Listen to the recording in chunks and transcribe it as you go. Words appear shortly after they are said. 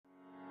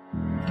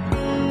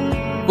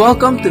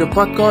Welcome to the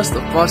podcast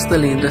of Pastor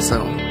Len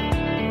Russell.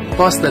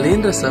 Pastor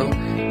Len Russell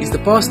is the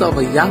pastor of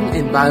a young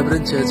and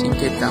vibrant church in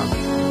Cape Town,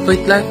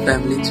 Faith Life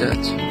Family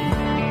Church.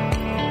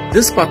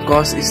 This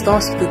podcast is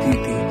tasked with the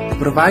duty to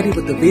provide you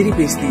with the very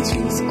best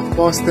teachings of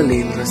Pastor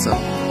Len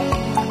Russell.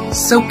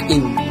 Soak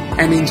in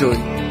and enjoy.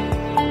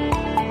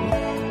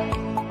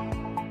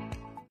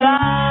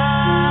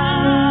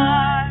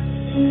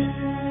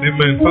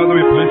 Amen. Father,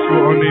 we bless you,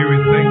 honor you, we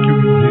thank you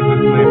in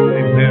Jesus' name.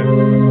 Amen.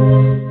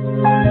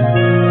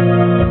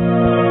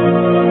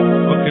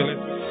 Okay,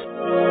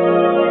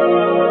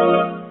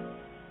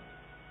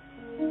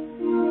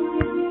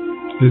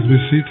 let's be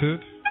seated.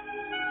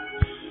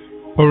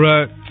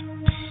 Alright.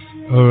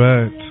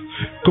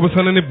 Kom ons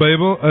gaan in die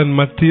Bybel in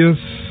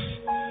Mattheus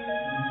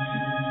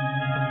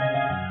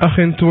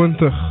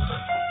 28.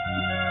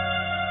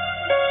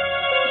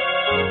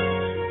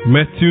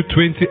 Matthew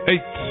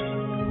 28.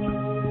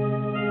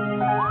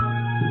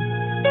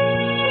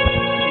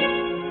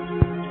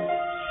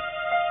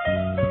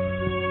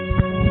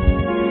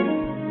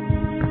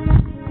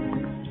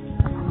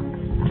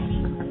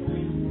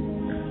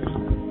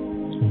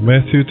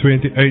 Matthew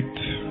 28.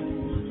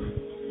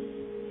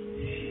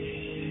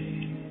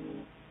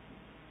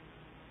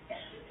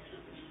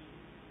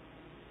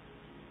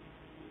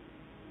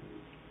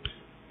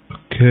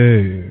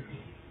 Okay.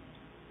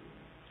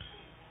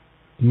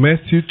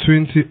 Matthew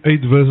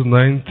 28 verse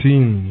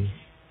 19.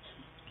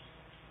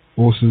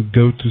 Also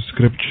go to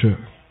scripture.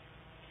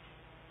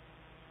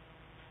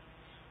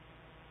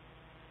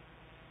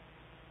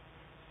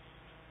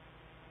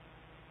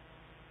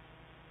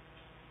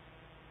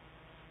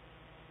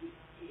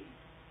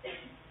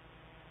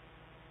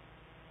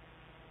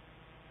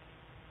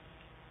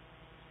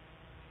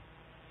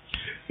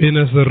 En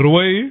as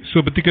rooi,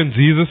 so beteken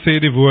Jesus sê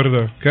die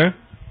woorde, okay?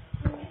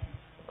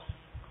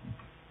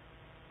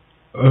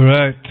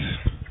 Alright.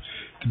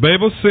 Die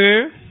Bijbel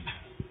sê,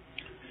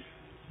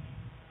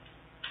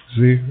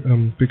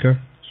 Pika,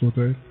 so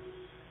tijd.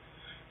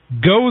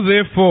 Go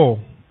therefore.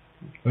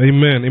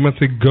 Amen.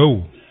 Iemand sê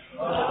go.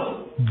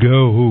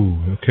 Go,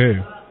 okay.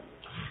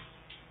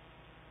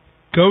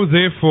 Go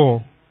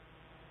therefore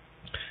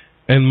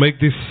and make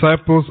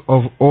disciples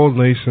of all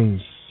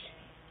nations.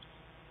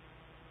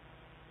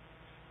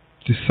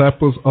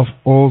 Disciples of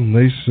all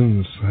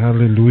nations.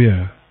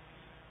 Hallelujah.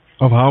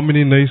 Of how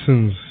many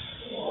nations?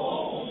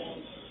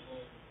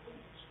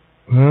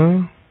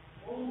 Huh?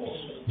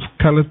 Of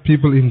colored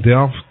people in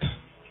Delft.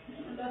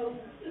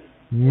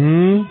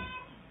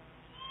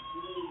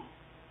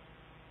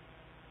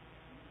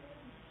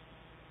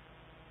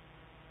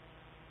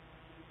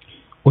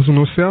 Ons moet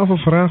onsself een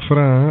vraag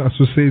vragen. Als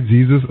we zeggen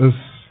Jesus is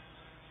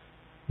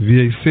wie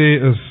hij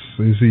sê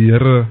is die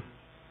Here,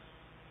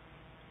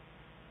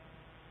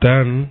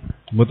 dan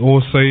moet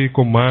ons sy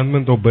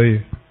commandment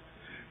obey.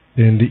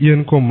 En die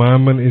een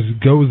commandment is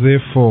go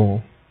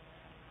therefore.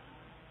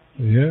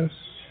 Yes.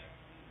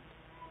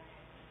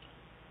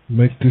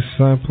 Make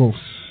disciples.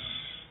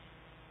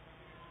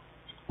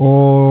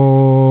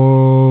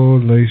 All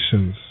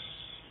nations.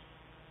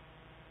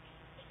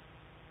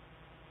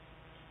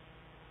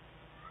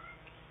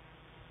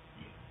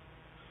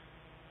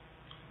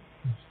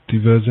 Die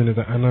version is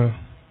Anna.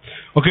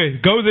 Okay,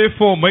 go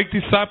therefore, make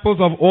disciples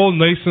of all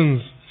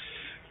nations,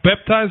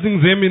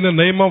 baptizing them in the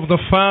name of the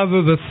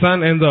Father, the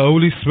Son, and the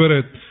Holy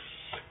Spirit,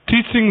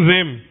 teaching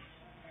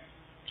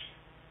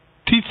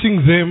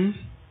them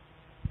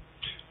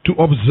to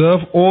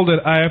observe all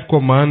that I have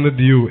commanded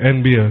you,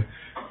 and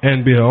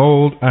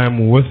behold, I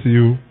am with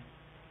you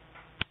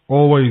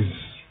always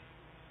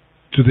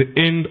to the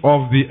end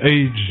of the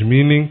age.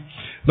 Meaning,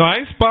 now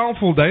it's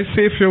powerful. They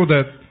say for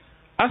that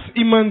as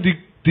iemand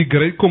die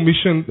Great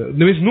Commission,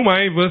 noem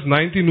hy verse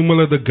 19, noem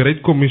hulle the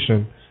Great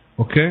Commission,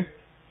 okay?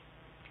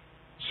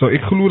 So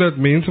ek glo dat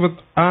mense wat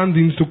aan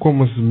diens toe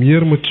kom is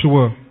meer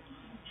mature.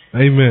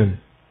 Amen.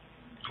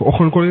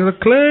 Vanoggend kon jy 'n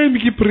klein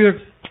bietjie preek.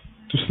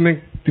 Toe snik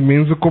die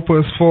mense koppe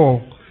is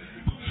vol.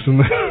 So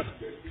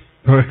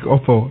nou ek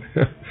ophou.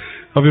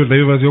 Of jou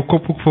lewe was jou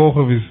kop ook vol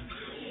gewees.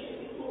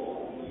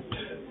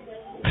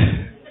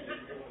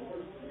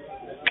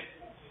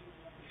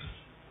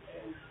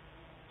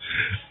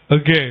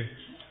 Okay.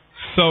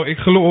 So ek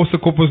glo ons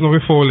kop is nog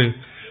weer vol.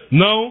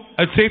 No,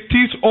 it say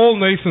teach all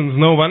nations.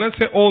 No, wanneer het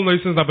sê all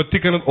nations, dan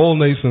beteken het all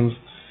nations.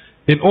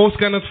 En ons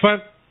kan het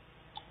vat.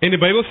 En die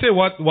Bijbel sê,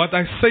 what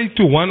I say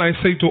to one, I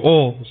say to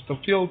all. Dat is te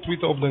veel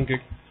Twitter op, denk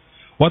ik.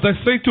 What I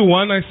say to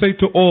one, I say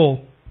to all.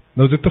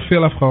 Nou is dit te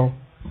veel afgehaal.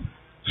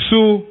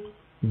 So,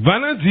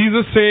 wanneer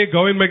Jesus sê,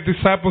 go and make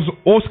disciples,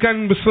 ons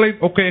kan besluit,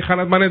 okay, ek gaan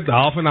het maar net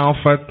half en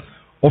half vat,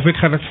 of ek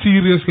gaan het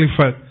seriously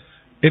vat.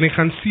 En ek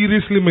gaan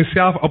seriously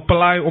myself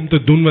apply om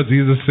te doen wat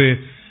Jesus sê.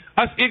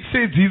 As ek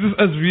sê Jesus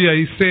is wie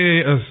hy sê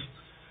hy is,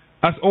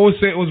 as ons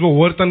sê ons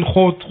behoort aan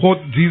God,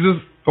 Jesus,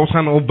 ons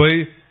gaan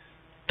obey,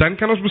 dan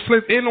kan ons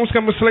besluit, en ons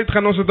kan besluit,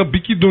 gaan ons het 'n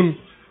bietjie doen,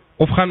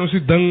 of gaan ons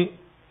die ding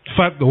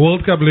vat,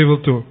 World Cup level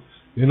toe.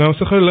 You know,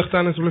 so gou ligte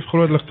aan, asseblief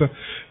groot ligte.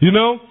 You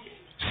know,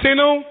 sê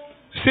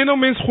nou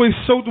mens gooi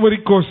sout oor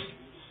die kos.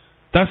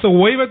 Daar's 'n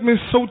way wat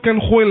mens sout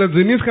kan gooi, dat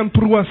jy nie eens kan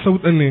proe as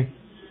sout in nie.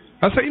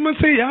 As iemand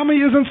sê, ja, maar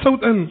hier is een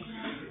sout in.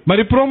 Maar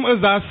die probleem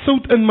is, daar is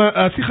sout in, maar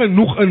is nie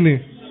genoeg in nie.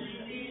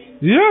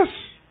 Yes.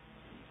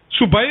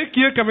 So baie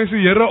keer kan mense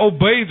Here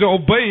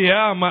obey,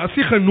 ja, maar is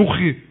nie genoeg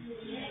nie.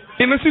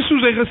 En as jy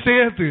soos hy gesê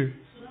het,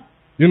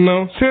 you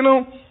know, sê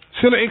nou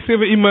ek sê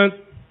vir iemand,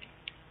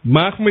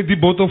 maak my die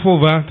bottel vol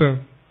water.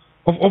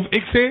 Of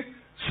ek sê,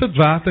 sit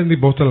water in die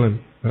bottel in,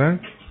 right?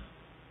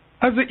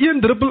 As er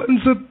 1 druppel in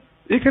sit,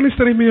 ek kan nie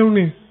stry met jou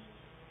nie.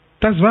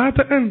 Daar is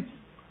water in.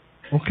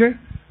 Okay?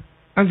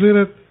 As jy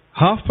dit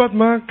halfpad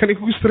maak, kan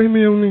ek ook stry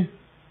met jou nie.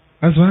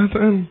 Daar is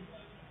water in.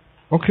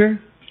 Okay?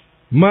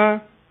 Maar,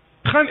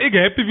 gaan ek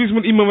happy wees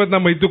met iemand wat na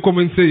my toe kom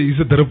en sê, hier is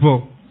 'n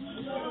druppel?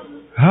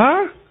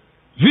 Ha?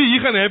 Wie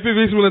hier gaan happy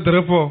wees met 'n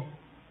druppel?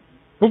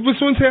 Of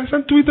persoon sê, er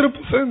zijn 2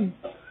 druppels in.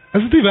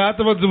 Is dit die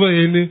water wat ze wil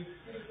heen nie?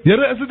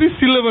 Here, is dit die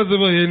siele wat ze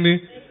wil heen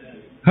nie?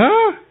 Ha?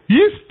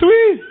 Hier is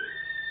 2.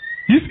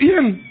 Hier is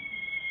 1.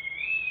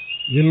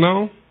 You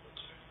know?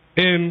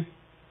 En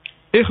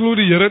ek glo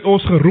die Here het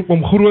ons geroep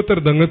om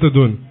groter dinge te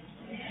doen.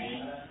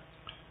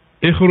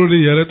 Ek glo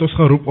die Here het ons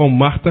geroep om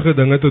magtige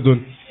dinge te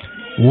doen.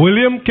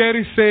 William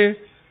Carey sê,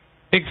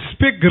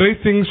 expect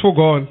great things for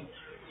God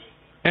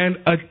and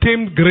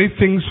attempt great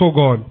things for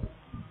God.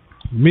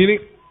 Meaning,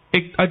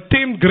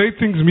 attempt great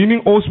things,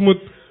 meaning ons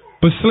moet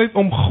besluit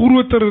om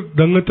groter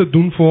dinge te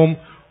doen vir hom.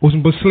 Ons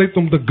moet besluit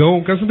om te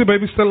go. Kan jy die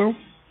Bybel stel hom?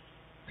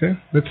 Okay,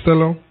 let's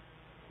stel hom.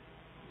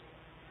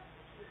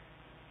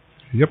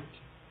 Yep.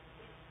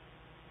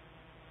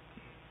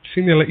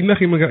 Sien julle enig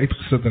iemand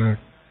uitgesit raak?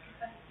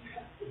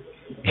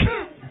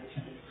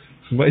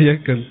 Maar jy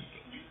kan.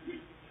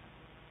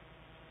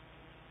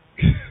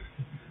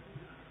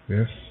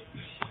 Yes.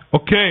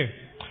 Okay.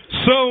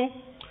 So,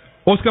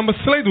 ons kan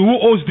besluit hoe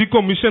ons die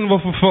commission wil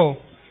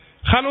vervul.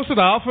 Gaan ons dit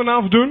half en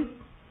half doen?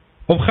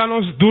 Of gaan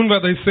ons doen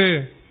wat hy sê?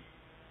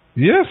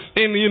 Yes.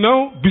 And you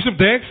know, Bishop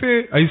Dijk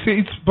sê, hy sê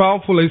iets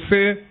powerful, hy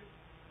sê,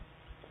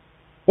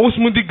 ons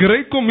moet die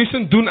Great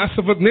Commission doen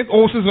asof het net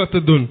ons is wat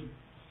te doen.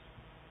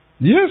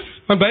 Yes.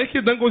 Want baie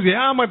keer dink ons,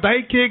 ja, maar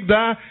die kyk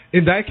daar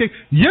en die kyk.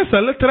 Yes,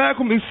 hulle try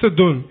om iets te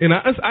doen. En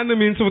daar is ander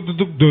mense wat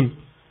dit ook doen.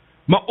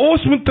 Maar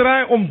ons moet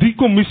try om die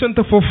commission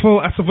te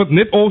vervul asof het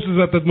net ons is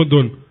wat dit moet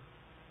doen.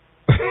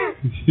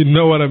 You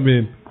know what I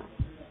mean?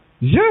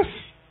 Yes.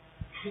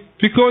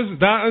 Because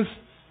daar is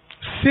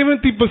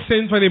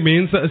 70% van die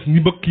mense is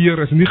nie bekeer,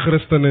 is nie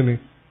Christene nie.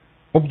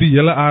 Op die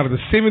hele aarde.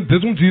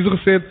 Dit moet Jesus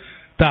gesê het,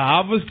 the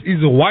harvest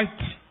is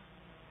white.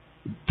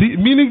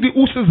 Meaning die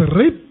oes is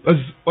ryp.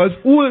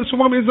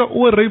 Sommige mense is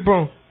oorryp.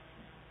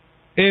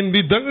 En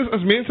die ding is,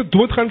 as mense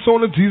doodgaan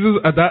sonder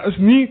Jesus, daar is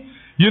nie,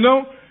 you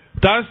know,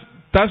 daar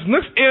is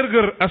niks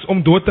erger as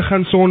om dood te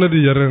gaan sonder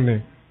die Here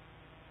nie.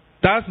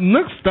 Daar is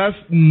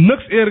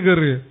niks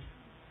erger nie.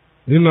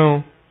 You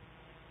know.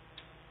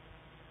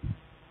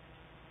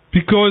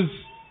 Because,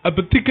 het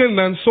beteken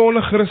dan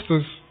sonder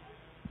Christus,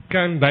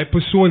 kan die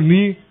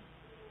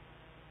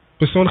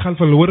persoon gaan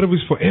verloren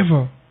wees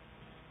forever.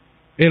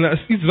 En er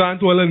is iets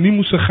waartoe hulle nie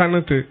moes gegaan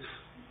het.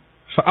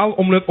 Veral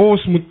omdat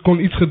ons kon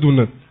iets gedoen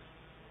het.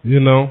 You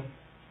know.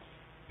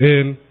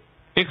 En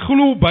ek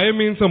glo baie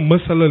mense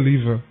mis hulle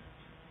liewe.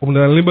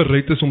 Omdat hulle nie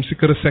bereid is om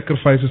sekere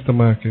sacrifices te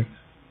maak.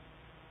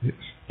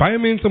 Yes. Baie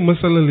mense mis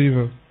hulle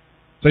liewe.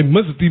 Sy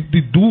mis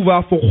die doel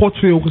waarvoor God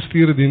vir jou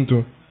gestuur het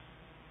hiertoe.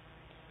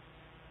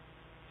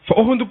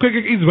 Vanoggend kyk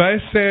ek iets baie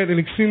sad en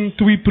ek sien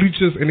 2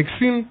 preachers en ek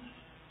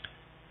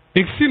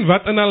sien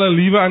wat in hulle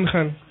liewe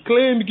aangaan.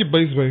 Klein bietjie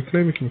buis by,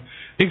 klein bietjie.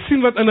 Ek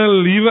sien wat in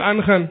hulle liewe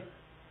aangaan.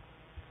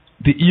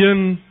 Die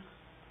een,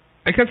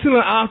 ek kan sien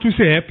hulle altyd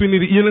sê happy nie,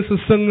 die een is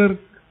 'n singer.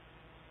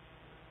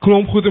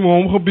 Klomp goed in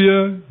hom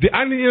gebeur. Die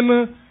ander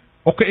ene,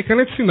 okay, ek kan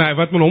net sien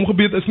wat met hom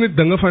gebeur is net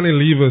dinge van die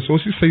liewe,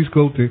 soos hy sy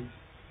skuld het.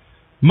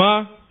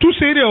 Maar toe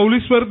sê die Holy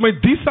Spirit my,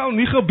 die sal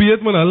nie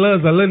gebeur met hulle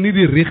as hulle nie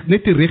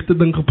net die regte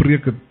ding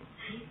gepreek het.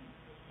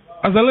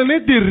 As hulle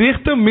net die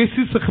regte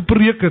message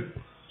gepreek het,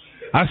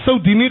 as sou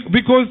die nie,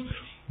 because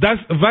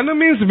wanneer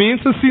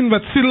mense sien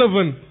wat siele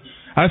win,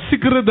 as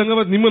sekere dinge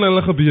wat nie met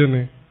hulle gebeur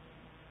nie.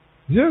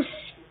 Yes.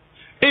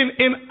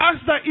 En as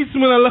daar iets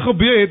met hulle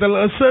gebeur het,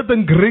 hulle is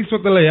certain grace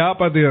wat hulle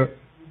help at there.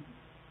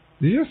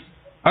 Yes.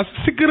 As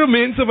sekere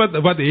mense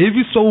wat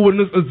heavy soul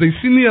winners is, they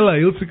sien nie hulle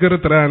heel sekere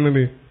trane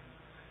nie.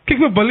 Kyk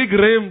my Billy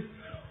Graham,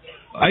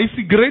 hy is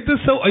die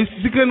greatest soul, hy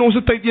is seker in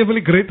onze tyd een van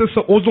die greatest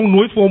soul, ons nog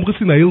nooit vir hom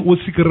gesien, hy heel oor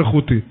sekere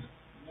goed het.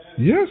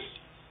 Yes.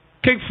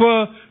 Kyk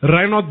vir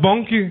Reinhard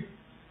Bonnke.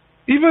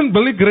 Even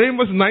Billy Graham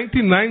was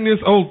 99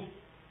 years old.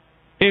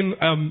 En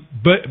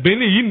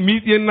Benny Hinn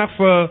meet een nacht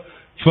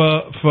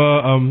vir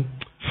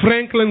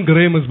Franklin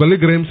Graham, is Billy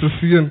Graham se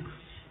seun.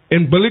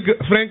 En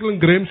Franklin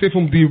Graham sê vir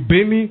hom, die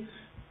Benny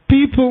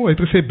people, hy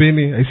het gesê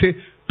Benny, hy sê,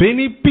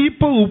 Benny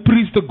people who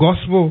preach the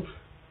gospel,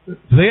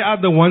 they are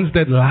the ones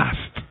that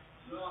last.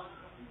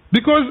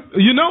 Because,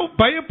 you know,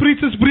 baie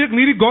preachers preek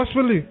nie die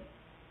gospel nie.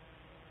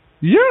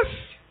 Yes.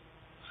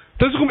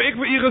 Dis hoekom ek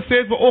vir u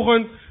gesê het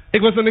vanoggend,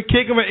 ek was in 'n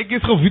kerk waar ek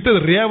iets geweet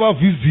het reël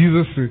wie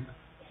Jesus is.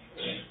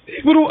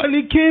 Ek bedoel in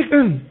die kerk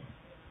in.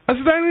 As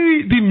dit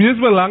nie die mees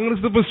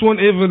belangrikste persoon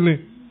ever nie.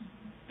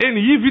 En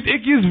hier weet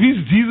ek eens wie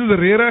is Jesus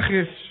regtig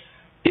is.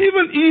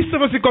 Even Easter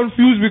was ek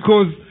confused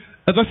because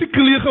het was nie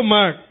clear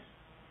gemaakt.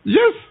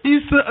 Yes,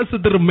 Easter is a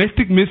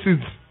dramatic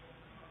message.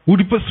 Hoe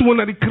die persoon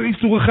naar die kruis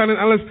toe gegaan en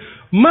alles.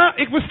 Maar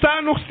ek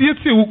verstaan nog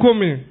steeds nie hoekom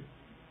nie.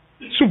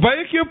 So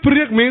baie keer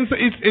preek mense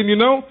iets en you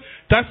know,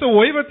 that's a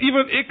way wat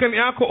even ek kan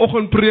elke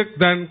oggend preek,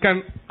 dan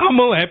kan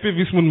almal happy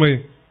wees met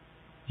my.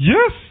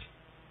 Yes.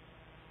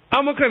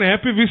 Almal kan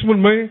happy wees met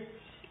my.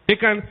 Ek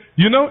kan,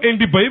 you know, en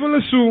die Bybel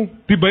is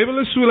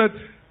so dat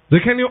jy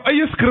kan jou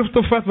eie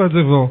skrifte vat wat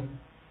jy wil.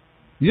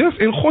 Yes,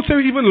 en God sê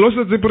even los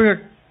dat jy preek.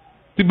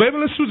 Die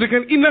Bybel is so, jy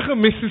kan enige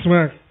messies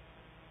maak.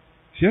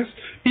 Yes.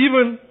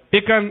 Even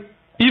ek kan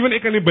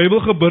die Bybel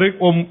gebruik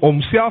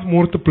om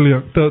selfmoord te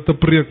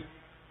preek.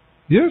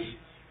 Yes.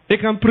 Ek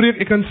kan preek,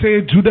 ek kan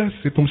sê Judas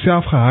het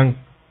homself gehang.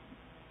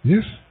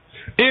 Yes.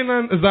 En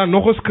dan is daar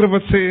nog 'n skrif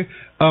wat sê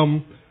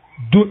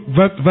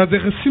wat jy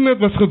gesien het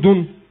was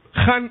gedoen,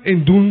 gaan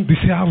en doen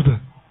dieselfde.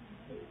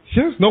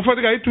 Yes. Nou vat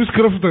ek uit twee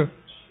skrifte.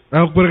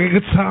 Nou bring ek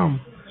dit saam.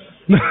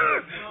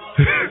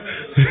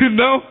 You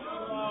know?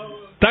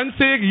 Dan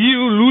sê ek, he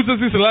who loses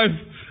his life,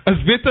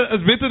 it's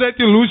better that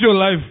you lose your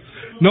life.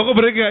 Nog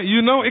gebruik ek,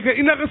 you know, ek kan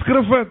enige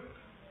skrif vat.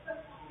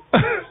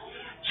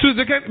 So,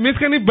 mens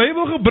kan die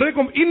Bybel gebruik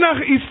om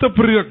enige iets te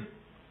preek.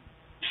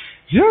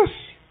 Yes.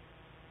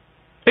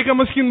 Ek kan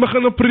miskien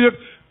begin preek,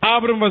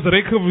 Abraham was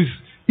ryk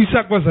gewees,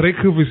 Isaac was ryk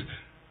gewees,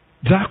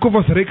 Jacob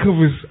was ryk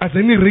gewees. As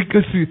hy nie ryk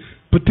is,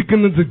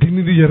 beteken dit dien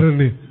nie die Here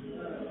nie.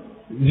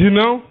 You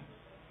know?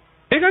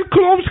 Ek kan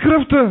klomp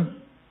skrifte.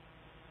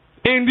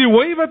 En die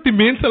way wat die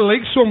mense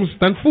lyk soms,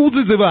 dan voel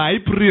dit asof hy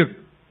preek.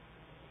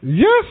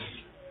 Yes.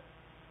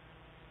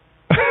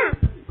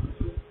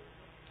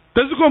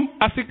 Dis hoekom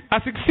as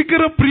ek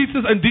sekere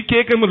preachers in die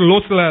kerk moet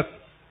loslaat,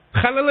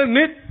 gaan hulle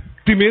net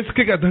die mense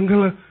kyk en dink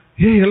hulle,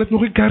 hey, julle het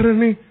nog nie karre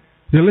nie.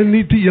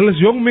 Julle is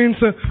jong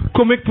mense,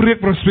 kom ek preek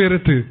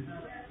prosperity.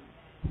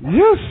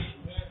 Yes.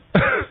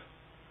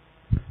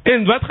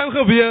 En wat gaan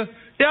gebeur?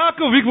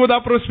 Elke week word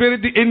daar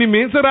prosperity en die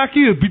mense raak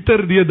hier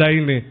bitter die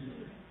daai nie.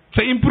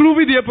 Sy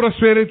improve die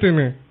prosperity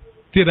nie.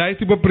 Die daai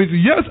tipe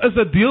preaching. Yes, is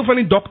 'n deel van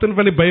die doktrine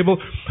van die Bybel,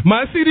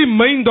 maar is nie die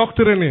main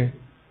doktrine nie.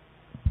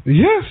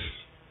 Yes.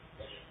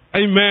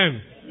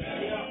 Amen.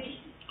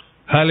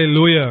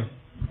 Halleluja.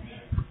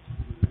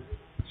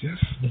 Yes.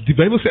 Die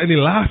Bybel sê in die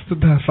laaste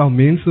dae sal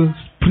mense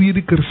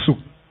predikers soek.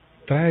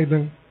 Daai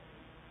ding.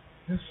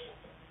 Yes.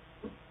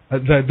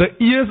 The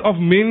ears of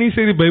many,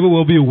 sê die Bybel,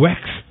 will be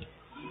waxed.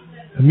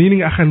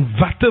 Meaning, ek gaan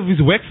watte wees,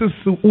 wax is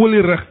so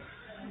olierig,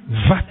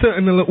 watte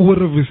in hulle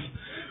ore wees,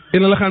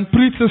 en hulle gaan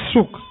preachers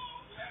soek.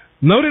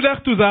 Nou die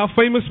dag toe daar 'n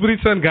famous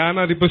preacher in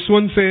Ghana, die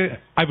persoon sê,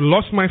 I've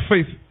lost my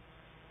faith.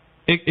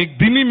 Ek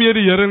dien nie meer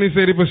die Here nie,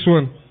 sê die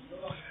persoon.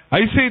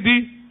 Hy sê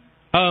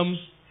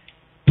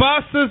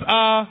pastors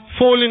are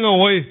falling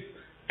away,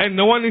 and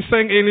no one is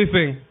saying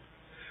anything.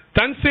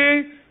 Dan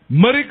sê,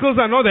 miracles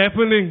are not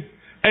happening,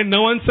 and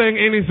no one saying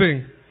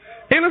anything.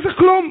 En as 'n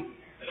klomp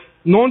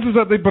nonsens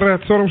dat hy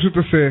praat, sorry om so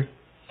te sê.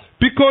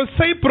 Because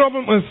sy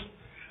problem is,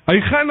 hy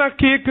gaan na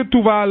kerke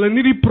toe waar hulle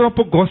nie die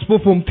proper gospel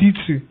vir hom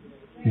teach nie.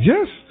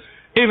 Yes.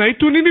 En hy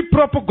toe nie die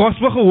proper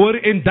gospel gehoor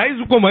en dis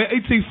hoekom hy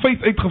uit sy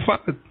faith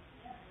uitgevat het.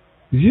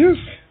 Yes.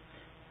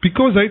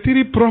 Because hy het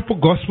nie die proper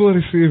gospel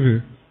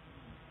receive.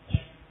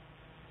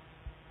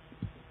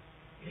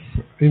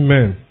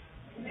 Amen.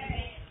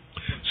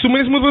 So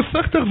mens moet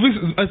versigtig wees,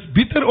 is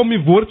beter om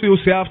die woord vir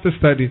jouself te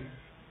study.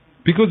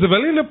 Because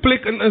wel in 'n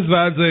plek in is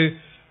waar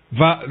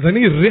jy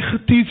nie reg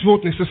geteach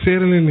word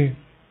necessarily nie.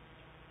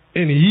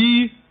 En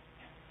hier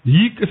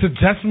is 'n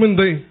judgment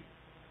day.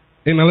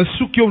 En hulle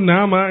soek jou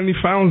naam in die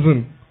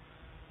fountain.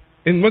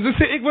 En wat jy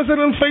sê, ek was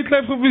in Faith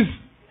Life gewees.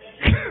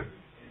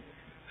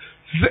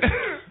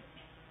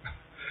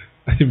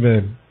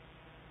 Amen.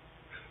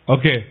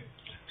 Okay.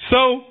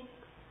 So,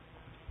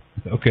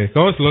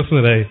 kom ons los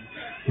met hy.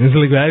 Dit is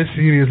like baie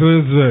serious.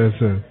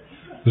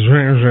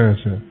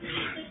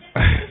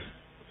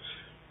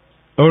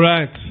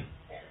 Alright.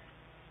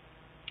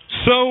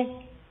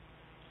 So,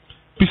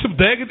 Bishop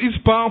Dag het iets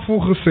powerful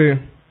gesê.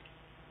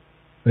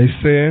 Hy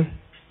sê,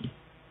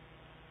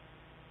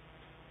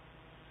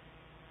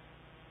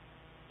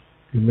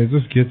 let me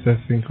just get that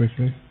thing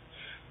quickly.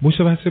 Moest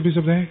je wat zeggen,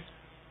 Bishop Dag?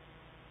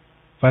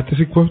 Wat is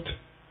die quote?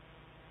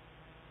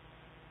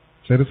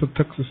 Say this for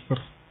text, sister.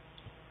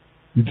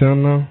 You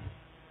don't know?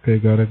 Okay,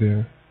 got it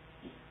here.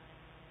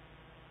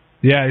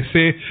 Yeah, I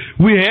say,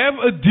 we have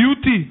a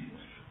duty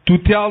to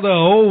tell the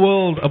whole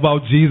world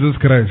about Jesus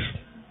Christ.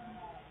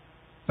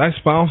 That's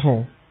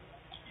powerful.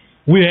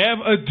 We have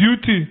a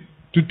duty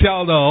to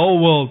tell the whole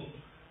world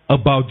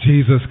about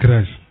Jesus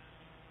Christ.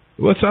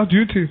 What's our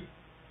duty?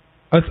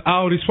 It's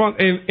our response.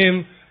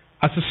 And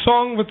as a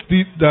song wat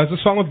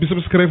Bishop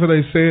skryf,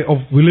 hy sê, of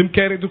William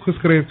Carey het ook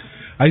geskryf,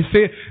 hy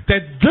sê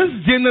that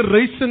this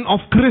generation of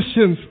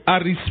Christians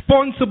are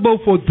responsible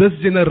for this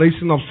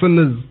generation of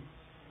sinners.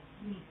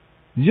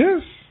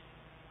 Yes.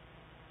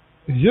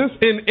 Yes.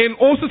 En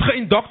ons het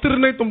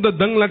geïndoctrineerd om dat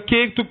ding laat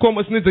kerk toe kom,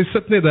 is net, hy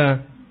sit net daar.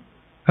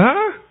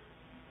 Huh?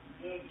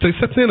 Hy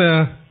sit net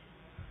daar.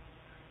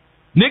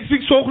 Next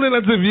week zoogend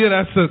dat ze weer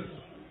as het.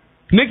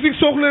 Next week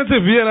zoogend dat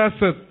ze weer as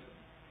het.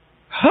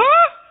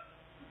 Huh?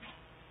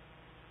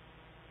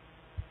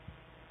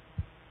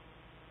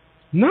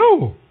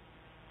 No.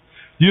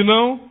 You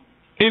know,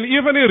 en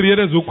een van die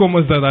redes hoekom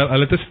is dat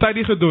hulle het 'n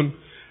studie gedoen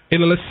en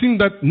hulle sien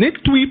dat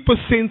net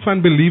 2%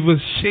 van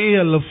believers share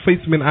hulle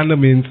faith met ander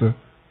mense.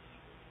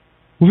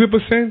 Hoeveel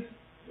procent?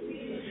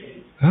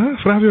 Huh?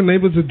 Vraag jou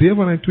neighbors a deel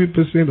van die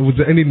 2% of is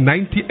it any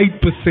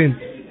 98%?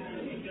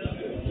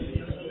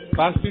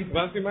 Waar is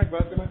die mic?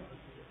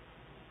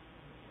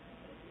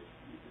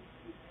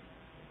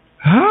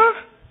 Huh?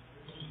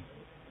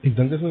 Ik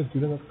denk dat het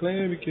een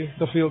klein beetje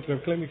te veel,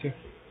 een klein beetje.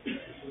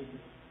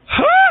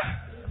 Huh?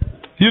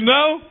 You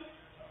know?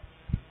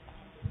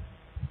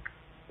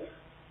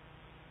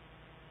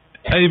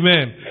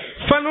 Amen.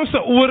 Van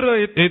onze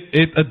oren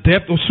het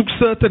adapt of zoek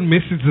certain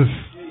messages.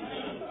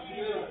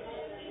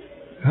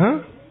 Huh?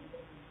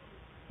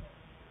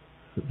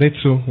 Net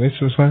zo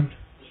is fijn.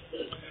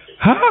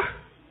 Huh?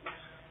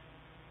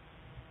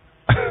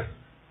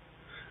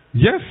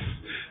 Yes.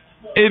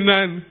 En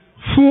dan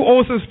voel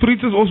ons als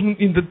preachers ons moet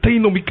in de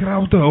teen om die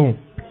crowd te houden.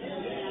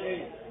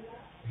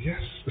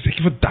 Yes. Dus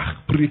ik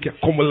vandaag preek, ja,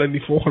 kom hulle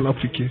nie volgende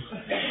afvikkie.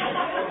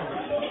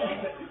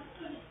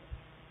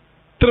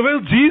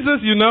 Terwijl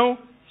Jesus, you know,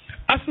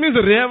 as mense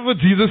reg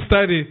wat Jesus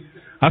study,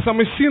 as hy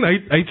my sien,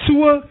 hy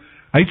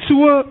het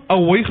so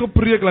away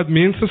gepreek dat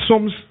mense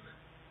soms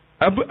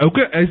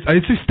okay, hy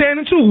het sy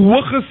standard so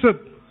hoog gesit.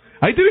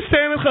 Hy het die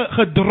standard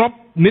gedrop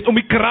net om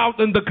die crowd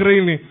in te kry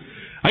nie.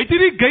 Hy het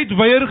die gate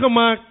weier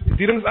gemaak.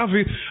 Die ding is af.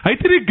 Hy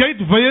het die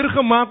gate weier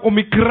gemaak om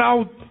die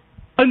crowd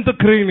in te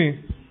kry nie.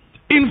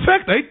 In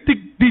fact, hy het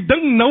die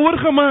ding nouer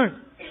gemaak.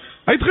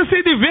 Hy het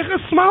gesê die weg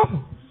is smal.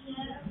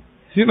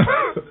 You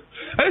know?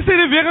 Hy sê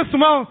die weg is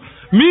smal.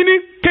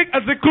 Meaning, kyk,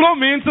 as die klomp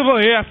mense wil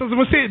hê, as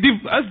hulle sê,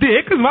 as die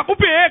hek is, maak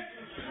op die hek.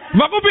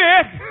 Maak op die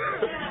hek.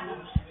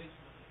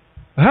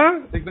 Huh?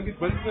 Ek dink dit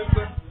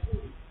baie.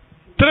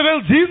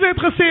 Terwyl Jesus het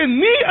gesê,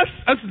 nee,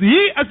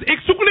 as ek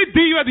soek net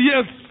die wat hier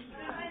is.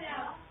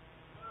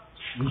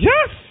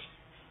 Yes.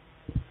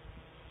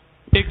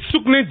 Ek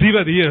soek net die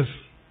wat hier is.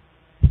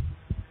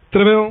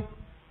 Terwyl,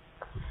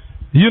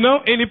 you know,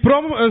 en die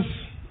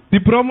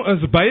problem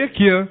is baie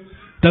keer,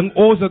 dan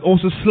ons dat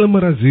ons is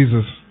slimmer as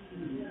Jesus.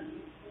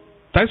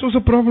 Dat is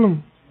onze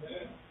probleem.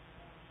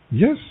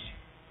 Yes.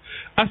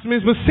 As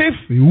mens besef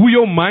hoe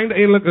jou mind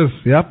eindelijk is.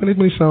 Ja, net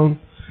met die sound.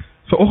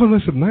 Vanochtend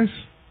is het nice.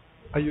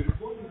 Are you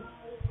recording?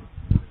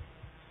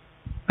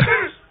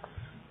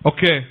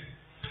 Okay.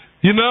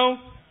 You know,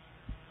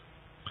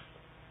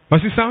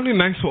 was die sound niet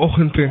nice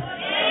vanochtend?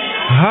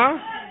 Ha?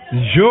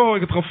 Jo, ik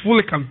heb het gevoel,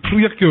 ik kan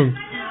preek, jong.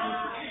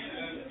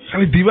 Gaan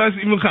die diva is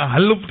iemand gaan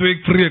helpen terwijl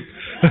ik preek.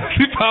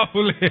 Die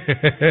Paul. Ik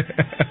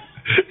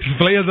is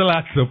blij als de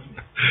laatste op.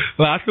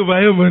 Laatste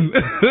bij hem, man.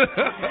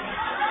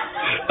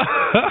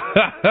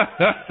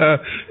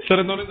 Zet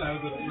het nog eens uit.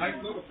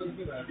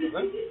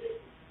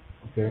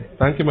 Oké,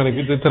 dank je man, ik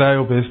weet dit draai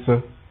op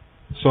beste.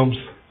 Soms.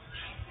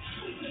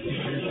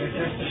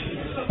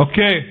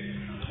 Oké.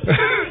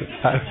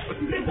 Dat is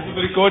een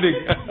recording.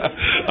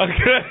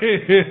 Oké.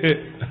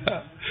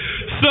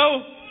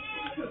 So,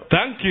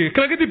 dank je.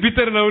 Krijg je die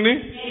bitter nou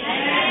niet?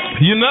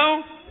 You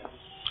know?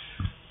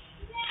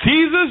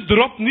 Jesus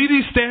dropt niet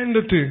die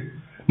standaard toe.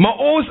 Maar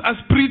ons als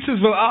preachers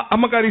wil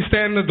aan elkaar die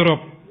standaard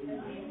drop.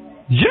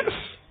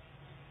 Yes.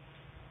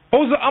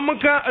 Ons aan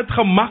elkaar het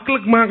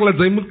gemakkelijk maken dat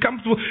zij moet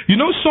comfortable. You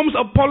know, soms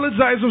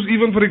apologize ons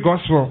even voor the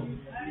gospel.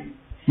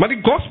 Maar die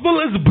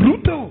gospel is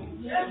brutal.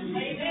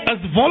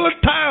 It's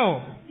volatile.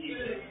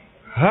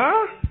 Huh?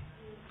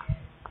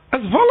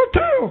 It's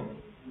volatile.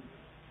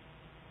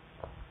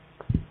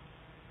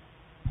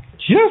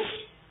 Yes.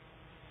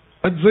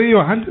 Het zei je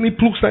hand in die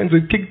ploeg zijn,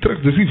 ze kijkt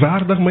terug, dat is niet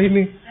waardig, mij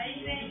niet.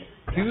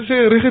 Ze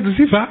zei, Richard, dat is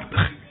niet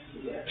waardig.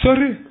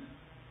 Sorry.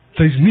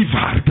 Dat is niet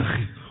waardig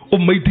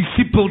om mijn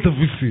discipel te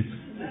vissen.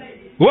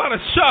 What a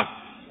shock.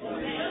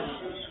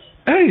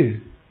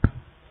 Hey.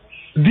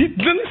 Die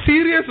ding is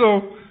serious,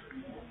 hoor.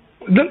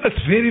 Ding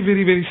is very,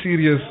 very, very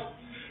serious.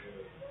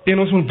 En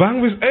ons moet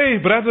bang wees, hey,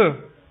 brother.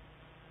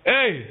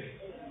 Hey.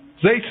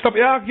 Zij stap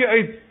elke keer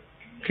uit.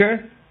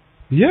 Okay?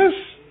 Yes.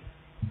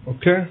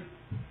 Okay.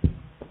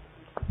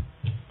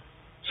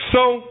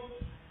 So,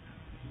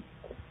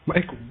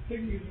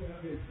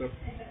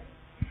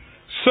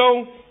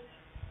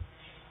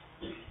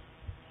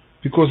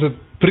 because het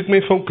prikt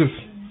mijn focus.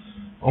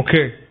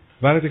 Oké,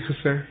 waar heb ik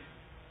gezegd?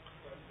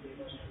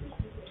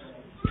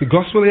 The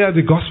gospel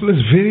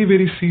is very,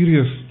 very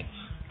serious.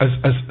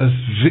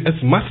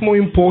 It's much more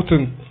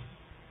important.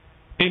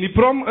 En die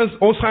problem is,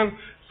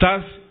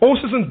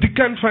 ons is een die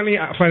kant van die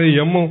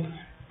hemel.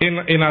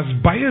 En as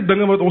baie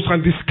dingen wat ons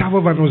gaan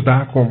discover wat ons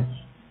daar kom.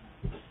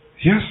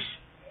 Yes.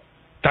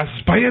 Dat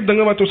is baie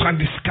dinge wat ons gaan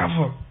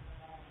discover.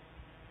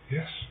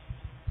 Yes.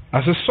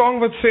 As 'n song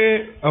wat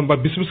sê,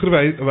 wat Bishop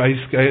skryf,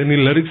 hy in die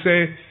lyrics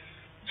sê,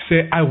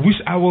 I wish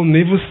I will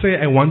never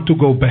say I want to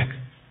go back.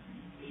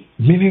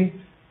 Meaning,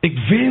 ek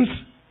wens,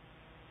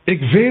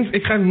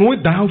 ek gaan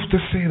nooit daar hoef te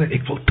sê dat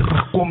ek wil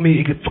terugkom nie,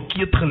 ek het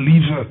verkeerd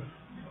gelewe.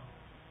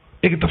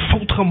 ek het 'n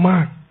fout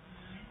gemaak.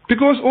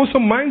 Because onze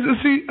minds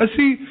is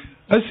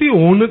die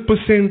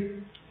 100%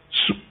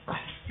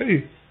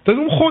 hey, dit is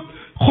om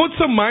God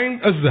se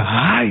mind is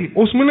high.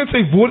 Ons moet net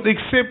sy woord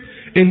accept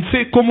en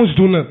sê kom ons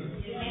doen dit.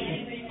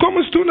 Kom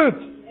ons doen dit.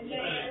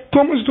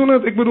 Kom ons doen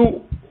dit. Ek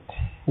bedoel,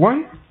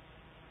 one?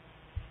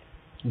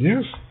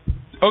 Yes.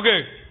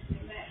 Okay.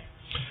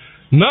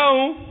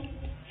 Now,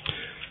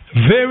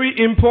 very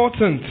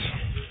important.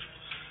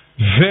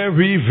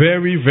 Very,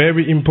 very,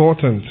 very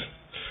important.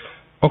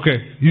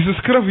 Okay, hier is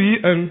skrif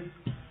hier in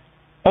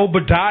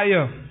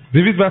Obadiah.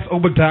 Wie weet wat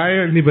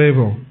Obadiah in die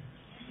Bijbel?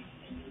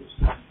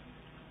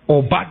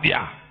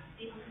 Obadiah.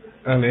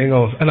 In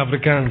Engels, in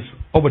Afrikaans.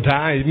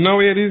 Obadiah. You know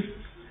where it is?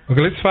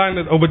 Okay, let's find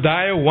it.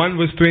 Obadiah 1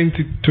 verse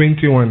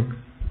 21.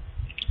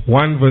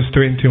 1 verse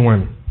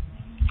 21.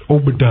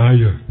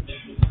 Obadiah.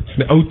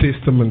 The Old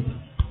Testament.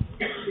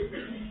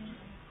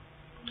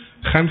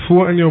 Gaan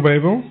voor in jouw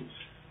Bijbel.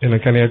 En dan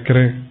kan je het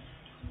krijgen.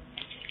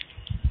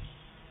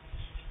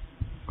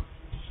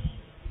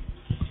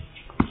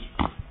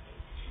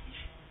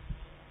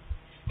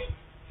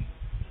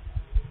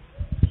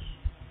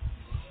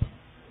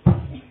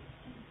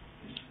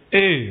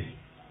 Hey.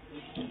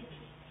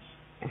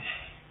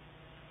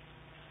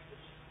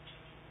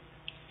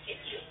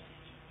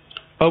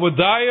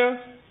 Obadiah,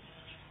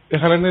 ik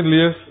ga het net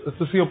lezen, het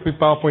is hier op die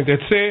PowerPoint.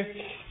 Het zegt,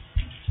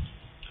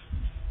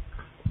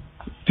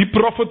 die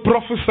prophet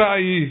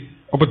prophesy,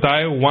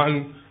 Obadiah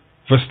 1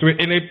 vers 2,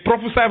 en hij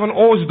prophesy van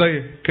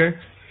oorzaak, okay?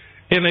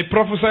 En hij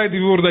prophesy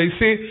die woorden, hij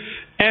zegt,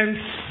 and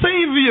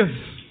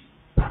saviors,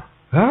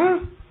 huh?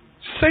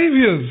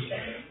 Saviors,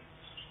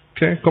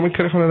 okay? Kom ik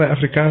krijg van de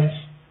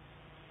Afrikaans.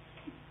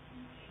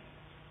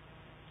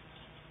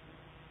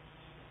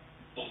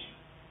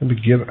 En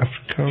begin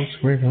Afrikaans,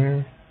 weet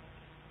je.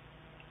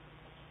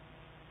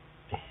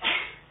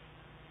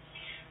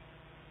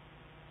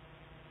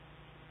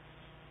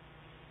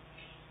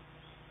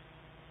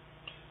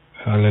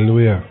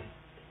 Hallelujah.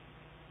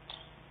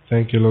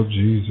 Thank you, Lord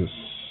Jesus.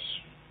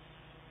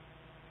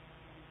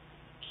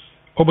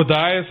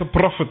 Obadiah is a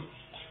prophet.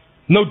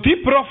 Nou, die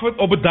prophet,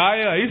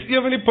 Obadiah, hij is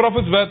een van die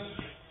prophets wat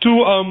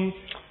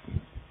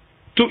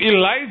to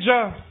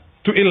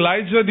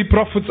Elijah, die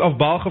prophets of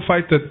Baal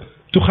gefight het.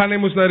 Toen gaan hij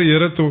moest naar de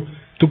Heere toe.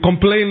 Toen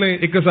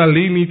complainen, ik is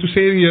alleen niet. Toen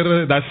zei de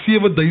Heere, daar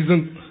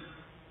 7000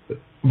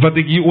 wat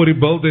ik hier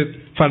oorgebeeld heb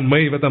van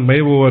mij, wat aan mij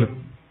behoort.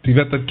 Die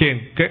werd het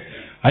ken. Okay?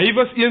 Hij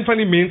was een van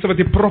die mensen wat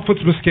die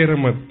prophets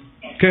beschermen.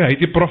 Okay? Hij heeft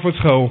die prophets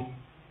gehouden.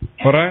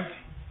 Alright?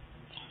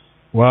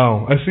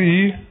 Wauw. I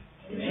see.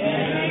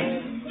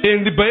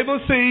 En de Bijbel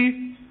zegt,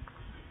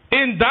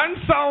 en dan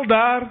zal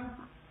daar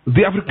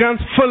die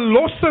Afrikaans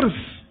verlossers,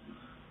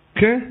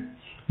 okay,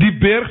 die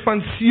berg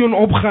van Sion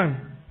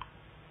opgaan.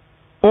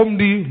 Om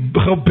die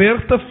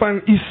gebergte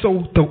van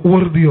Esau te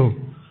oordeel.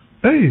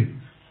 Hey.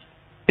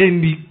 En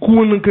die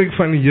koninkrijk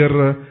van die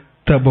Here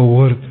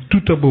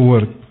toe te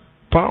behoort.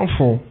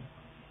 Powerful.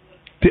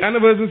 The other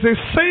verse says,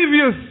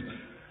 saviors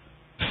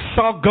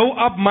shall go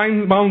up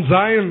Mount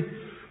Zion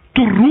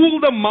to rule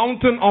the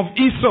mountain of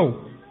Esau.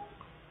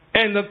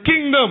 And the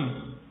kingdom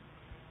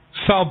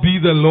shall be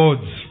the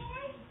Lord's.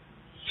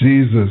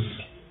 Jesus.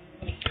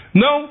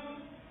 Nou,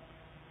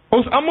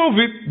 ons allemaal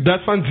weet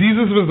dat van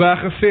Jesus was daar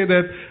gezegd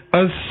dat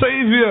a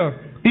savior,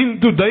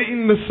 today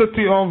in the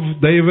city of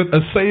David,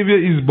 a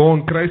savior is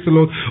born, Christ the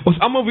Lord. Ons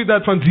allemaal weet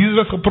dat van Jesus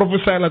was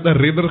geprofeseerd dat een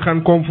redder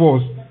gaan komen voor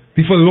ons.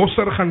 Die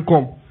verlosser gaan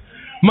komen.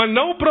 Maar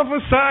nou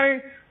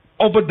profeseer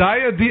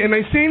Obadiah die, en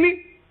hij zei niet,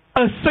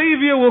 a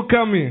savior will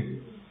come here.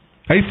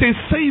 Hij zei,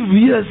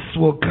 saviors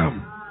will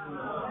come.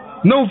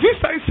 Nou, wie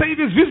zijn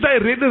saviors, wie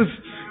zijn redders,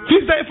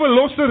 wie zijn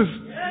verlossers,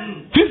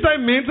 wie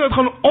zijn mensen dat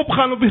gaan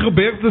opgaan op die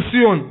gebergte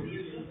Sion.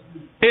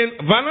 En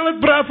wanneer het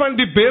praat van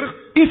die berg,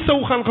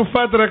 Esau gaan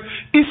gevat raak,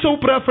 Esau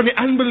praat van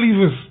die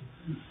unbelievers.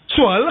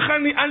 So hulle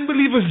gaan die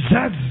unbelievers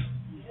judge.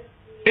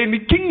 En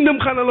die kingdom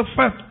gaan hulle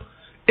vat.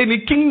 En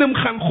die kingdom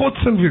gaan God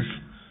se wees.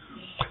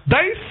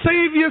 Die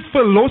saviors,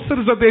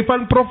 verlossers dat hy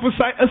van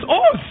prophesy is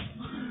ons.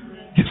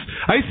 Yes.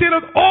 Hy sê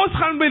dat ons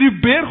gaan by die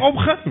berg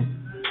opgaan.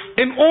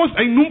 En ons,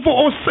 hy noem vir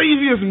ons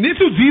saviors, net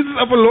so Jesus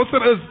 'n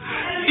verlosser is.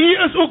 U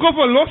is ook 'n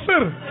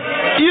verlosser.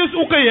 U is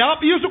ook 'n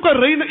help, u is ook 'n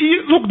reiner, u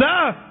is ook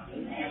daar.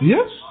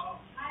 Yes.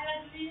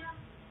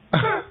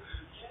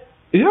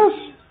 Yes.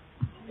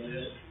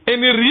 En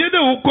die rede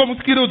hoekom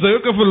skielik jy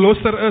ook 'n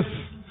verlosser is,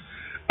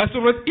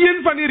 omdat een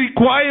van die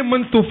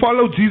requirements to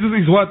follow Jesus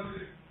is what?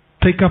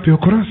 Take up your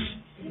cross.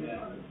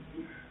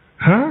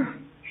 Huh?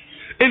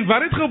 En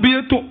wat het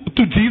gebeur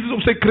toe Jesus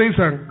op sy kruis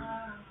hang?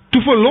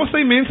 Toe verlos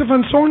hy mense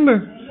van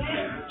sonde.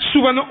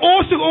 So wanneer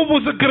ons op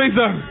ons kruis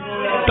hang,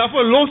 dan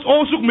verlos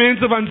ons ook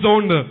mense van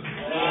sonde.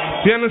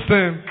 You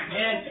understand?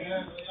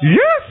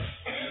 Yes.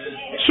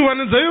 So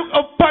wanneer jy ook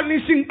 'n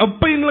punishing, 'n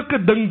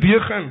pynlike ding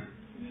deurgaan.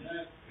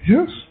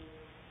 Yes.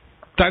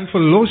 Dan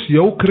verlos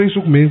jou kruis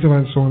ook mense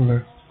van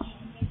sonde.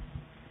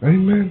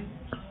 Amen.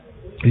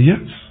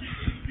 Yes.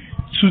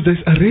 So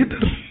dis 'n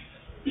redder.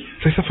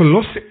 Sy's 'n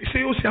verlosser. Sê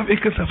jouself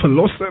ek is 'n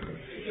verlosser.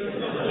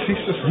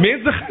 Jesus,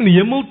 mense gaan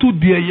hemel toe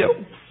deur jou.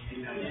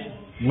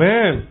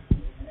 Man.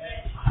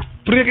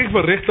 preek ek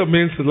vir regte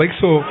mense, like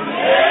so.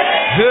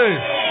 Hey.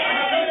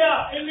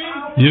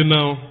 You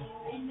know.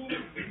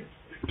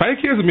 Baie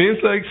keer is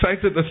mense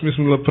excited as mens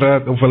met hulle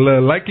praat, of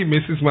hulle like die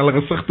messies, maar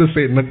hulle gesigte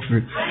sê niks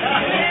nie.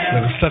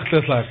 Hulle gesigte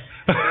is like.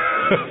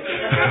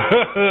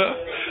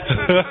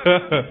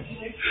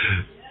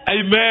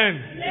 Amen.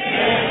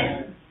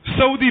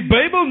 So die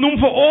Bybel noem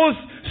vir ons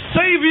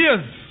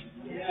saviors.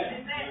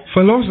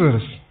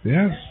 Verlossers.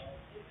 Yes.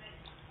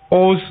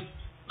 Ons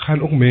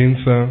gaan ook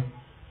mense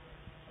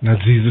na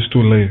Jesus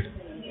toe lei.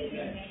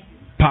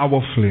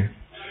 Powerfully.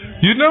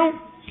 You know,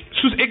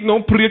 soos ek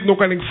nou preek, nou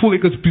kan ek voel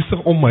ek is besig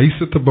om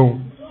huise te bou.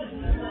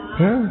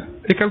 Ja,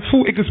 ek kan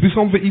voel ek is besig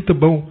om vir iets te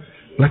bou.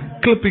 Like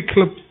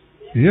klip.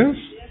 Yes.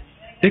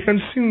 Ek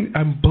kan sien,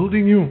 I'm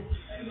building you.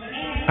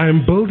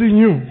 I'm building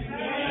you.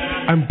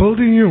 I'm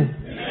building you.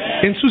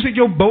 En soos ek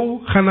jou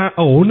bou, gaan na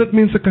 100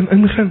 mense kan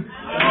ingaan.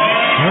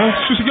 Ja,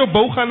 soos ek jou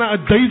bou, gaan na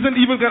 1000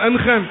 even kan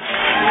ingaan.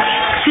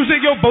 Soos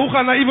ek jou bou,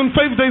 gaan na even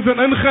 5000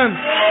 ingaan.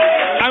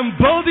 I'm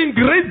building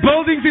great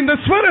buildings in the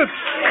spirit.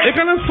 Ek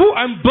kan het voel,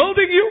 I'm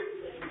building you.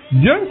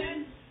 Yes.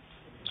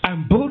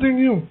 I'm building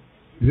you.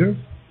 Yes.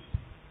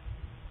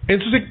 En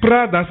soos ek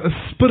praat, daar's 'n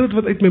spirit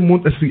wat uit my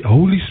mond is, die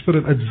Holy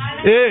Spirit.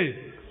 Hey.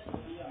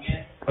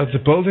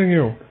 It's building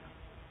you.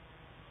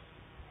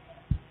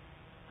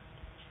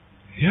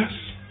 Yes.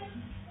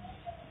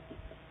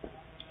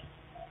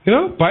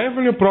 Ja, baie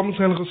van jou problems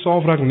gaan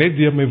gesolve raak net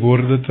deur my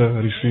woorde te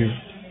receive.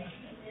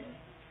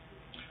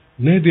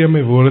 Net deur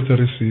my woorde te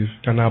receive.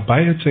 Kan daar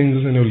baie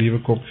changes in jou lewe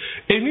kom.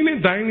 En nie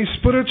net daai nie,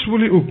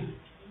 spiritually ook.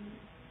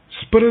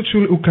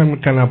 Spiritually ook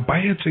kan daar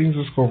baie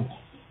changes kom.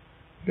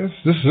 Yes,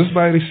 this is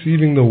by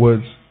receiving the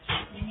words.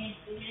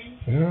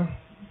 Ja.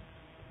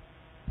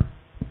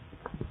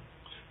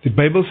 Die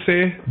Bybel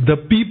sê, the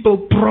people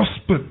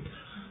prospered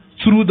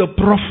through the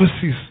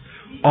prophecies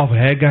of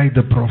Haggai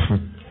the prophet.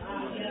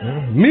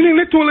 Yeah. Meaning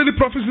net toe hulle die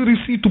prophecy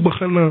receive, toe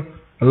begin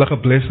hulle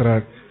gebless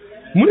raak.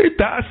 Moet jy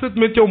daar sit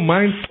met jou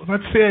mind,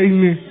 wat sê hy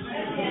nie?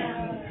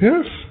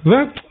 Yes,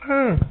 wat?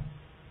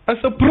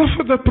 As a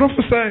prophet that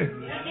prophesy.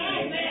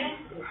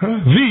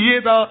 Wie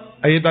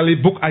het al die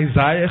boek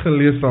Isaiah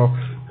gelees al?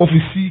 Of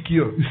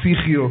Ezekiel?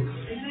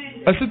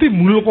 Is dit nie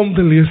moeilik om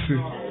te lees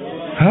nie?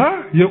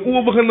 Jou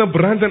oor begin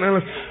brand en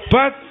alles.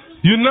 But,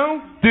 you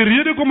know, die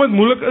rede kom het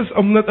moeilik is,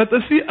 omdat het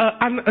is nie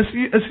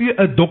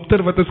 'n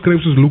dokter wat het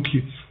skryf soos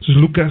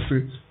Lucas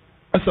sê.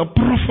 Is 'n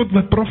prophet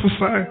wat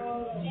prophesy.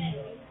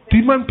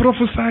 Die man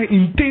prophesy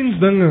intens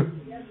dinge.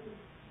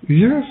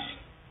 Yes.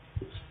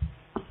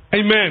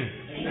 Amen.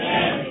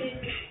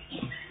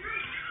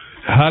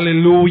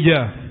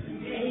 Hallelujah.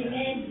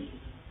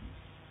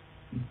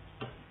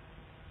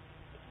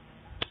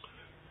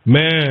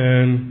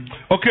 Man.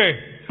 Okay.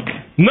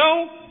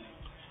 Now,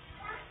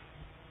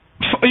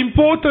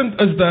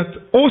 important is that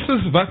ons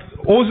is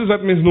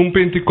wat mens noem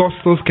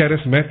Pentecostals,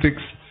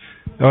 Charismatics.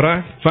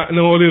 Alright?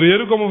 Nou, die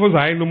rede kom ons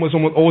hy noem is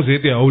omdat ons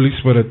het die Holy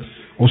Spirit.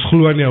 Ons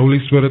glo in die Holy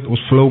Spirit, ons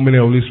flow met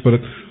die Holy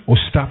Spirit, ons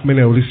stap met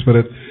die Holy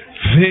Spirit.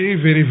 Very,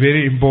 very,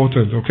 very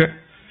important, okay?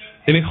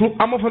 En ek glo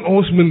almal van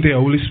ons moet die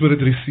Holy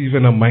Spirit receive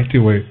in a mighty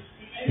way.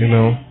 You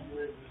know?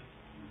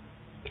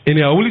 En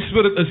die Holy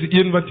Spirit is die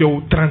een wat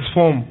jou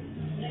transform.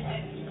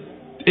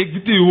 Ek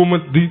weet nie hoe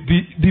met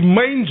die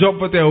main job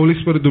wat die Holy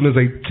Spirit doen is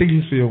hy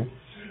change vir jou.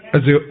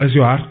 As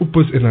jou hart oop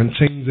is en dan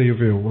change hy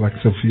vir jou, like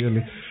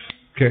severely.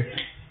 Okay.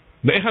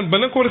 Nou ek gaan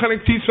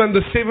binnekort teach van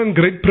the 7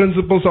 great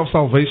principles of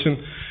salvation.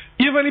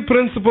 Een van die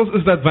principles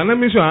is dat wanneer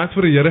mens jou hart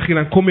vir die Here gee,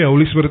 dan kom die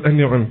Holy Spirit in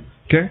jou in.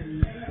 Okay?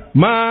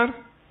 Maar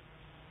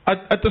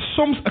het is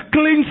soms 'n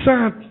klein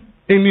saad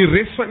en die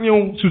res van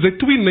jou, soos hy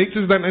 2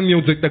 natures dan in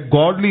jou, the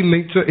godly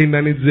nature en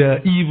dan is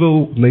the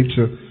evil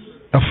nature,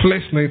 a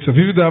flesh nature.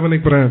 Wie weet daarvan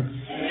ek praat?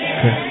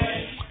 Okay.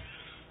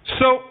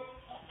 So,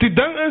 die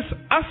ding is,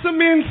 as 'n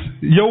mens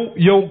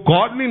jou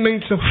godly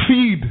nature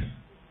feed,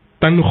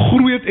 dan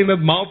groei het en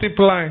het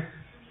multiply.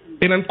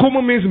 En dan kom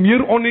 'n mens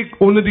meer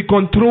onder die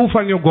control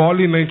van jou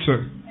godly nature.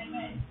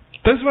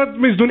 Dis wat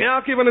mens doen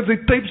elke keer wanneer jy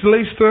tapes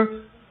luister,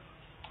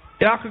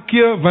 elke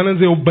keer wanneer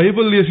jy jou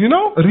Bybel lees. You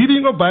know,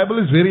 reading the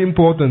Bible is very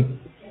important.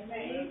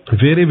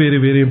 Very, very,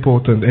 very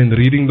important. And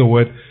reading the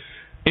word.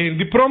 En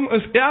die probleem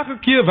is, elke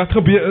keer wat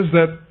gebeur is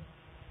dat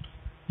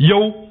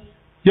jou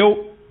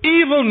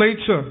evil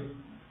nature,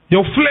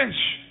 jou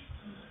flesh,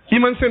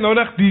 iemand sê nou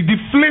dat die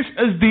flesh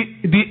is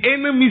die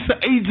enemy se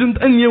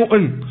agent in jou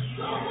in.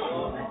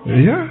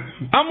 Ja,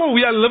 allemaal,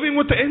 we are living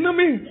with the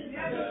enemy.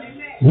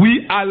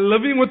 We are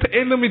living with the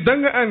enemy.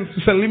 Dinge aan,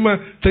 Salima,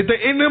 dit die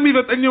enemy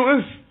wat in jou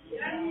is.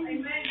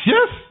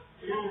 Yes.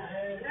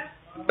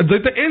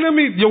 Dit die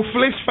enemy, jou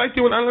flesh fight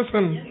jou en alles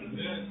aan.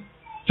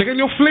 Jy kan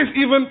jou flesh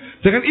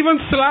jy kan even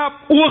slaap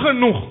oor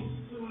genoeg.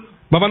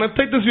 Maar wanneer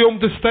tyd is weer om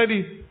te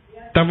study,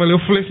 dan wil jou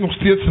flesh nog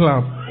steeds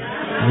slaap.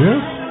 Ja.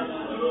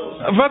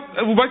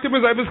 Wat jy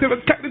met sy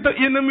beskryf, kan dit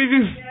die enemy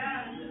wees?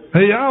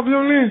 Ja, of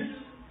jou nie?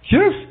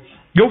 Yes.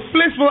 Jou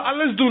flesh wil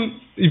alles doen.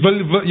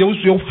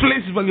 Jou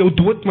flesh wil jou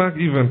doodmaak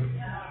even.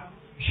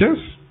 Yes.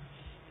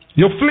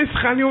 Jou flesh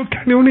kan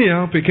jou nie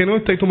help. Ek kan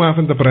nooit tyd om af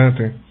te praat.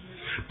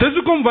 Dis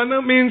hoekom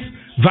wanneer mens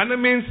wanneer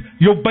mens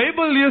jou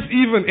Bybel lees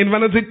even, en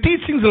wanneer sy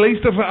teachings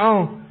luister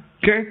veral,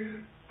 okay,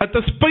 het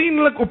is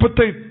pynlik op 'n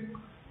tyd.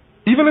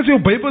 Even as jou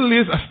Bybel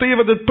lees, as jy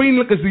wat dit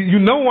pynlik is, you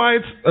know why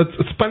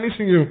it's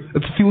punishing you,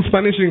 it feels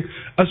punishing,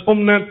 as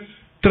omdat,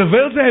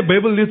 terwyl sy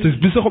Bybel lees, is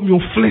besig om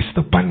jou vlees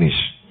te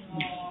punish.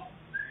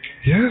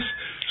 Yes?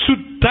 So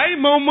die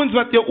moments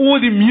wat jou oor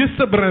die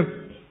meeste brand,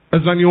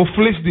 is wanneer jou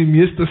vlees die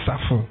meeste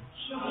suffer.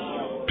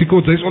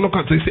 Because sy is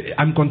onderkant, sy sê,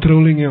 I'm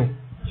controlling you.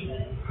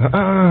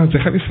 Sy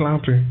gaan nie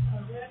slaap nie.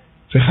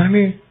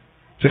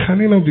 Sy gaan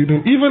nie nou die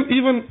doen.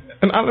 Even,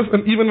 en alles,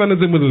 en even wanneer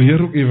sy moet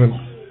leer ook even.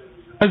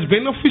 As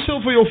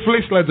beneficial vir jou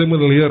vlees, laat sy moet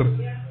leer.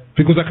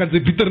 Because dan gaan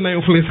sy bitter na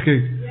jou vlees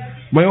kyk.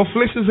 Maar jou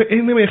vlees is 'n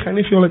enemy, gaan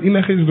nie vir jou laat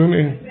enigiets doen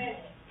nie.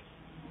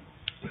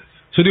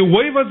 So the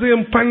way what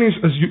they punish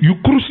is you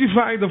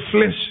crucify the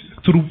flesh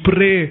through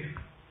prayer.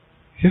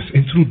 Yes,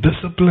 and through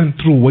discipline,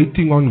 through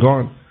waiting on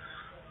God.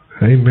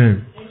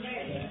 Amen.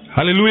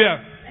 Hallelujah.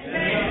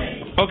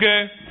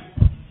 Okay.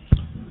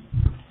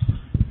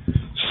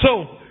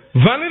 So,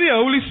 wanneer die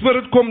Holy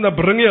Spirit kom, dan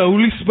bring die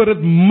Holy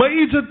Spirit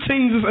major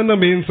changes in die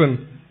mensen.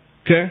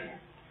 Okay?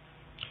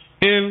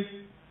 En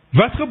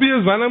wat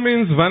gebeur wanneer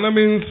mens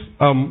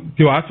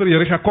jou hart vir die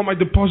Here gaan kom uit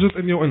deposit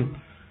in jou in.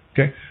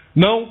 Okay?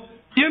 Nou,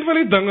 een van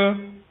die dinge,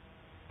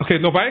 okay,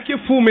 nou baie keer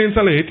voel mense,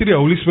 hulle het die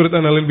Holy Spirit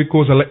in hulle,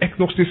 because hulle ek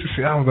nog steeds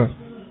dieselfde.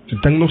 Sy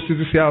dink nog steeds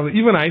dieselfde.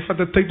 Even hy vat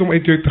die tyd om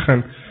uit jou te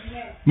gaan.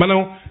 Maar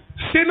nou,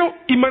 sê nou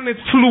iemand het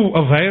flu,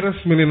 'n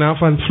virus met die naam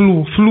van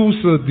flu. Flu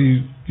is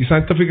die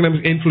scientific name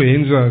is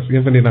influenza, is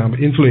een van die name.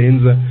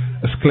 Influenza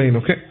is klein,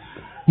 okay?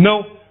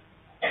 Nou,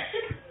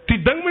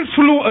 die ding met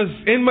flu is,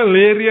 en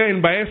malaria,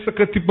 en baie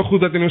sulke tipe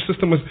goed dat in jou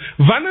system is,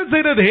 wanneer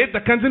jy dit het,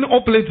 dan kan jy nie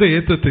oplet jy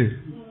het dit.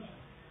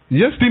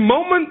 Yes, die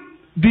moment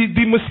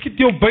die muskiet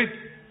jou byt,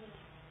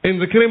 en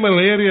jy kry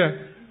malaria,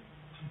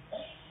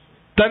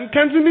 dan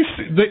kan jy nie,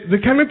 jy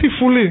kan dit nie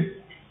voel nie.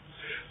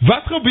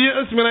 Wat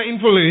gebeur is met die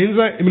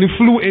influenza, met die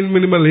flu en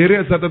met die malaria,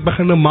 is dat het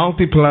begin te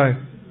multiply.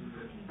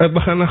 Het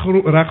begin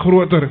raak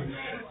groter.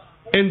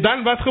 En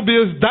dan wat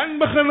gebeur is, dan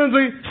begin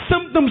sy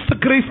symptoms te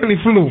kry van die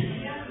flu.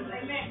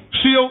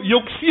 So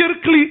jou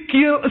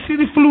seerkeel is nie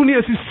die flu nie,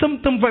 is die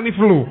symptom van die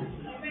flu.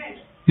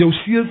 Jou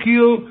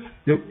seerkeel,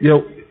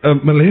 jou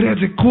malaria,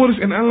 die koors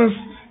en alles,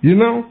 you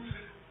know.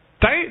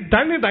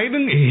 Dan het hy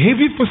ding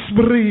heavy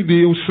versprei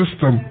die jou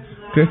system.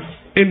 Okay?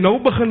 En nou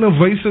begin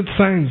wys het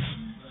signs.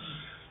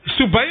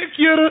 So baie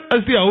kere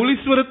is die Holy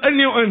Spirit in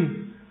jou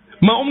in,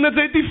 maar omdat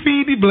hy die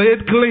feed, die bly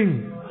het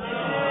klein.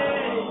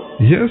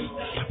 Yes.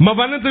 Maar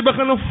wanneer hy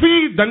begin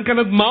feed, dan kan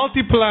het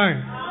multiply.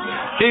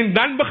 En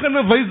dan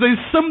begin wys hy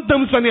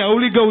symptoms van die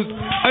Holy Ghost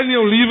in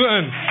jou lewe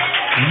in.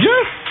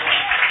 Yes.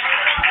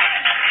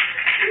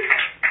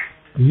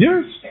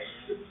 Yes.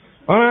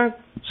 Alright.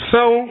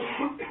 So,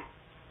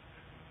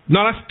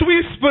 nou as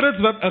 2 spirits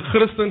wat 'n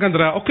Christen kan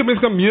dra. Okay, mens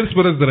kan meer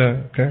spirits dra,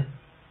 okay?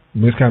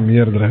 Mens kan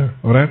meer dra,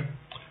 alright?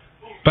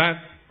 But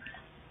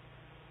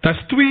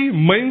daar's 2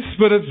 main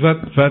spirits wat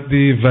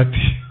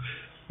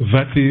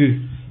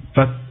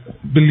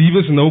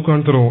believers no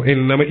control.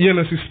 En nummer 1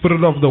 is die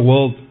spirit of the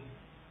world.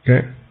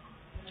 Okay?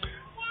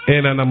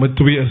 En dan nummer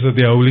 2 is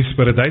die Holy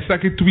Spirit. Hy sê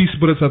die 2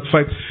 spirits wat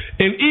fight.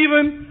 En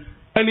even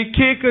in die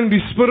kerk en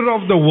die spirit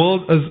of the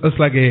world is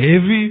like a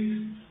heavy.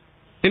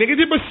 En ek het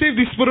nie besef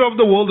die spirit of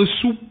the world is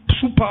so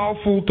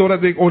powerful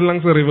totdat ek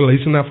onlangs 'n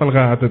revelation daarvan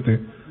gehad het.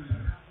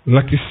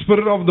 Like die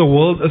spirit of the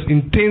world is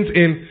intense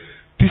en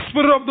die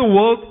spirit of the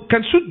world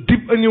kan so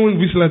diep in jou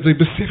inwees dat jy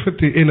besef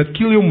het en het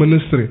kill jou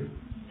ministry.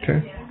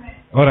 Okay?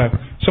 Alright.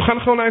 So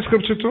gaan gou na die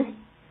skriftuur toe.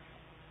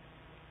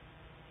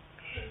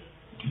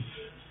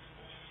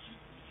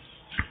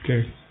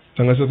 Okay.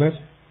 Dan is dit net.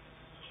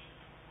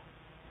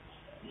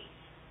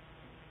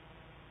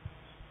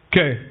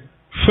 Okay.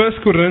 1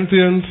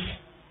 Corinthians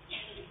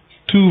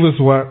 2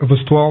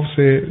 verse 12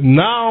 sê,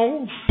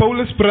 now,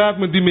 Paulus praat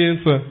met die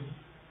mense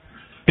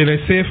en hy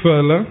sê vir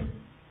hulle,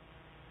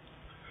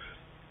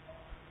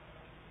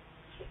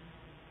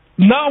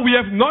 now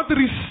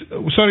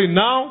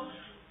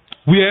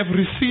we have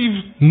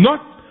received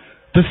not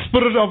the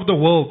spirit of the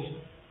world.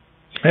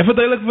 Hy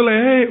verduidelik vir hulle,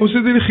 hey, ons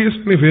het die gees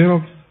van die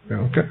wêreld. Ja,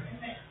 okay.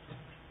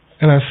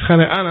 En dan gaan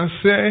hy aan en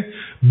sê,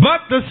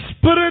 but the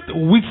spirit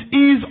which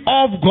is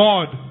of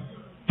God.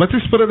 Wat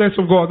is spirit is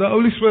of God? The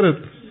Holy Spirit.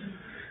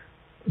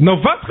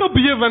 Nou wat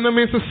gebeur wanneer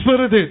mense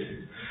spirit het?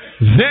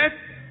 That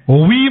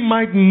we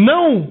might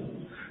know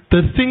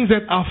the things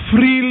that are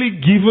freely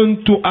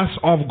given to us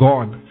of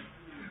God.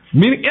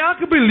 Meaning,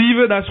 elke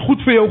believer, dat is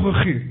goed vir jou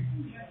gegee.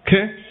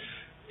 Okay?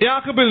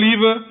 Elke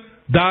believer,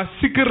 daar is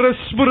sekere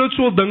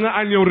spiritual dinge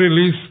aan jou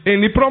release. En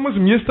die promise,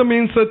 meeste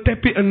mense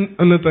tap jy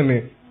in dit in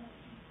nie.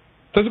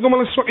 Dat is ook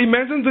al so,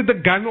 imagine zit 'n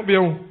gun op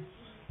jou.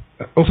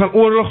 Ons gaan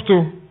oorlog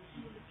toe.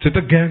 Zit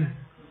 'n gun.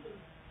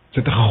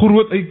 Zit 'n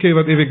groot AK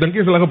wat ek dink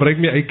jy hulle gebruik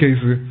meer AK's.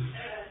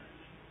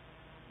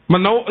 Maar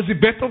nou as die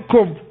battle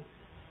kom,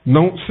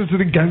 nou sit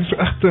die gun so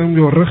agter in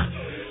jou rug.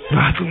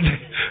 Wat doen jy?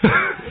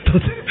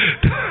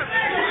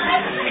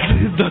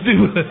 Dat is.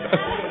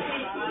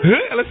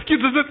 Hulle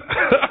skiet dit.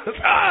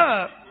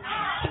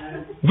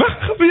 Wat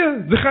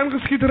gebeur? Ze gaan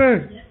geskiet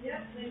raak.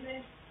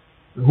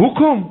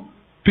 Hoekom?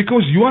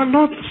 Because you are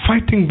not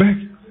fighting back.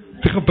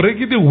 Ze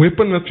gebruiken die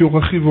weapon wat jou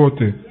gegeven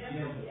wordt.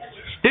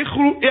 Ik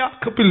geloof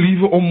elke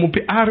believer om op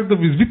de aarde te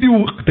wezen. Weet je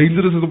hoe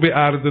dangerous het op de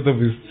aarde te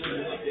wezen?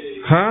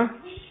 Huh?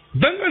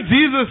 Denk aan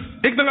Jezus.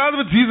 Ik denk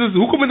altijd met Jezus.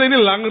 Hoe kom je niet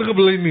langer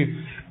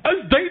gebleven? Als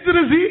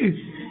dangerous hier.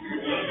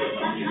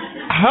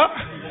 Huh?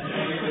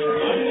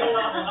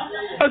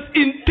 Als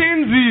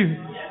intens hier.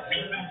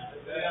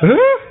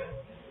 Huh?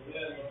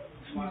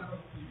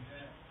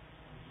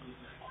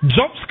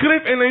 Job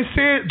schreef en hij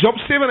zei, Job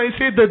 7, hij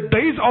zei, the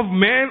days of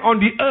man on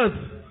the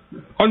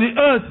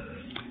earth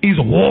is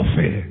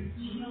warfare.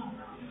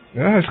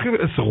 Ja, hij schreef,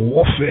 it's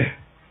warfare.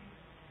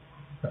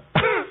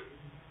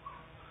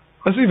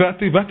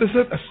 Wat is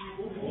het?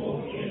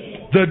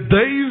 The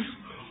days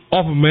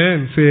of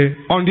man, say,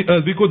 on the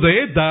earth, because hij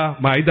is daar,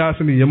 maar hij daar is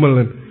in de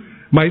hemel.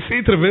 Maar hij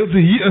zei, terwijl ze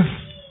hier is,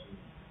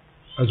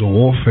 as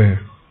warfare.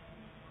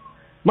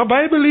 Maar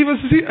Bible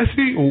believers, I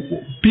see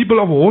people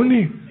of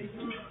holy.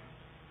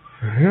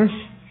 Yes.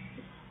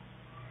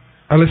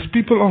 Alles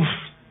people of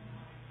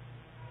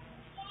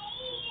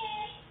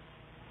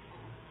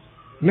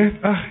net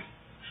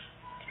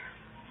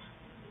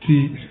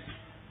die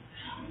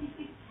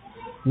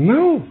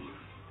no.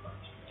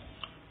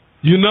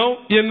 You know,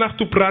 je nacht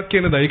toe praat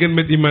kennen dat je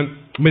met iemand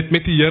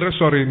met die Here,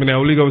 sorry, meneer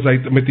Holy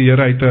Ghost, met die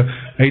Here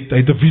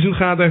uit de vision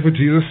gehad over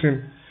Jesus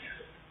in.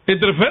 En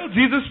terwijl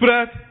Jesus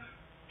praat,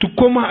 toen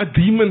komen een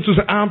demon soos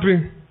 'n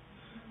aapie.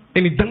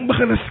 En die ding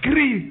begin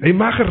skree. Hy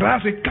maak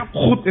geraas, hy kap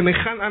goed en hy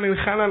gaan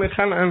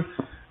aan.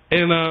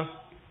 En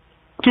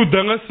toe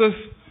dinge is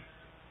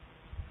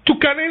toe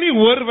kan hy nie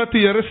hoor wat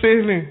die Here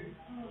sê nie.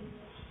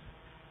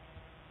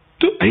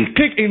 Toe hy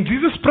kyk en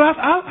Jesus praat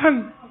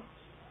aan.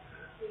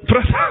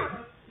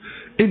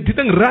 En die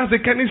ding raas, hy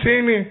kan nie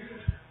sê nie.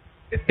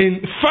 En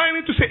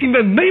finally to say, in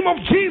the name of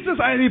Jesus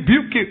I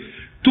rebuke you.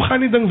 Toe gaan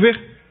die ding weg.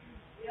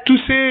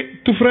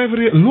 Toe vra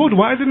hy, Lord,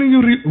 why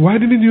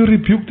didn't you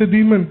rebuke the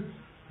demon?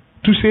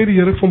 To say the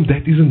Here from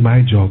that isn't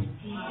my job.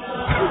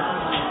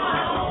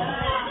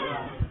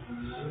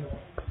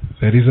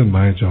 That isn't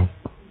my job.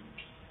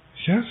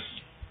 Yes.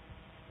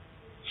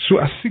 So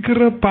as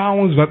sekere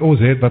powers wat ons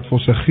het, wat vir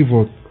ons gegee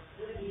word.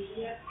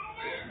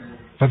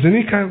 Wat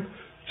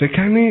sy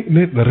kan nie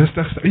net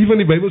rustig staan. Even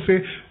die Bible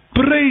sê,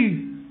 pray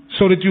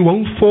so that you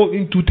won't fall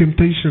into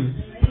temptation.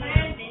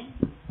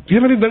 Jy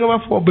weet die dinge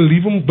waarvoor 'n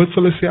believer moet bid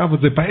vir hulle self,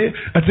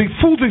 as jy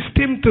voel jy's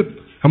tempted,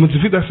 dan moet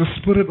jy weet daar's 'n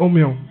spirit om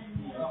jou.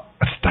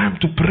 It's time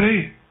to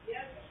pray.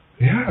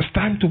 Yeah, it's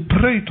time to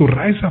pray, to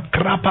rise up.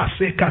 Krapa,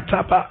 seka,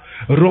 tapa,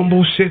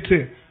 rombo,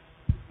 sete.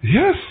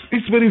 Yes,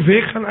 iets waar die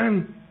weg gaan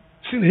aan.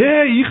 Sien,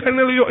 hey, hier gaan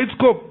hulle jou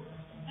uitskop.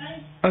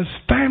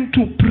 It's time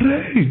to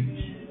pray.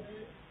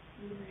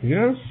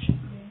 Yes.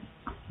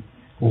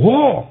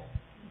 War.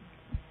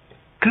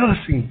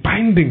 Cursing,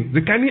 binding.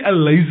 Ze kan nie 'n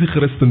lazy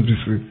Christen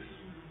wees nie.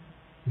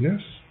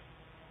 Yes.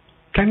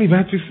 Kan nie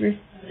wat wees nie?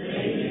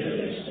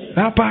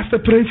 Pastor,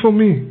 pray for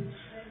me.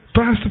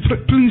 Pastor,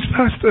 please,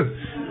 Pastor.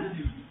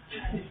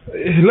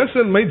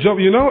 Listen, my job,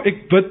 you know,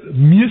 ek bid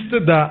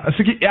meeste dae, as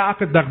ek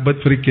elke dag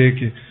bid vir die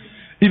kerkie.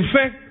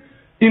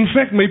 In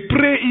fact, my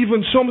prayer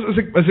even, soms,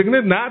 as ek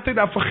net na tyd,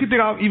 dan vergiet ek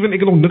al even, ek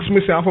het nog niks vir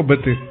myself op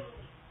bid.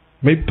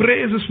 My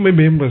prayers is for my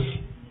members.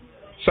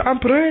 So I'm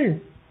praying.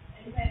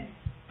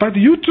 But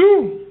you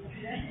too.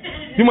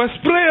 You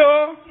must pray,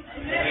 oh.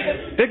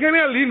 Ek kan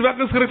nie alleen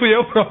wakker skryf vir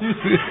jou problems.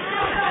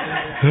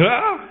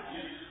 Ja?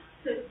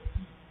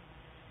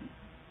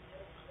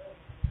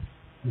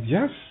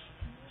 Yes.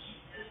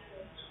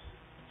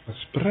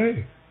 Let's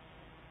pray.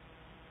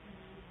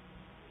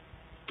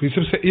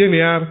 Priester sê 1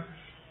 jaar,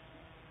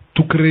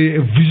 toe kry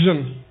 'n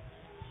vision.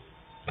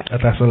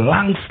 Het was 'n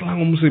lang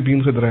slang om sy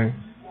been gedraai.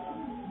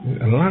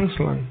 'n lang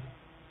slang.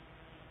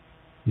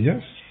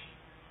 Yes.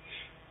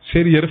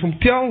 Sê die Here vir hom,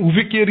 tel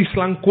hoeveel keer die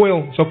slang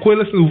koil. So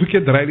koil is hoeveel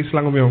keer draai die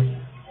slang om jou.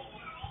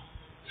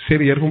 Sê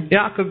die Here vir hom,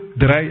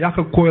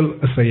 elke koil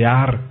is 'n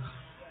jaar.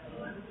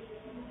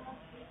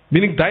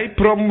 Meaning die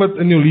problem wat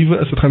in jou lewe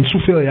is, dit gaan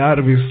soveel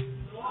jare wees.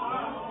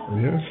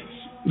 Yes.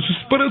 So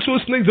spiritual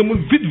snakes, jy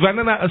moet weet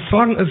wanneer 'n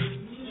slang is.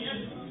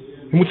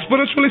 Jy moet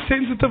spiritually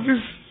sensitive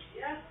wees.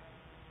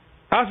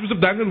 As Bishop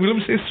Duncan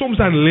Williams sê, soms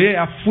dan lê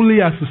hy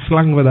voel as 'n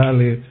slang wat daar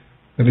lê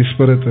in die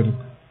spirit in.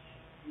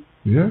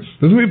 Yes.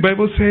 That's what the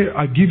Bible say,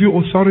 I give you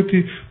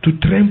authority to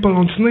trample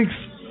on snakes,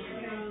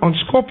 on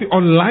scorpions,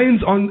 on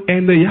lions,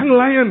 and the young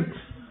lion.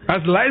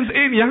 As lions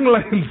and young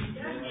lions.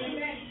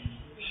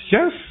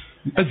 Yes.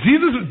 As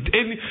Jesus,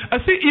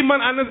 as sê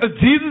iemand anders, as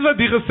Jesus wat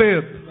die gesê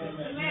het.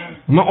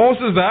 Maar ons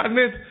is daar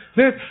net,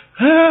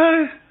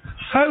 hey,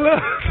 hallo,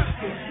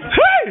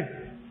 hey!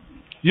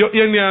 Jo,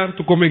 1 jaar,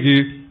 toe kom ek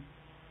hier,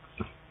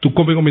 toe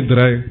kom ek om die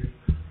draai,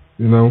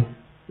 you know,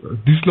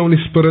 die is nou in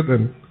die spirit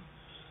in.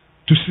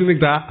 Toe sien ek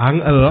daar,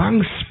 hang 'n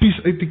lang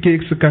spies uit die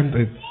kerkse kant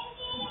uit.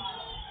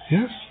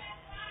 Yes.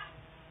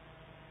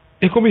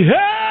 Ek kom hier,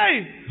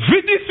 hey!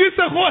 Wie die spies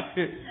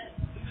gegooi?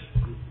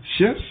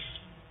 Yes.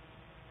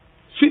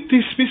 Wie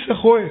die spies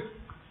gegooi?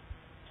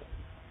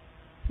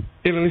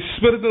 En in die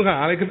spirit wil gaan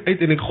haal ek het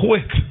uit en ek gooi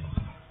het.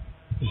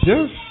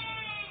 Yes.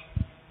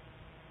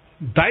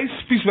 Die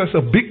spies was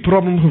 'n big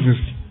problem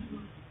geweest.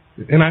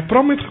 En hy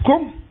problem het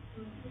gekom.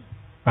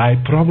 Hy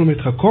problem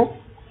het gekom.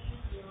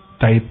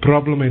 Die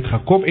problem het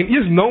gekom. En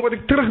eers nou wat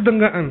ek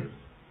terugdink aan.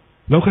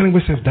 Nou kan ek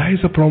besef, daar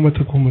is 'n problem het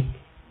gekom het.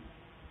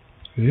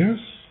 Yes.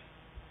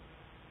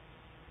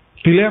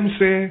 William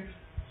sê,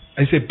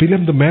 I say,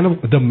 William,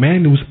 the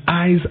man whose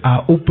eyes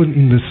are open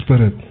in the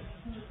spirit.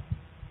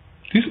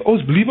 Dis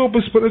ons believe op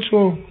 'n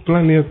spiritual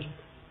planeet.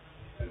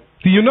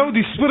 Do you know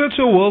the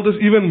spiritual world is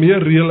even more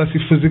real as the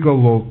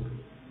physical world?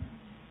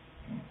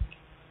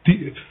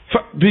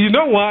 Do you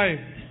know why?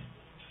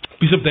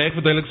 Bishop Dijk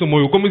verduidelik so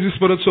mooi. Hoekom is die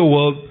spiritual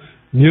world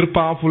meer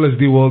powerful as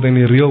die world in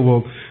the real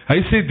world?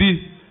 Hy sê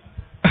die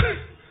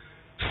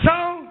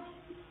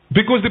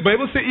because the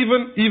Bible say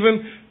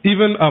even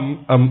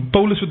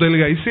Paulus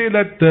verduidelik, hy sê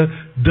that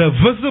the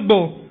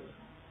visible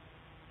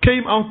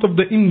came out of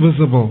the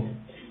invisible.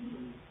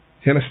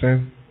 You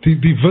understand?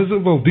 Die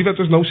visible, die wat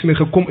ons nou sien, hy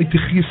gekom uit die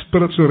gees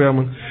spiritual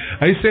realm.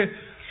 Hy sê,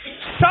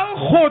 sal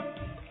God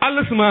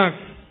alles maak?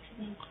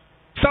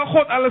 Sal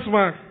God alles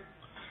maak?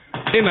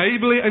 En hy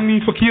bly in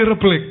die verkeerde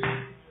plek.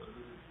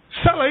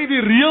 Sal hy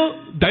die real,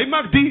 hy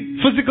maak die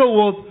physical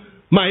world,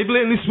 maar hy bly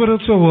in die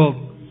spiritual world.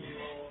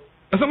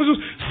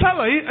 Sal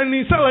hy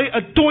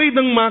 'n toy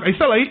ding maak,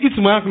 sal hy iets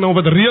maak nou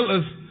wat real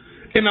is,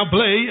 en dan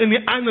bly hy in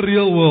die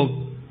unreal world.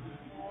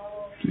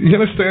 You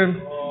understand?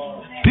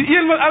 Die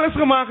een wat alles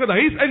gemaak het, hy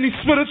is in die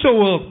spiritual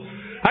world.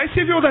 Hy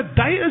sê vir jou dat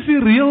hy is die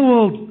real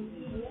world.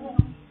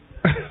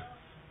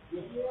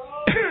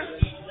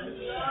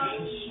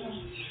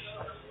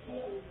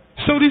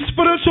 So die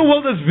spiritual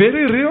world is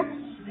very real.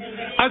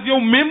 As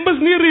jou members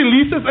nie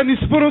release is in die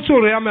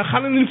spiritual realm, dan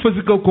gaan in die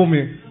physical kom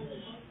nie.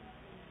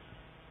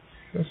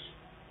 Yes.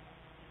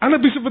 Anna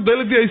Bishop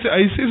verduidelik,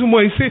 hy sê so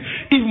mooi, hy sê,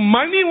 if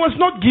money was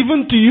not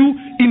given to you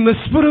in the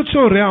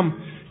spiritual realm,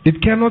 it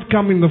cannot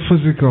come in the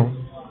physical.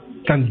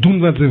 Kan doen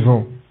wat hy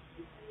wil.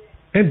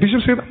 En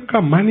Bishop sê,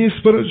 money is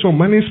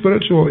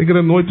spiritual. Ek het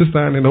er nooit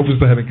verstaan en nou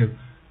verstaan ek het.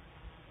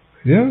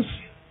 Yes.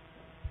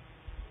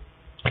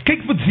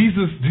 Kyk vir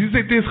Jesus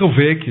het eens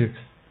gewerk. Hy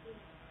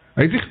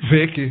het nie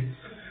gewerk.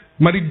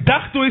 Maar die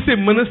dag toe hy sy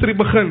ministry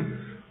begin,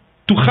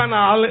 toe gaan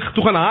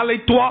hy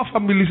 12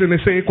 families en hy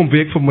sê, kom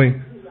werk vir my.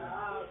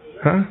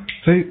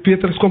 Sê,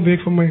 Petrus, kom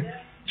werk vir my.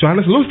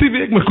 Johannes, los die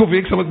werk, maar kom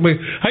werk saam met my.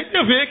 Hy het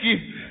nie werk nie.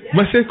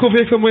 Maar sê, kom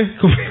werk vir my.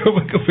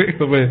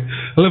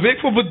 Hulle werk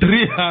vir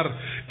 3 jaar.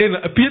 En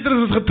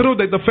Petrus is getrouwd,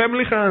 hy het 'n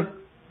family gehad.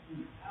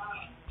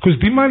 Because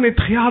die man het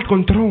geld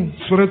control,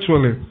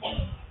 spiritually.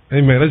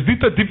 Amen. Dat is niet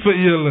te diep voor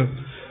jullie.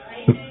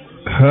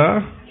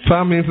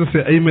 Paar mensen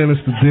zeggen, amen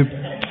is te diep.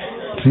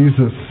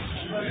 Jesus.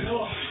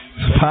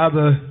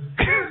 Vader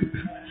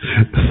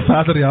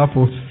help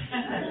ons.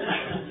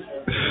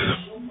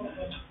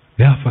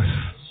 Help ons.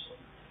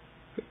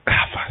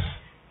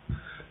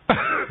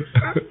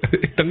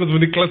 Ik denk dat we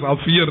die klas al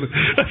 4.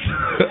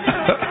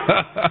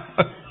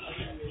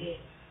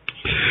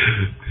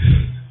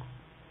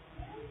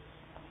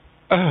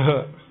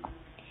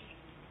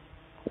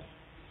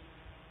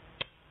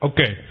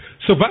 Oké,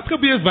 so wat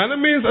gebeurt wanneer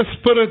mens een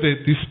spirit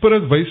het? Die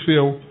spirit wijst voor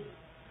jou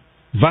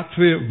wat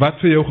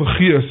voor jou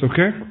gegee is,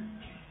 oké?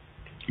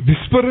 Die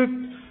spirit,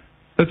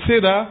 het sê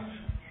daar,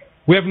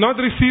 we have not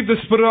received the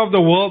spirit of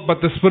the world,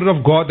 but the spirit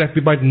of God, that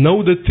we might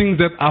know the things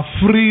that are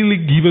freely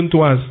given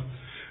to us.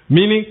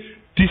 Meaning,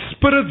 die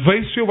spirit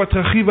wijst voor jou wat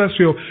gegeven is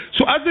voor jou.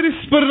 So as there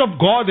is spirit of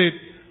God het,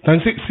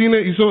 dan sien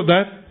jy so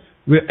that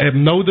we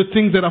know the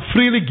things that are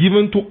freely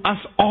given to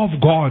us of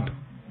God.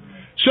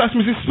 So as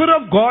mens die spirit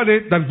of God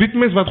het, dan weet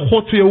mens wat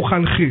God vir jou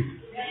gaan gee.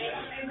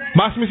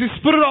 Maar as mens die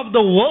spirit of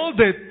the world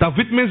het, dan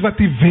weet mens wat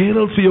die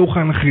wêreld vir jou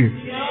gaan gee.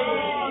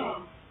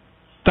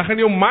 Dan gaan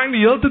jou mind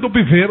die hele tyd op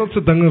die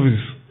wêreldse dinge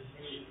wees.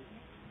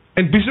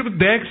 En Bishop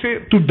Dijk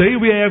sê, today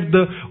we have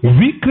the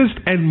weakest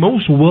and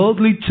most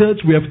worldly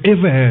church we have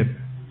ever had.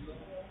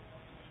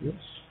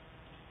 Yes.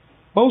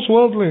 Most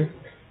worldly.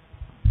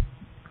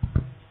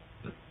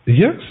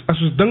 Yes,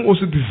 as ons dink ons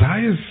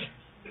desires.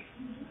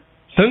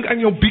 Dink aan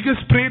jou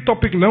biggest prayer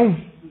topic nou.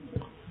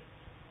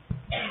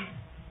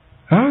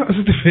 As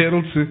dit die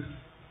wêreldse.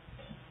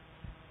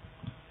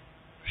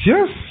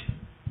 Yes.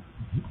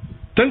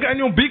 Dink aan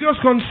jou biggest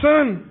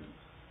concern.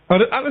 Wat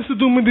het alles te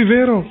doen met die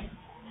wêreld.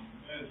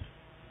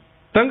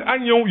 Dink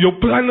aan jou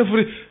planne vir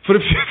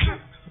die future.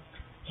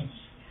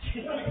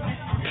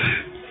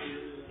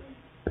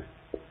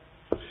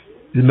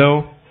 You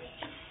know,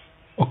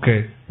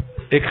 okay.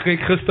 Ek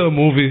kyk gister 'n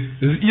movie.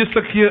 Dis die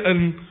eerste keer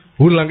in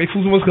hoe lang? Ek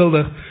voel so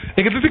skuldig.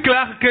 Ek het dit nie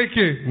klaar gekyk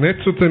nie.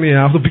 Net so ten die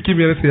helfte, 'n bietjie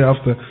meer as die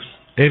helfte.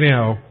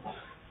 Anyhow,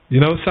 you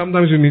know,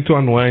 sometimes you need to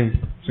unwind.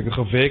 So ek het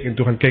gewerk en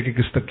toe gaan kyk ek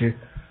 'n stukkie.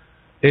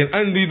 En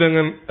in die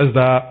dingen is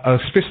daar 'n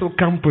special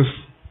campus.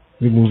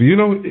 Die movie,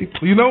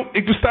 you know,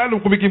 ek bestaan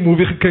om 'n bietjie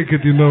movie gekyk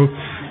het, you know,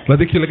 laat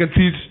ek julle kan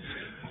teach.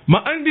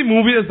 Maar in die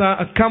movie is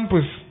daar 'n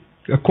campus,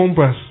 'n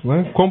kompas,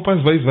 né?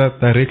 Kompas wys wat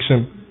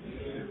direction.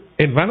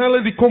 En wanneer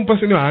hulle die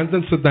kompas in jou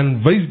hand sit,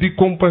 dan wys die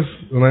kompas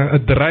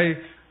 'n draai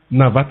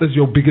na wat is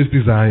jou biggest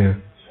desire.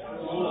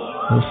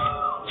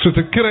 So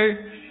te kry,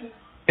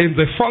 en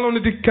sy val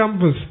onder die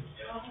campus,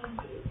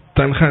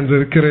 dan gaan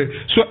ze kry.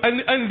 So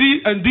in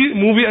die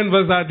movie en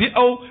was daar die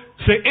ou,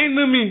 sy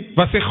enemy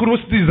was sy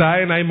grootste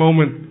desire in hy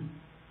moment.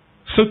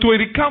 So toe hy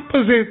die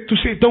campus het, toe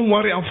sê, don't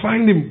worry, I'll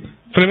find him.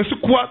 Van hy was so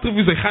kwaad of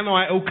hy gaan nou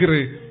hy ook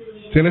kry.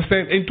 You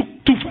understand? En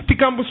toe vat die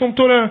campus om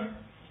toe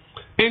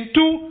en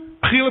toe,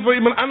 gee hulle vir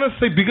iemand anders,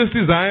 sy biggest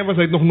desire was,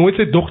 hy het nog nooit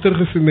sy dochter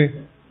gesien nie.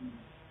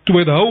 Toe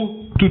hy het hou,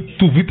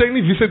 toe weet hy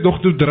nie wie sy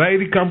dochter, toe draai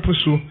die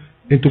campus so,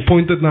 en toe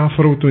point het na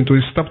vrou toe, en toe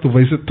hy stap, toe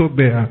wys het tot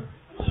by haar.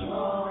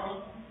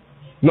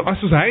 Nou,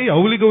 as hy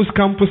Holy Ghost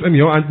campus in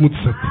jou hand moet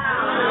sit.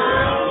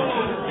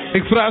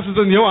 Ek vraag as het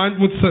in jou hand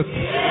moet sit.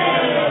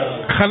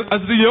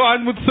 As het in jou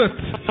hand moet sit.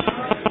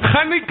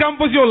 Gaan die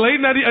campus jou lei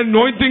na die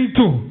anointing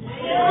toe?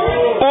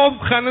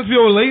 Of gaan het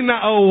jou lei na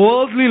a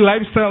worldly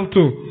lifestyle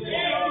toe?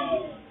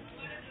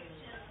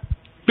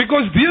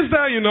 Because these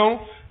days, you know,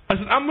 as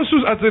het allemaal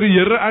soos as die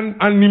Here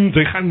aanneem,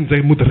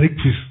 sy moet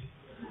rijk wees.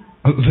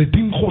 Sy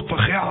dien God vir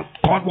geld.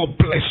 God will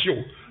bless you.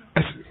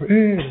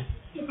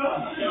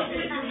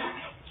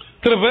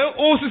 Terwyl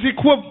ons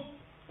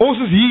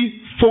is hier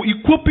for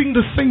equipping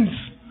the saints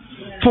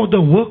for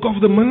the work of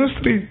the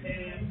ministry.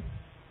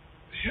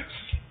 Yes.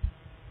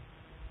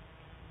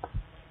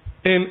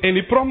 En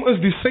die problem is,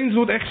 die saints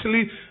word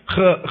actually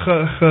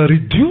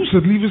gereduced,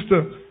 het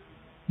liefste.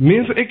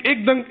 Mense, ek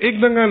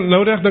dink aan,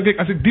 nou dink ek,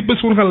 as ek die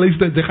persoon gaan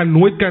luister, jy gaan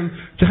nooit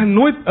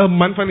 'n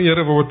man van die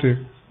Here word hê.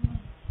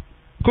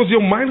 Because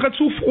your mind gaat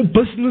so vol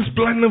business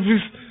plannen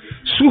wees,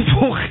 so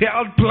vol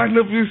geld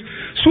plannen wees,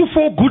 so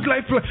vol good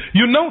life plannen.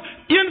 You know,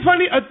 een van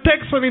die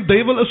attacks van die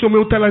duivel is om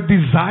jou te laat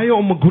desire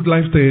om 'n good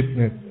life te hê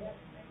net.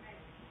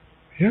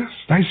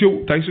 Yes, dat is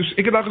jou,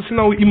 ek het al gesien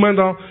nou iemand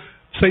daar,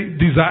 sy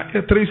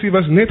desire, Tracy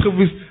was net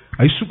gewees,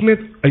 hy soek net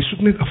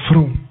 'n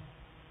vrou.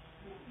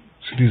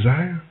 Sy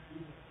desire.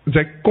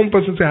 Sy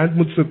kompas in sy hand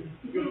moet sit.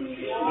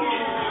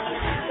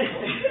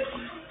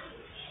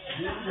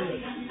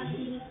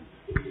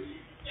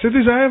 Sy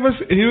desire was,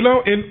 you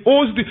know, en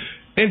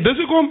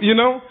dis kom, you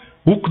know,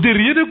 die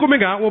rede kom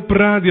ek aan op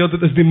praat,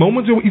 dit is die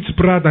moment jy iets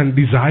praat, dan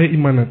desire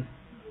iemand het.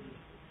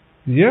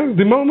 Ja,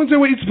 die moment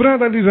jy iets praat,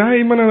 dan desire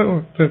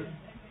iemand het.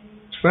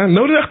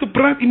 Nou dat ek te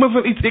praat iemand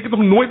van iets, ek het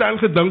nog nooit aan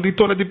gedink, die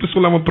totdat die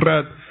persoon aan my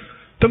praat.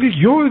 Dan denk ek,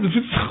 joh, dit is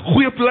een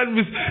goeie plan,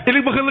 en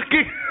ek begin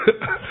kyk.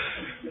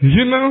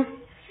 You know,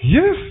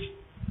 yes.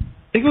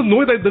 Ek wil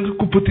nooit uit ding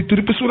gekoppeld, toe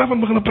die persoon aan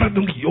begin praat,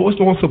 denk ek, joh, is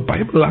nog so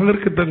baie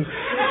belangrike ding.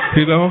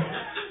 You know.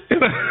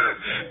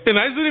 En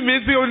hy is die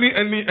mense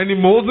in die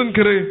molden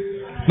kry.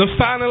 Nou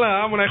staan hulle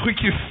aan, en hy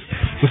goeikies.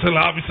 Dus hulle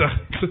aan, sê,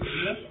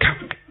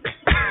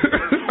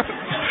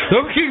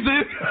 no, kijk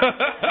ze.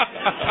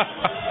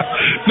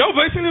 No,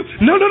 wees je niet.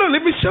 No,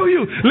 let me show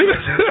you.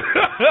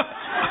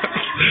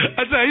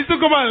 En hij is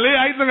ook maar alleen,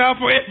 hij is nog aan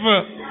voor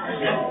even.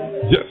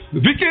 Yes.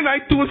 Wie kan hij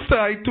toesten?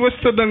 Hij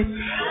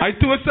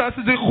toesten als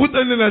hij goed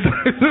in het.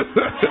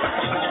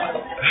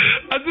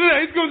 Als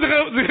hij komt,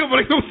 ze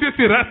gebruikt nog steeds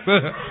die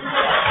rassen.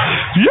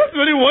 Yes,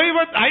 maar die hoor je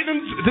wat, hij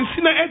dan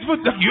zien hij echt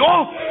wat,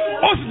 joh,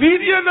 ons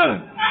niet jene.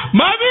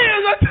 Mami,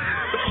 is dat?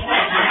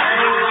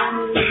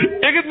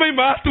 Ik heb mijn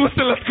maat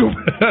toesten laten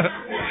komen.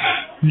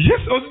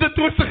 Yes, ons de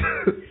toesten.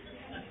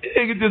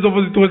 Ik heb dit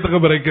over die toesten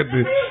gebruikt.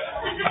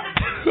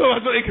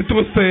 Wat wil ik het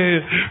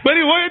toesten? Maar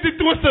die hoor je die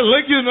toesten,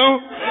 like you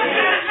know.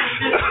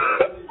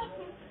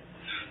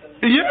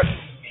 Yes.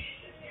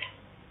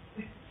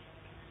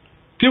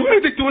 Die hoor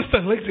je die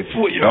toesten, like ze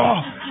voel,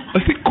 ja.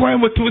 Als ik kwam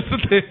met toesten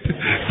heeft,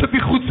 zat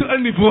die goed zo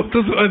aan die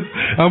wortels aan.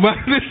 Hij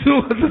maakt het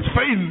zo, dat is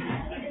fijn.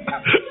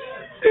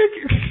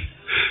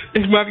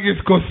 Ik maak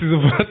geen kosten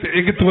of wat.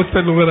 Ik heb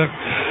toesten nodig.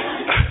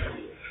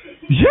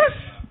 Yes.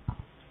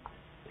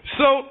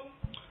 So,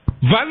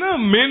 wanneer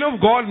men of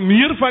God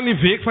meer van die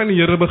week van die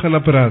Here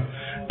begin praat,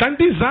 dan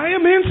desire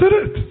mense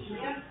dit.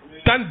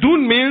 Dan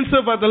doen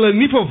mense wat hulle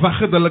nie verwag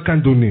het hulle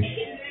kan doen nie.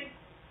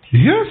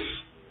 Yes.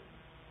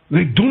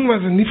 Hulle doen wat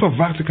hulle nie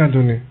verwag het kan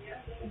doen nie.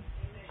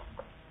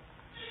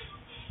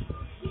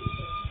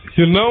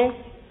 You know,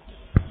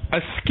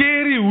 is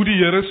scary hoe die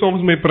Here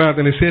soms mee praat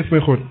en hy sê vir my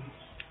God,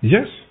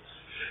 yes.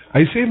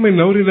 Hy sê my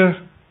nou die 'n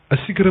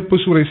sekere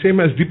persoon, hy sê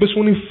my as die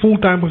persoon nie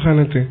fulltime gegaan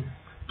het nie,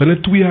 binne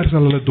 2 jaar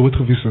sal hulle dood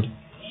gewees het.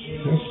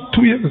 Yes.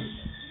 2 years.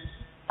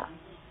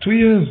 2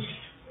 years.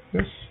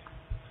 Yes.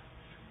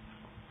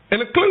 En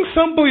het klink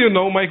simpel, you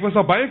know, maar ek was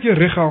al baie keer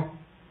regal.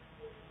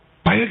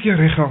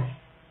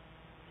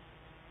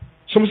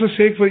 Soms dan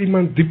sê ek vir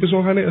iemand, die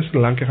persoon gaan nie, is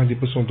lang gaan die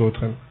persoon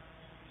doodgaan.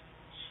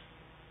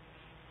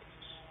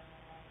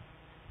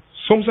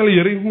 Soms sal die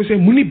Here moet sê,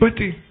 moenie bid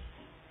nie.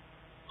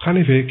 Gaan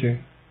nie werk nie.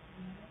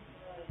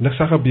 Niks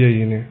sal gebeur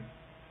hier nie.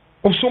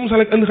 Of soms sal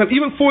ek ingaan,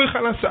 even voor jy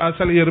gaan,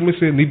 sal die Here moet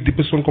sê, nie die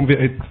persoon kom weer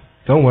uit.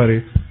 Don't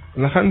worry.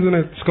 En dan gaan ze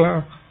net, is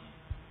klaar.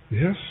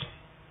 Yes.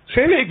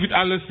 Sê nie, ek weet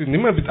alles nie.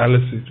 Niemand weet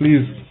alles nie,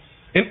 please.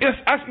 En eerst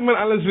as iemand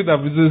alles weet,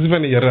 dan is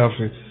van die Here af.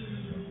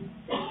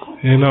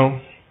 You know.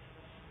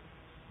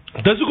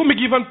 Dat is hoekom ek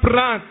hiervan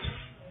praat.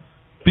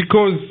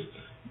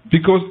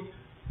 Because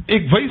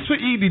ek wys vir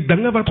u die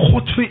dinge wat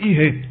God vir u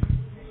het.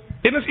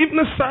 En is even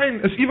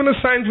 'n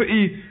sign vir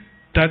u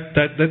dat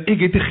ek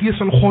het die gees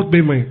van God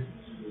by my.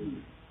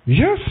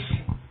 Yes.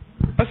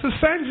 As 'n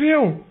sign vir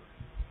jou.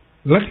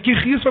 Laat ek die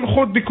gees van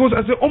God, because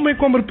as hy om my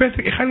kom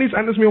Patrick, ek gaan niets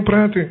anders mee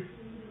praat nie.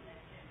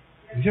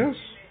 Yes.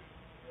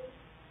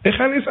 Ek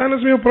gaan niets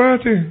anders mee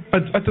praat nie.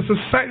 Het is 'n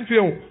sign vir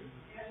jou.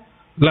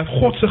 Laat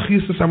God se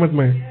gees saam met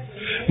my.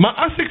 Maar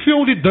as ek vir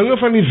jou die dinge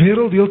van die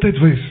wêreld heeltyd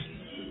wys.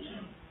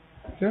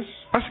 Yes.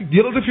 As ek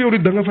deeltyd vir jou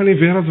die dinge van die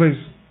wêreld wys.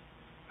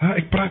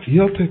 Ek praat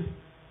heeltyd.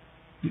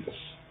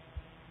 Yes.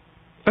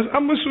 As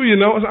amper so,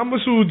 as amper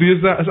so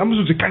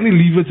jy kan nie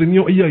lief wees in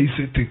jou eie huis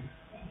hê.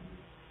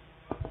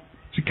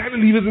 Jy kan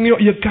nie lief wees in jou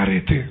eie kar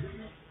hê.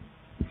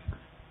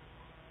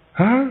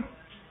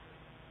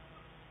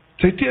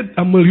 Jy het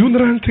R1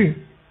 miljoen hê.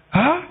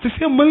 Dis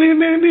nie 'n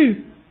miljonair nie.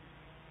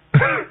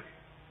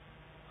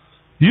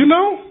 You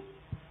know?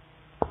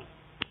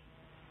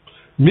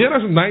 Meer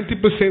as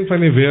 90% van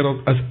die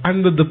wêreld is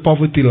under the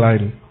poverty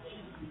line.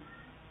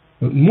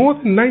 More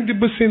than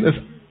 90% is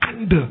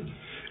under.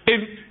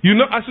 En you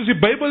know, as ons die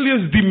Bybel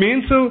lees, die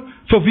mense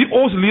vir wie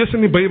ons lees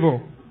in die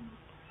Bybel,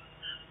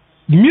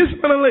 die meeste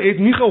van hulle het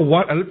nie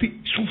gewaar, hulle het nie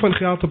so van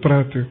geld te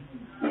praat.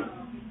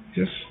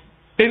 Yes.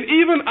 En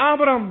even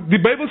Abraham, die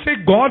Bybel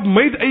sê God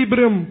made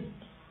Abraham.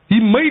 He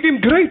made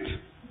him great.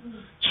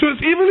 So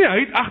it's even nie, hy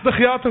het 80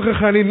 jaar te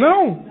gegaan nie.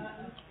 No.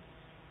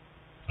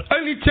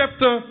 In die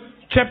chapter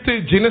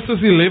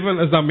Genesis 11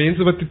 is daar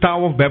mense wat die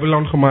Tower of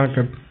Babylon gemaak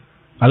het.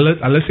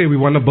 Hulle sê we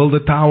want to build a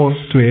tower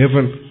to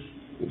heaven.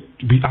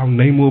 Our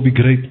name will be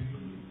great.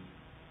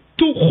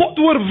 Toe God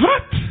oor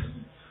wat?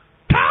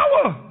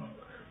 Tower.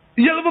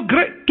 Julle wil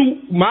great. Toe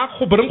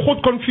bring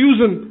God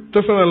confusion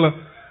tussen hulle.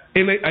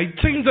 En hy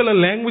change hulle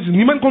language.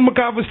 Niemand kon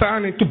mekaar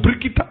verstaan nie. Toe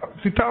breek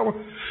die tower.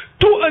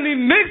 Toe in die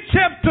next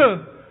chapter,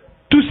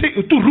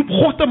 toe roep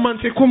God 'n man,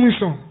 sê kom hier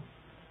so.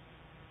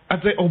 As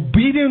hy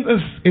obedient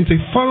is en sy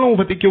follow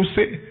wat ek jou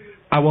sê,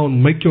 I will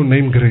make your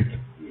name great.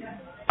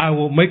 I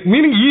will make,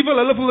 meaning hy wil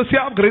hulle vir hulle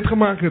self great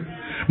gemaak het.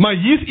 Maar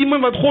hier is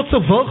iemand wat God se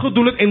wil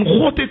gedoen het en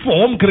God het vir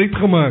hom great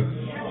gemaak.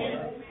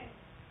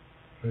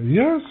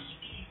 Yes.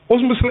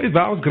 Ons besluit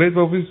waar ons great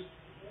wil wees.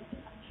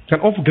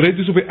 Kan of great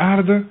wees op die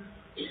aarde,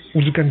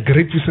 of jy kan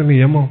great wees in die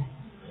hemel.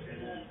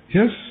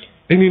 Yes.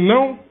 En you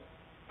know,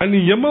 en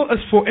die hemel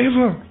is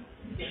forever.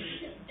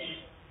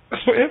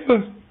 It's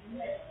forever.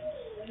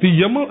 Die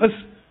hemel is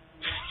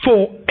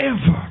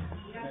forever.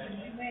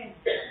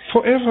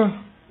 Forever.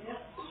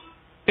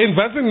 En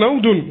wat ek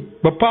nou doen,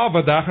 bepaal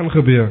wat daar gaan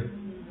gebeur.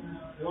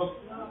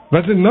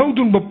 Wat ek nou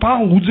doen,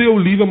 bepaal hoe jy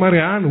jou liewe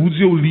Marianne, hoe jy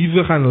jou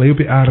liewe gaan leef op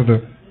die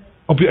aarde,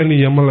 in die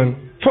hemel.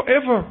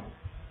 Forever.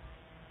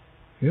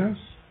 Yes.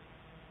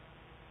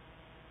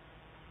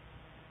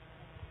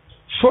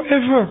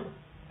 Forever.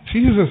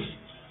 Jesus.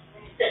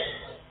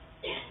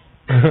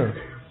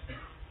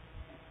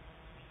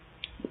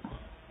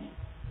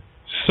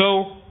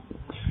 So,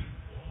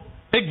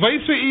 ek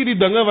wys vir u die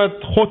dinge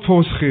wat God vir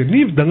ons gee,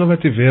 nie dinge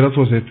wat die wêreld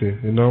vir ons het,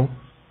 you know.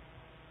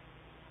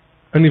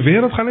 In die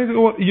wêreld gaan net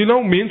oor, you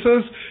know, mense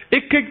is,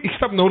 ek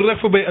stap nou reg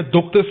verby 'n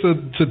dokter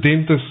se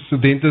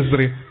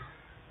dentistry.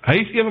 Hy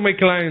is een van my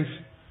clients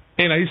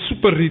en hy is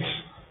super rich.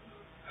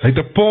 Hy het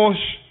 'n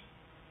Porsche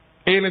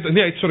en hy het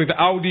 'n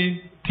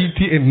Audi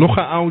TT en nog 'n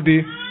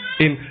Audi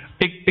en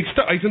ek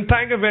stap, hy's in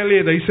Tiger Valley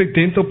en hy sê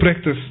dental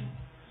practice.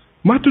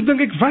 Maar toe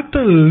dink ek, wat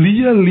 'n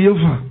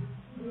lewe.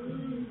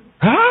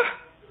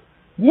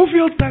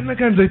 Hoeveel tande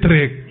kan sy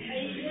trek?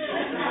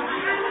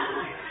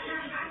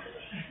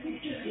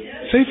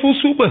 Sy voel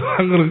so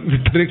belangrik, sy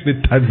trek die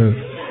tande.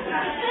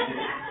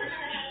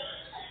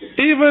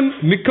 Even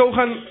Nico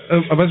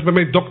was by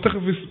my dokter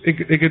gewees.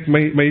 Ek het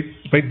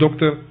my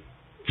dokter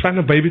van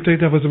 'n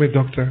babytyd af was my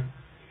dokter.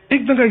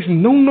 Ek dink hy's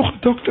nou nog 'n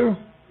dokter.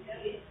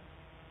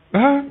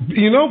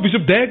 You know,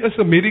 Bishop Dag is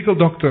 'n medical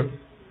doctor.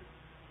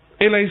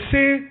 En hy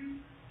sê,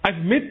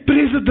 I've met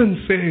presidents,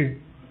 sê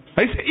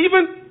hy sê,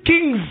 even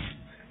kings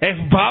have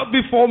bowed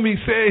before me,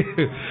 sê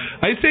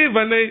hy sê,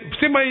 wanneer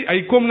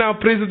hy kom na 'n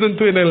president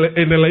toe en hy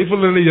leef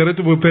hulle die Here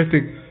te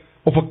bepetting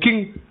of 'n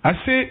king, dan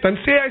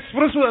sê hy,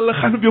 sprits hulle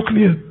gaan op jou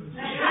knieë.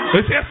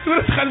 Hy sê,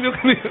 sprits gaan op jou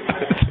knieë.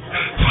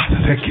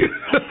 Vader, thank you.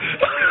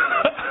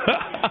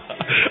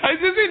 Hy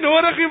sê, nie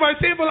nodig nie, maar hy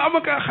sê, hulle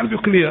almal gaan op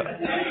jou knieë.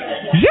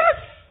 Yes!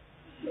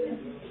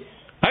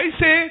 Hy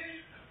sê,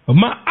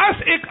 maar as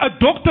ek 'n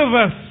dokter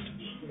was,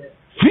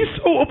 wie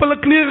sou op hulle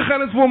knieë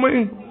gegaan het vir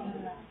my?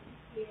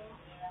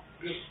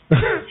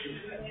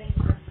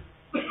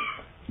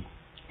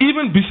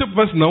 Even Bishop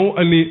was nou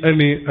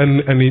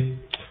in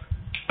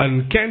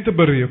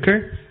Canterbury,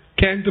 okay?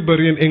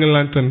 Canterbury in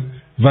Engeland, en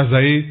was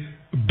hy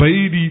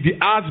by die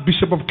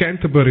Archbishop of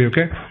Canterbury,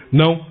 okay?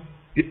 Nou,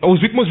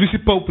 ons weet mos wie die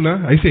Pope, né?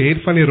 Hy is die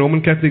head van die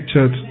Roman Catholic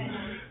Church.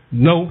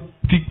 Nou,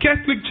 die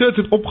Catholic Church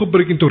het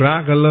opgebreek en toe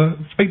raak hulle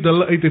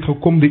uit het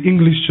gekom die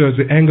English Church,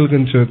 die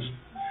Anglican Church.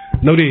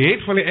 Nou die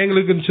head van die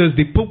Anglican Church,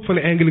 die Pope van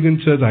die Anglican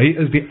Church, hy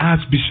is die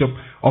Archbishop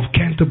of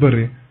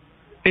Canterbury.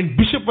 En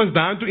Bishop was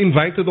daar toe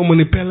invited om in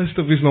die palace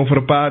te wees nou vir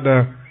 'n paar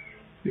dae.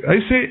 Hy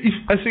sê,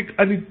 as ek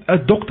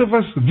 'n dokter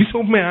was, wie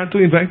sou op my aan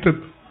toe invited?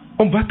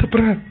 Om wat te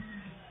praat?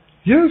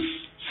 Yes.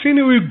 Sien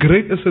hoe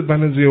great is dit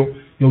wanneer jy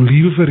jou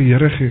liefde vir die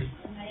Here gee.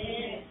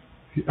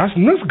 As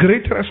niks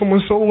greater as om 'n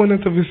soul winner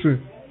te wees.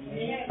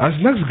 As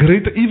niks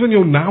greater, even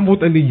jou naam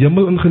word in die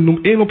hemel ingenoem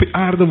en op die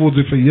aarde word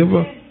jy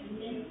verhewe.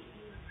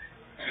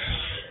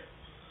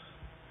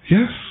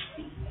 Yes.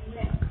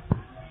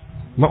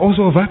 Maar ons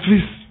wil wat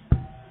wees?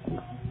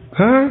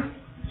 Huh?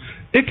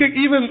 Ek kyk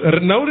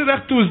even, nou die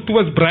dag toe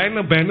was Brian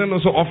abandoned in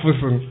onze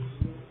office.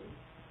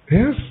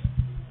 Yes.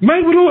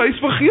 My broer, hy is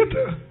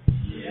vergeten.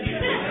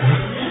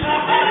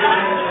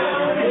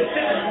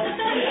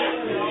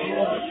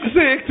 Sê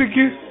ek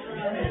tikkie.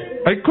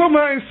 Hy kom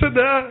maar en sit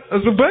daar,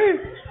 as een bij.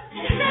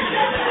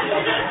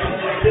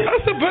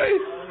 As een bij.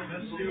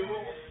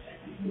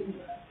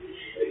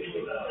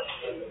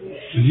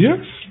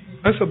 Yes,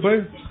 as een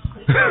bij.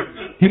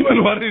 Niemand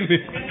worry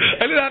nie.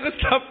 Hy het daar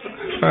gestap.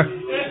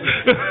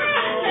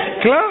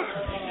 Klaar?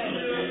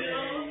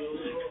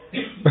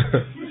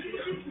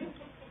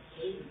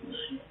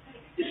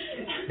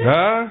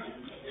 Ja.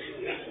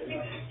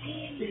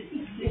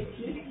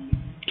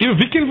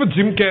 Wie ken van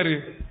Jim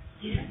Carrey?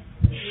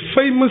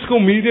 Famous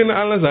comedian en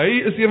alles.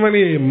 Hy is een van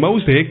die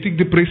most hectic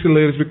depressie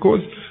leiders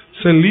because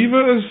sy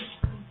liewe is,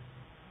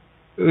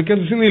 ek kan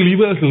sê die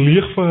liewe is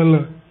leeg vir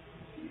hulle.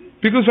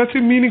 Because what's the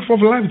meaning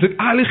of life? Dit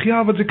al die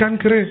geld wat jy kan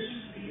kry.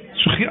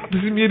 So geld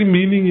is nie meer die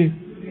meaning nie.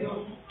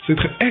 Sy het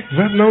geëkt,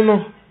 wat nou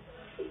nog?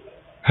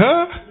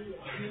 Huh?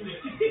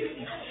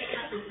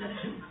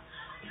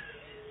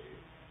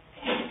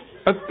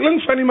 Het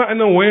klink van nie maar in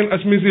een way,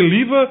 as mens die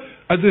liewe,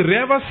 as die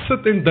reva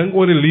sit en dink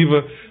oor die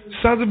liewe,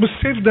 sal jy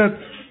besef dat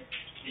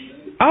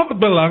al wat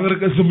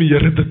belangrijk is om die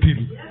Here te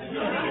dien.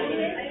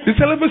 Jy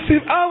sal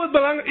besef, al wat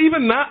belangrijk,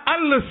 even na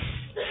alles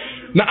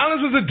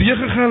wat er deur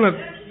gegaan het,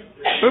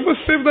 jy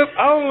besef dat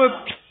al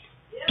wat,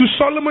 toe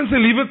Solomon sy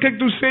liewe kyk,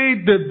 toe sê,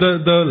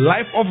 the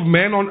life of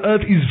man on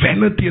earth is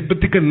vanity, het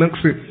beteken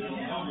niks.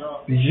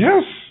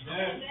 Yes.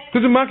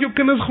 Dus jy maak jou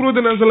kinders groot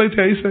en dan sal uit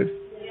die huis uit.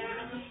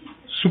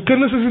 So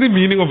kinders is die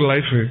meaning of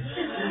life.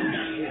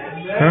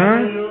 Huh?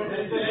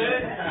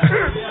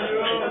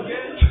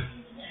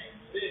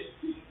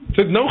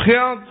 Sy het nou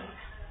geld,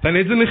 dan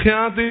het sy nie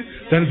geld,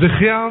 dan het sy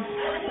geld,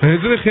 dan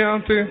het sy nie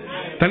geld,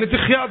 dan het sy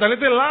geld, dan het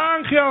sy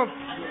lang geld.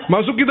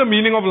 Maar soek jy the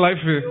meaning of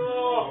life.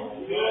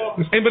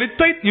 En by die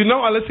tyd, you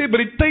know, hulle sê, by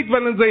die tyd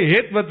wanneer sy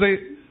het,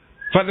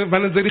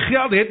 wanneer sy die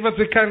geld het, wat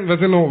sy kan, wat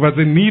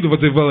sy need,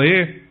 wat sy wil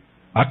hee,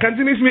 dan kan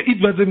sy nie eens meer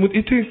eet wat sy moet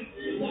eet.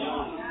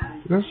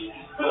 Yes.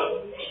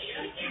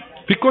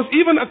 Because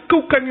even a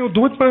koek kan jou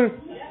doodmaak.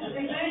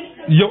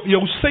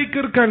 Jou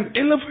suiker kan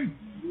elevate.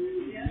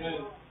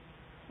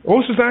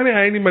 Ons is daar nie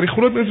hy nie, maar die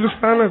groot mense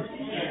verstaan het.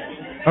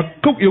 A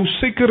koek, jou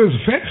suiker is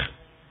weg.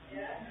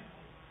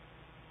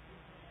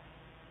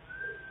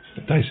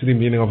 That is the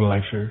meaning of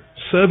life.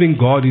 Serving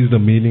God is the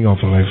meaning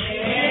of life.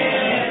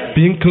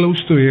 Being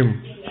close to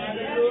Him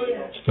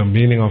is the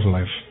meaning of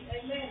life.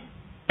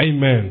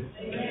 Amen.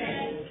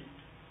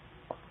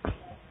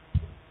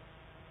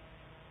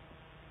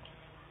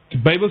 The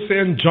Bible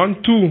says in John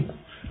 2,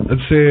 it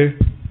says,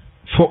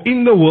 for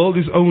in the world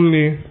is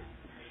only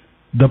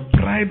the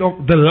pride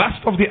of, the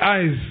lust of the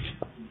eyes.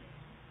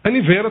 En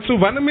die wereld, so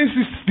wanneer mens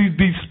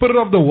die spirit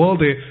of the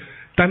world het,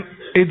 dan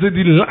is dit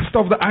die lust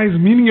of the eyes,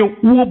 meaning jou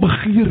oor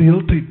begeer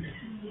heel tyd.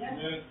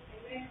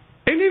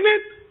 En nie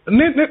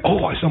net,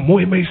 oh, hy is een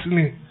mooie meisje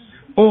nie.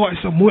 Oh, hy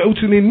is een mooie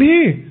oudse nie.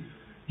 Nee,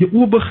 jou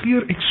oor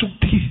begeer, ek soek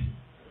die.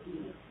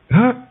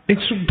 Ja, ek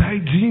soek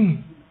die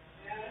jean.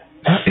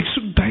 Ja, ek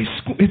soek die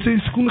skoen, het sy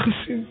skoen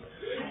gesien?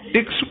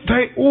 Ek soek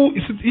die, oh,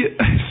 is het hier?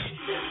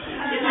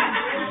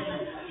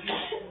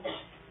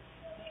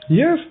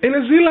 Yes, en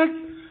as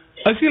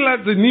jy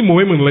laat dit nie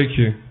mooi man lyk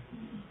jy.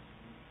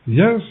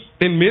 Yes,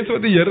 en mense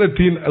wat die Here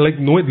dien, lyk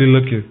nooit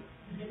lelik jy.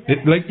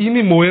 Het lyk jy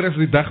nie mooier as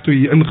die dag toe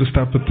jy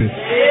ingestap het.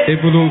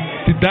 Ek bedoel,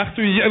 die dag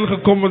toe jy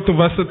ingekom het,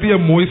 was dit nie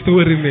 'n mooi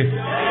storie nie.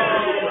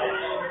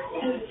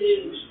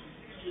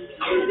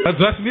 Het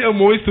was nie 'n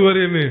mooi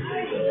storie nie.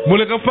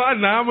 Moet ek 'n paar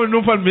name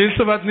noem van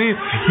mense wat nie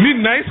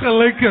nice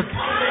gelyk het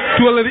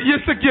toe hulle die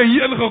eerste keer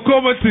hier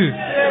ingekom het.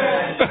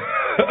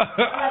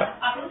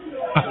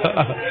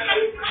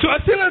 So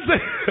as jy laat sê,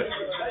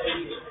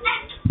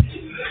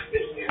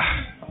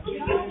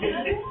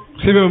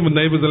 sê my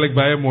neighbors lyk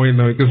baie mooi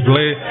nou. Ek is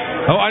bly.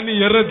 Hou aan die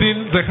Here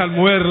dien, sy gaan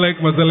mooier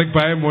lyk, maar sy lyk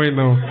baie mooi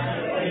nou.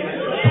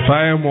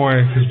 Baie mooi.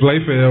 Ek is bly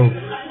vir jou.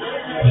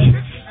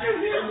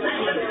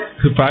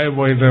 Baie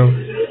mooi nou.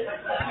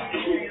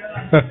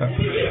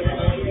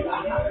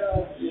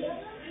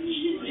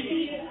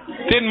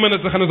 10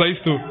 minutes, dan gaan ons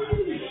huis toe.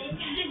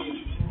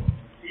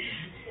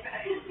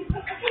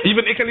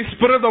 Even ek kan die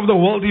spirit of the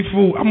world die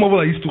voel, allemaal wil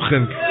huis toe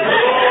gaan.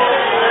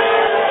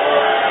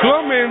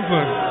 So mense,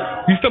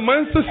 die is ten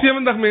minste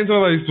 70 mense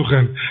wil huis toe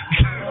gaan.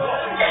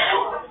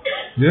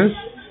 Yes?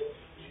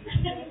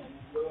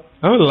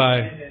 Oh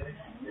lie.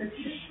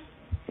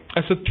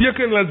 As een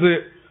teken dat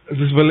ze, het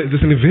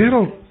is in die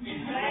wereld.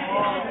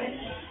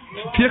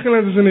 As een teken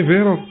dat het is in die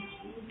wereld.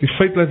 Die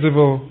feit dat ze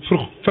wel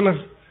vroeg, vinnig,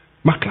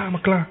 maar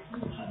klaar.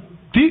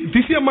 Die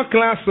is hier maar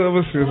klaar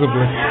service,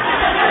 asseblief.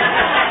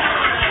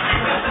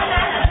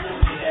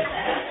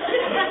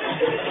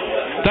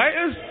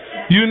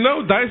 You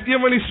know, daar is een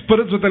van die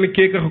spirits wat aan die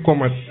kijker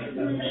gekomen het.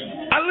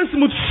 Alles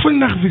moet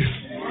vinnig wees.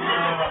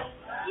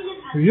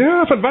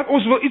 Ja, van wat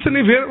ons wil iets in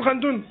die wereld gaan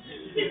doen.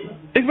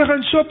 Ik wil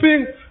gaan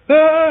shopping.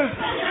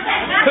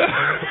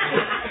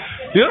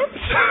 Ja?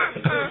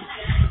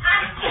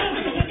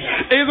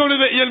 Eens only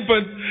the één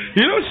punt.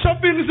 You know,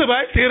 shopping is a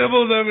very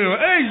terrible thing.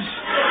 Hey!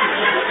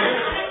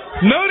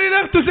 Nou die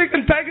dag toen ik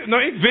een Tiger...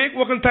 Nou, ik weet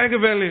ook een Tiger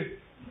Valley.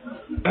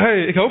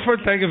 Hey, ik hou van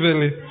Tiger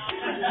Valley.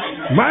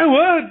 My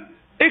word!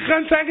 Ik ga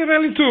naar Tiger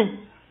Valley toe.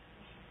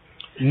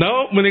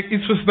 Nou, moet ik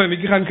iets verstaan.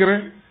 Ik gaan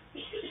krijgen.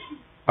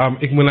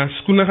 Ik moet naar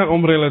schoenen gaan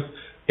omruilen.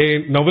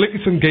 En nou wil ik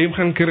iets een game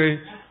gaan krijgen.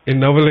 En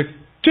nou wil ik...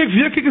 Check,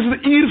 4 keer is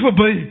de uur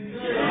voorbij.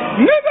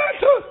 Nee, dat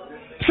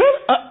zo.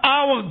 An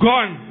hour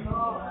gone.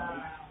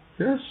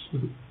 Yes.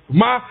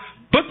 Maar,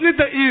 wat niet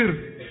de uur?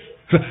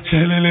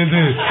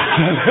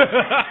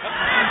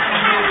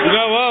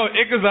 Nou, wow,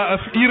 ik is daar.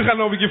 Als uur gaan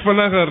nog een beetje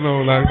vannacht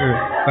nou.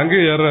 Dank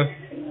je, Jere.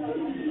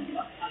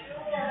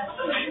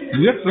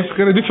 Ja, dat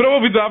is die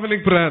vrouw wie daar ben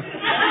ik praat.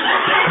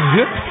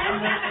 Ja.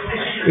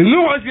 En nu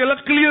als je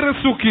kleren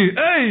zoekt.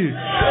 Hey,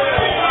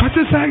 wat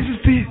is hij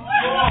die?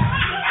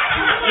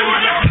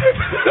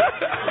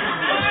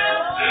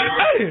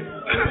 Hey.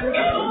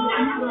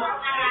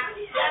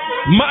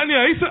 Maar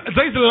nee,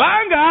 zij is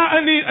lang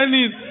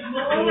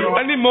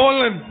aan die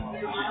molen.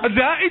 Als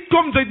hij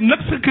uitkomt, zij heeft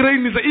niks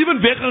gekregen, is hij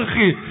even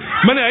weggegeven.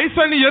 Maar nee, hij is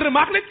van die Heere,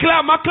 mag niet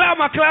klaar,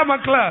 maar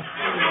klaar.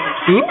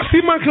 Los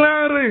die maar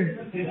klaar, hè.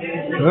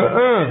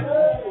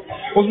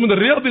 Ons moet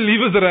real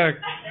believers raken.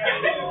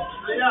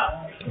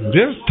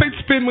 Ja, tijd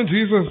spelen met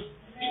Jezus.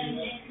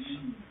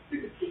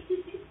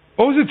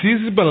 Onze Jezus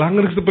is de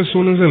belangrijkste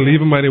persoon in zijn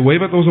leven, maar die way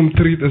wat ons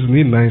omtreedt is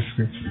niet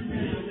nice.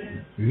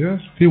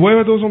 Yes, die way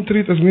wat ons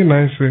omtreedt is niet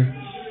nice.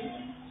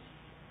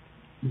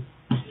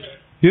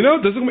 You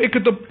know, dus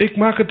ik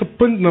maak het een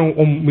punt nou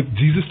om met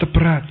Jezus te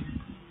praten.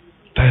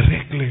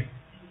 Directly.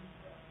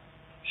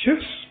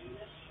 Yes.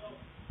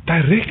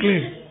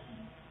 Directly.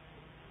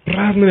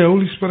 Praat met de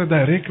Holy Spirit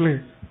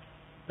directly.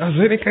 Dan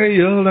zeg ik, kan je de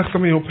hele dag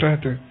van mij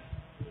oppraten.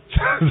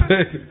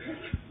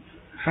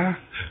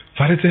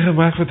 Wat heb je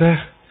gemaakt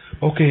vandaag?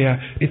 Oké, ja.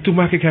 En toen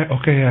maak ik haar.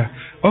 Oké, ja.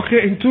 Oké,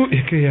 en toen.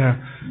 Oké, ja.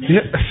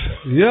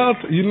 Ja,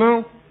 you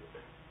know.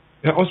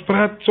 Ja,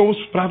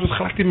 soms praten we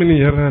gelijk die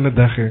manier aan de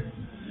dag. Hè.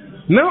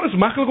 Nou, het is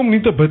makkelijk om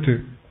niet te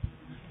bidden.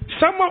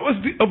 Somehow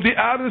op die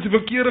aarde is het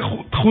verkeerde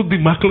goed die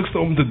makkelijkste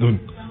om te doen.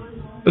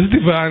 Dat is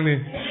die waar niet.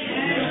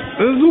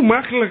 Dat is zo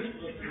makkelijk.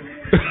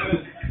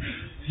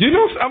 You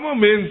know, het is allemaal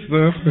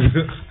mensen.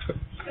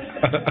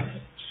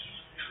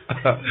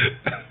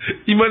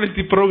 Iemand heeft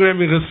die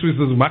programming geswitcht,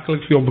 dat is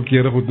makkelijk voor je om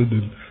verkeerde goed te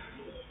doen.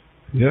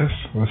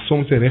 Yes, maar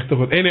soms is het echt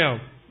goed. Anyhow,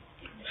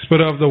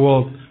 spirit of the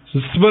world.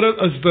 The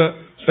spirit is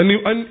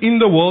in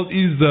the world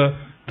is the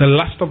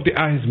lust of the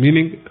eyes,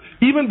 meaning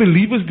even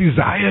believers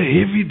desire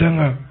heavy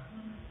dingen.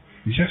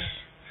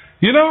 Yes.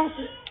 You know,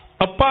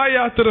 een paar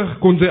jaar terug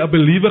kon ze een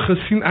believer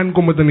gezien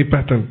aankomen in die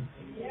pattern.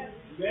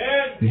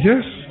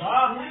 Yes.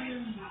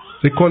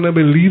 Ze kon een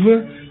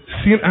believer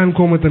zien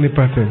aankomen in die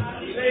pattern.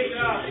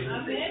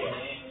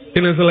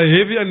 En als ze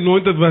heavy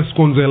anointed was,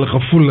 kon ze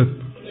gevoel het.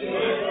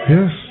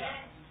 Yes.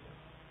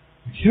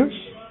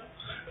 Yes.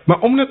 Maar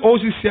omdat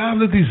ons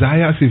hetzelfde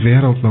desire als die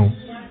wereld nou.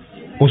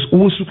 Ons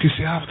oorzoek is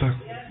hetzelfde.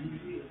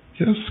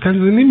 Yes. Kan ze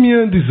niet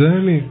meer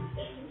desire.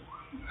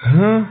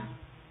 Huh?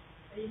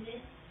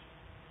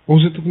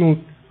 Ons het ook nog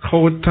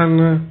gouden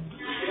tanden.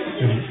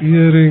 En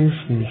earrings.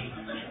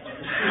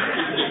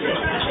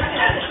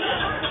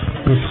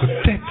 Ons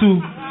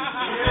getattoo.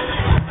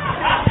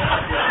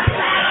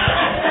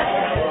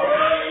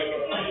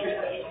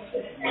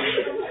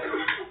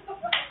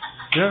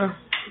 Ja.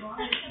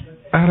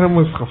 Arm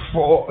is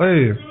geval.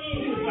 Hey.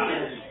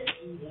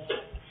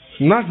 It's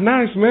not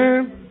nice,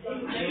 man.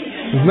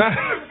 It's not.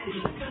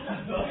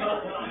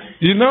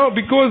 You know,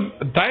 because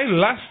die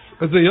last,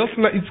 als je heel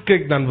snel naar iets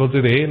kijkt, dan wil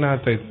ze de hele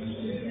tijd.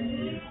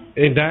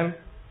 En dan,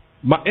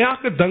 maar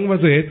elke ding wat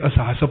ze heeft, is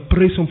een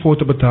prijs om voor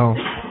te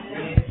betalen.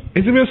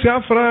 En ze wil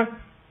zelf vragen,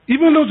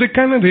 even though ze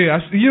kan het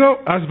hebben, you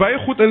know, als wij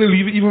goed in de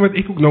leven, even wat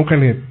ik ook nou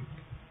kan hebben.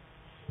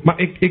 Maar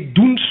ik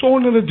doe zo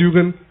naar de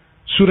duwen,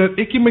 zodat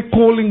ik in mijn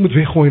calling moet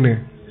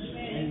weggooien.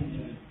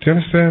 Do you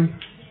understand?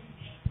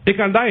 Ik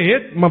kan dat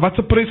het, maar wat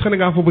voor prijs ga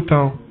ik aanvoor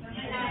betalen?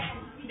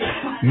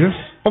 Yes.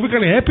 Of ik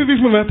kan niet happy wees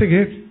met wat ik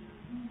heb.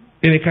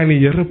 En ik kan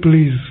niet Heere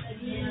please.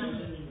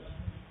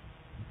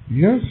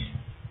 Yes.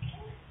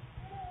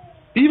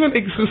 Even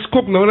ik is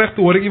geschokt nou recht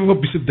hoor ik even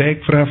op Bishop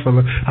Dijk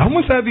vragen. How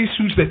much are these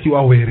shoes that you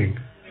are wearing?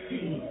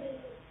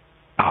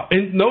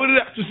 En nou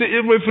recht to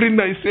say, mijn vriend,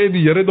 hij zei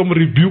die Heere om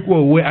rebuke wat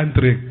hoe hij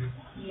aantrekt.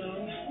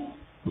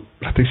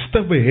 Laat hij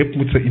stuk bij heb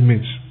met zijn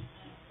image.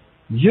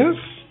 Yes.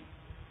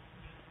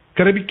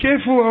 Can I be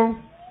careful now?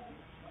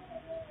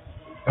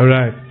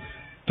 Alright.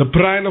 The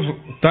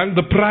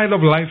pride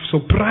of life. So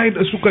pride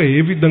is ook een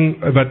heavy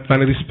ding wat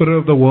wanneer the spirit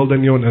of the world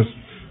in jou is.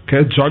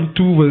 Okay, John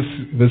 2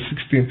 verse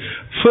 16.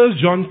 1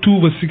 John 2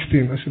 verse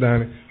 16. Als je daar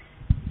niet.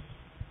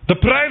 The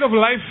pride of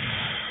life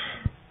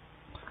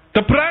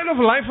The pride of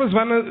life is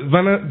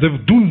wanneer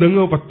de doen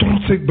dinge wat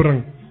trotsheid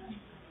bring.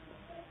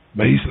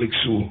 My is like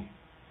so.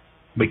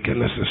 My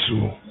kinders is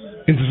so.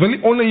 En dis wel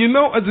nie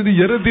as jy die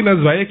Here dien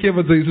as baie keer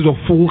wat jy so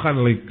vol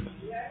gaan lyk.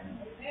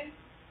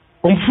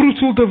 Om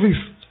fruitful te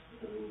wees,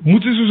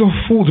 moet jy so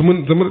vol, jy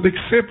moet dit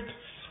accept.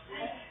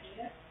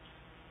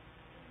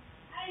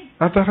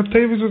 Dat daar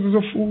getuies wat jy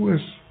so vol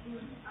is.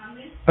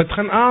 Het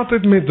gaan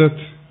altyd met dit.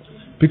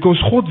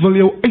 Because God wil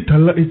jou uit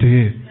hulle uit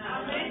hê.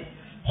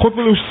 God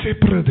wil jou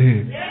separate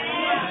hê.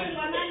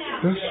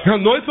 Yes. Ik ga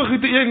nooit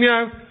vergeten, 1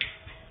 jaar,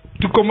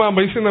 toen kwam een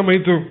meisje naar mij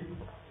toe.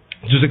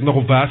 Dus ik nog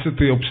op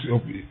varsity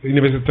op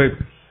universiteit.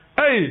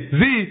 Hey,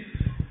 zie,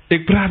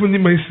 ik praat met die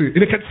meisje.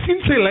 En ik had zien,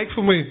 zij lijkt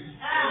voor mij.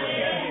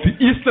 Die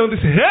eerste nou, die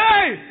zei,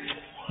 hey!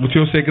 Moet je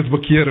jou zeker eens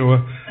bekeren,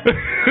 hoor.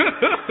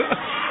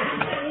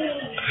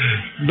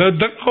 Nou,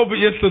 dat kwam de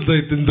eerste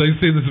tijd. En dan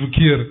zei ze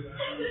verkeerd.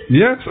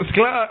 Ja, dat is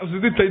klaar. Als je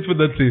niet tijd voor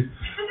dat ziet.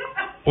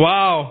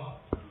 Wauw.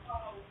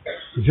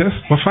 Yes,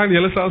 maar fijn,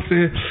 jullie zal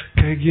zeggen,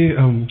 kijk je,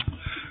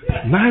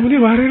 nee, meneer,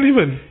 waar jullie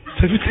ben?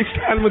 Zij vindt ik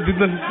sta met dit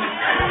dan.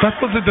 Wat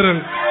was het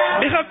erin?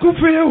 Ik ga koop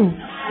voor jou.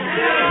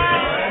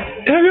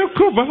 Ik heb jou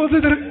koop, wat was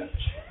het erin?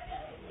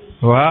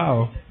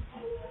 Wauw.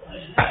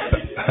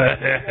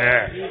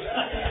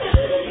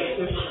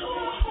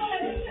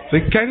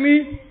 Ze kan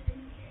niet.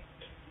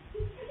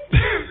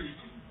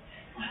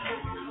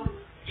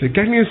 Ze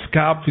kan niet een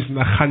schaapvis en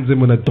dan gaan ze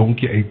met een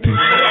donkey eten.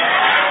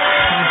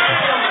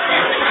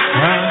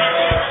 Ja.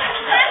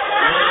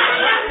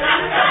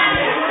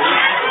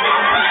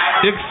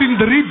 Ik zie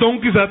 3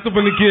 donkies uit op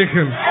een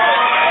kegen.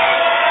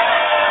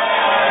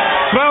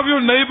 Vraag jouw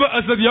neighbor,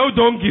 is dat jouw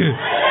donkey?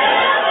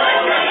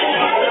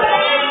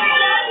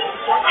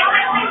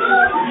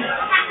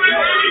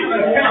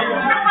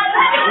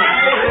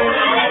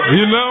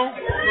 You know?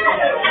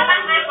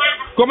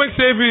 Kom ik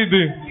save je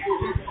die.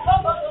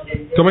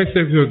 Kom ik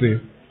save je die.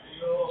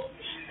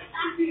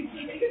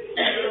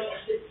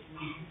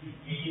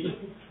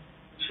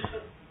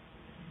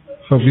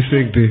 Wie zeg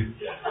ik die?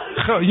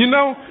 You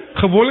know,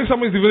 gewoonlijk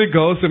zou ik die voor de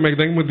girls zeggen, maar ik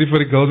denk moet die voor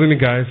de girls en de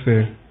guys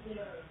zeggen.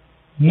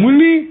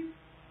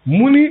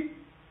 Moenie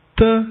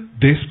te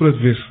desperate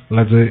wees,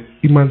 laat ze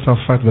iemand zal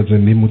vatten wat ze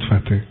niet moet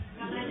vatten.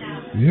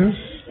 Yes.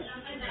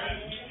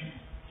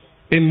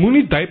 En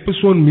moenie die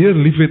persoon meer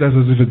lief heeft als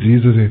ze voor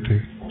Jezus heeft.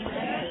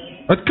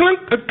 Het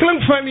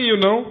klinkt funny, you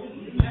know.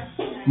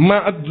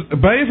 Maar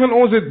bij van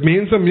ons het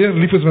mensen meer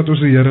lief is wat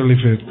onze Heer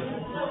lief heeft.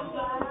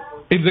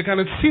 En ze kan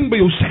het zien bij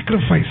jouw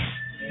sacrifice.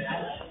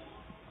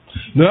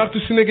 Nou,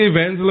 toen zie ik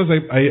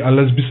evangelist, hij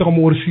is bezig om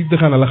overzien te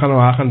gaan, hij gaan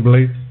naar gaan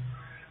blij.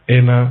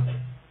 En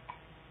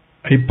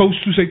hij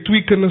post toen zijn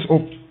 2 kinders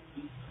op.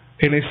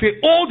 En hij zei,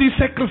 all these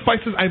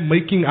sacrifices I'm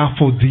making are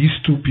for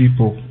these 2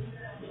 people.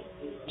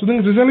 Toen denk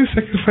ik, dit is alleen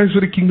sacrifice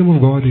voor the kingdom of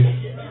God is.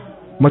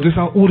 Maar het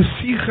zal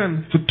overzien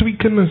gaan voor 2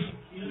 kinders.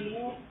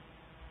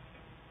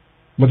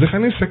 Maar ze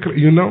gaan niet sacrifice,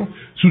 you know.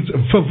 So,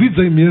 voor wie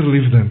zijn meer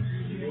lief dan?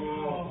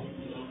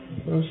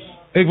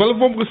 Ik wil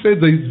hem gezegd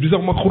dat je bezig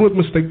om een groot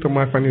mistake te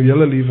maken van je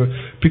hele leven.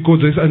 Because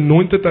there is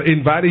anointed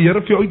en waar de Heer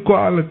voor jou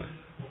uitkwam.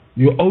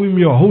 You owe him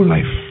your whole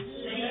life.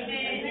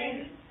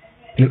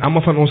 En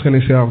allemaal van ons gaan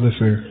hetzelfde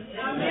zeggen.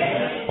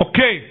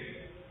 Oké.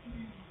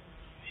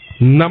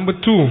 Number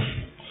 2.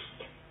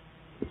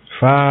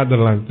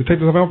 Vaderland. De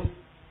tijd is erop.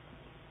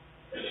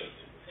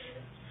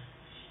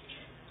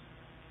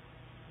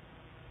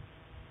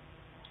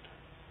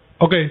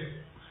 Oké.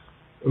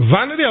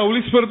 Wanneer de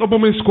Holy Spirit op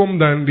een mens komt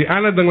dan, die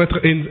andere ding wat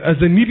als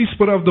ze niet die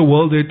Spirit of the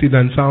world heeft,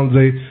 dan zal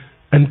ze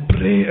een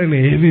pray en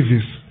een heavy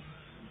vis.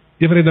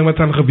 Even ding wat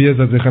dan gebeurt,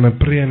 dat ze gaan een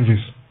pray en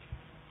vis.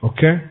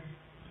 Oké?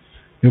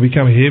 You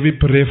become heavy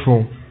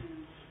prayerful.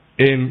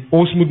 En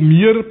ons moet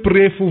meer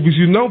prayerful wees.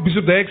 You know,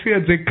 Bishop Dijk zei,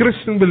 als een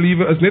Christian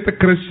believer is net een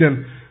Christian,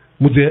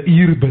 moet hij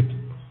hier bid.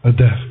 A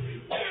death.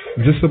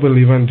 Just a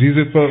believer. And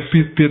Jesus,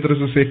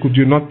 Petrus zei, could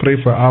you not pray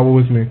for an hour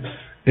with me?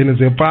 En hij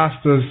zei,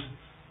 pastors,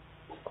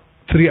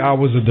 3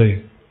 hours a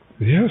day.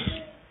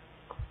 Yes.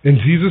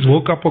 And Jesus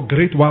woke up a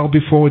great while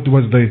before it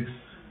was day.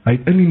 Hij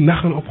heeft in die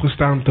nachten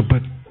opgestaan te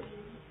bid.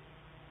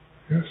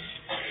 Yes.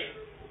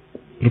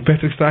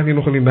 Patrick staat hier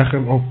nog in die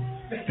nachten op.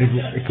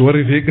 Ik hoor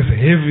die week is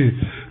heavy.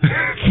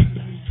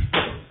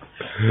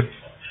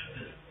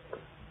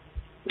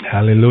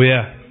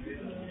 Halleluja.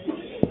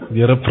 De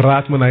Heer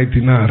praat me naar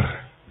die naar.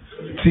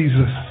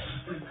 Jesus.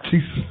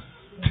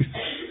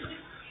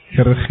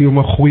 Heer, geef me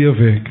een goede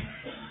week.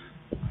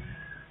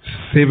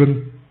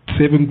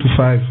 7 to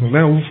 5.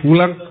 Nou, hoe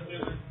lang?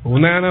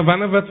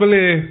 Wanneer wat wil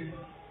je?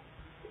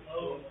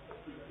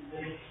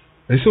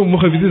 Hij is zo mooi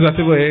geweten dat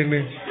hij wil heen.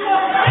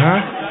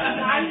 Huh?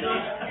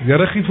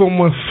 Ja, geef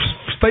me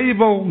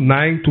stable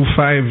 9 to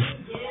 5.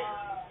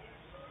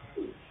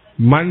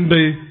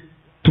 Monday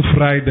to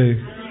Friday.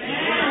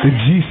 In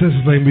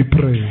Jesus' name we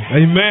pray.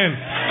 Amen.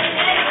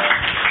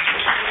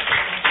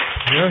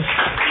 Yes.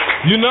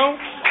 You know,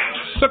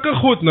 stukken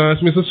goed, nou,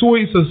 als mensen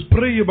zoiets is,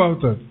 pray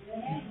about it.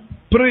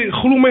 Pray,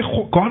 geloof mij,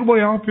 God wil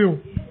je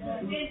helpen.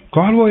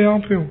 God wil je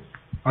helpen.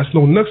 Als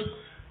nog niks.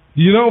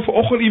 You know,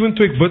 vanochtend even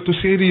toen ik bid, toen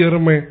zei de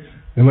Heer mij,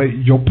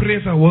 your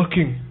prayers are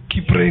working.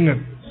 Keep praying it.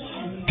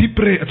 Keep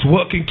praying. It's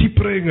working. Keep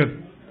praying it.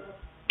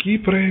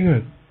 Keep praying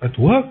it. It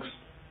works.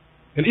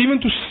 En even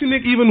toe sien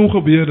ek even hoe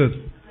gebeur dit.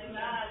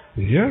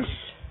 Yes.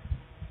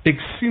 Ek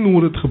sien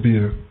hoe dit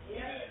gebeur.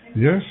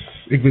 Yes.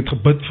 Ek het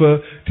gebid vir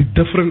die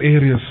different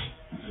areas.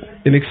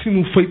 En ek sien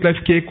hoe Faith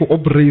Life Kerk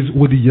opreis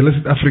oor die hele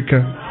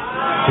Suid-Afrika.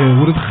 En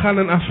hoe dit gaan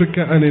in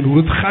Afrika en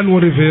hoe dit gaan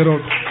oor die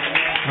wêreld.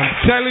 I'm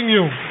telling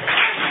you,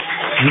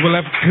 you will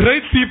have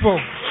great people.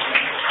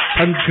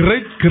 And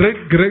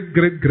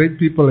great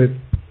people.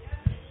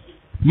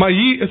 Maar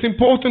hier is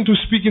important to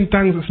speak in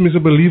tongues as mens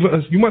 'n believer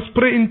is. You must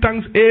pray in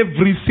tongues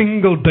every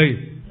single day.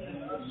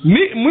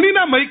 Moenie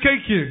na my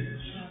kyk nie.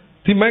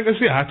 Die man is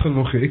nie hard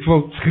genoeg nie. Ek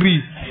wil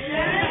skree.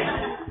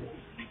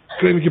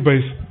 Klein bietjie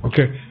bys.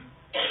 Okay.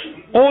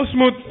 Ons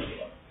moet,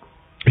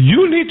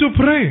 you need to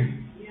pray.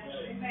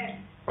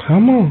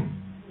 Come on.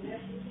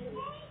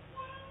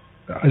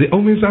 The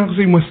only thing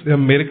you must,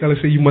 America, they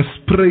say you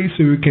must pray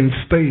so you can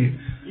stay.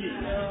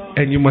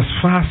 And you must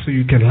fast so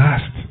you can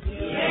last.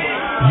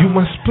 You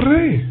must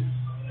pray.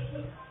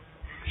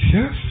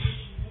 Yes.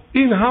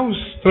 In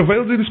house.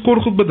 Terwijl ze die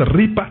scoregoed bij de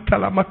ripa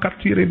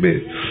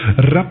talamakatire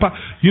rapa.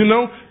 You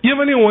know,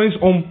 even niet eens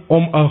om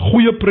een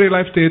goede prayer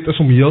life te hebben, is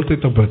om heel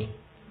tijd te bidden.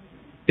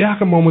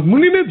 Elke moment. Moet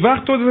niet net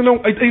wachten tot je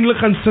nou uiteindelijk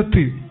gaan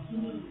zitten.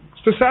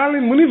 Speciaal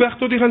in, moet niet wachten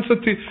tot je gaan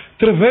zitten.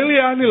 Terwijl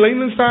je aan die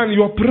lijnen staan,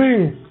 you are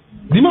praying.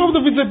 Die man op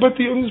de fiets bid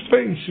je ons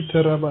praying.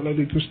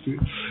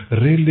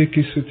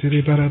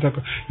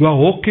 You are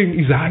walking,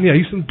 Isania, hy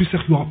is in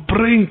bezig, you are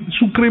praying.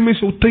 So kry my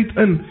so tyd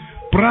in.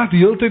 Praat die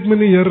hele tyd met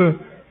die Here.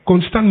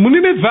 Constant. Moet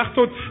nie net wacht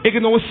tot ek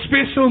het nou 'n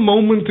special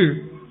moment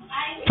toe.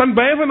 Van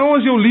baie van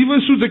ons jou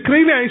liewe so, jy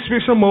kry nie 'n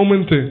special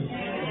moment toe.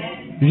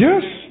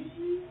 Yes.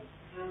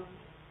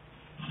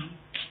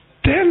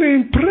 Tell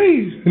and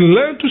pray and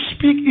learn to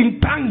speak in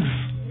tongues.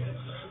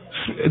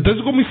 Dis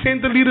hoekom die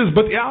center leaders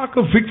bid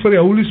elke week vir die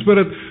Holy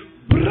Spirit.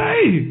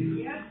 Pray.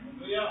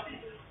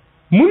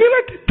 Moenie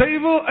laat die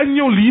duiwel in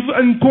jou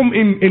lewe inkom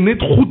en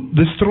net goed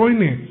destroy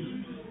nie.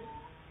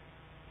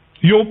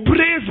 Your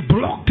prayers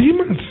block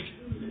demons.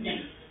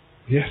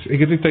 Yes, ek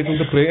het nie tyd om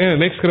te pray.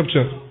 Next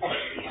scripture.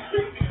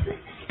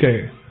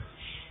 Okay.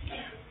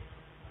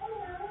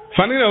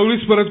 Wanneer die Holy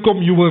Spirit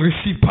kom, you will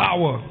receive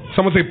power.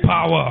 Someone say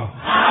power.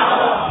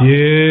 Power.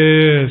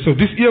 Yeah. So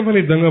dis een van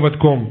die dinge wat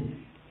kom.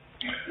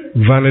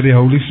 Wanneer die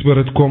Holy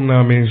Spirit kom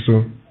na mense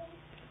toe.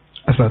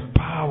 As dat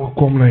power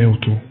kom na jou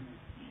toe.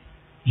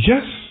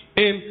 Yes.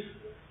 En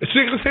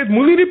soos ek gesê het,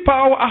 moenie die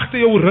power agter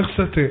jou rug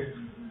sit hê.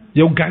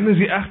 Jou gun is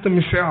hier agter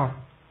myself.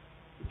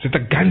 Sit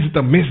 'n gun, sit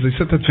 'n mes,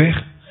 sit dit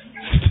weg.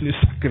 Sit in die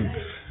sakken.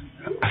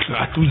 As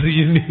hoe sê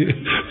jy nie?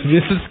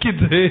 Wees geskiet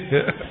hê.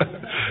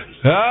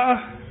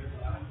 Ja.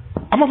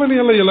 Amma van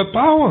julle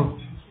power.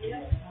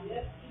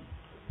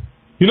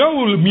 You know,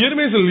 hoe meer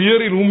mense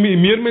leer en hoe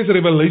meer mense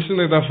revelation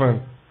het daarvan.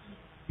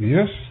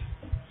 Yes.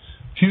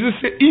 Jesus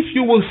said, if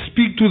you will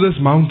speak to this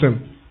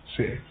mountain,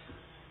 say,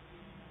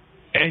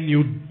 and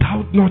you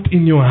doubt not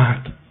in your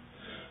heart.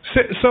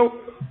 So,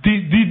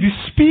 the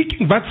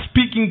speaking, wat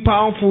speaking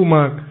powerful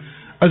maak,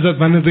 is dat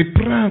wanneer jy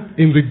praat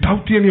en jy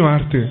doubt in jou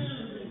hart.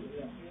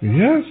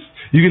 Yes.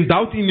 You can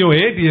doubt in your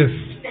head, yes.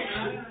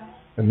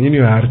 En in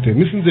jou hart.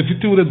 Misschien jy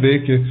weet hoe dat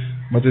werk,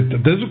 maar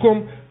dis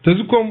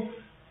hoekom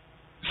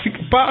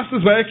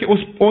pastors werk,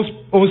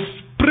 ons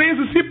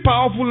praise is nie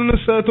powerful in a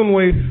certain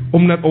way,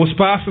 omdat ons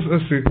pastors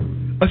is.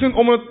 As in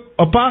omdat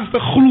 'n pastor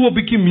glo 'n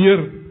bietjie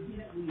meer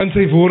in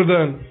sy woorde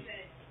in.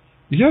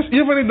 Yes,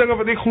 een van die dinge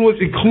wat ek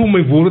glo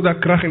my woorde daar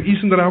krag en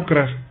iets in daar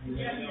krag.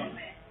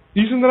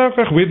 Iets in daar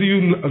krag, whether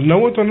you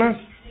know it or not.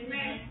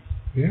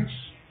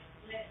 Yes.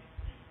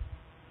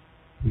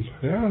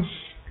 Yes.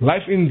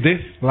 Life and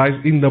death lies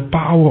in the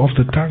power of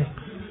the tongue.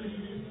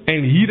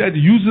 And he that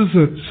uses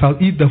it shall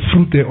eat the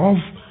fruit thereof.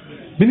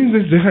 Meaning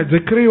that they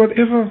create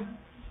whatever.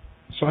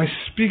 So I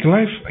speak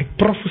life, I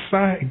prophesy,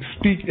 I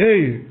speak,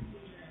 hey.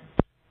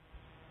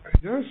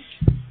 Yes.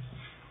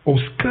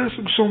 Ons curse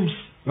ook soms.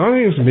 Nou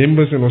nie ons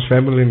members en ons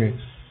family nie.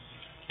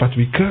 But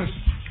we curse.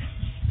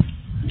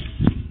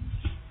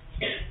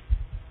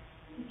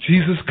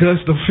 Jesus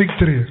cursed the fig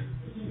tree.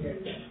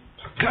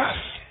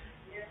 Curse.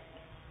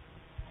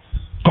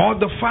 God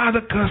the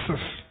Father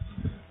curses.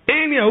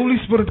 En die Holy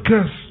Spirit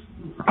curse.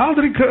 Al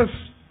drie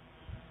curse.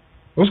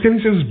 Ons kan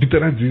nie sê ons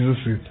bitter aan Jesus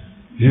sê.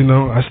 You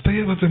know, as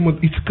jy wat jy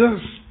moet iets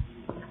curse.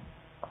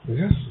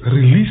 Yes.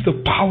 Release the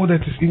power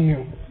that is in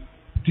you.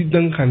 Die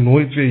ding gaan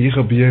nooit weer hier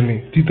gebeur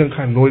nie. Die ding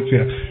gaan nooit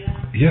weer.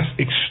 Yes,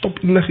 ek stop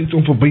enig iets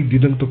om verby die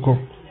ding te kom.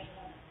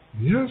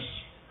 Yes.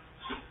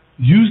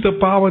 Use the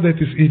power that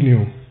is in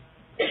you.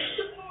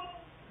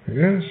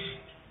 Yes.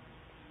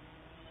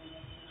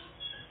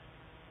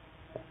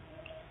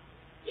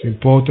 It's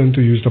important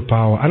to use the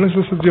power. Anders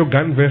is het jou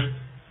gun weg.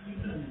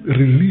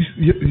 Release.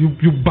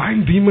 You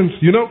bind demons.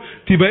 You know,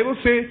 die Bible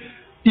say,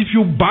 if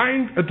you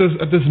bind, it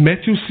is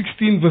Matthew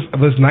 16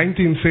 verse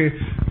 19 say,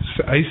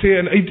 I say,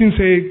 and 18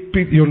 say,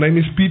 your name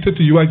is Peter,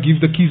 to you I give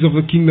the keys of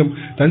the kingdom.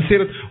 Then say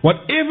that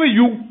whatever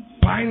you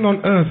bind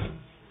on earth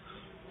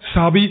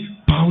shall be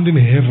bound in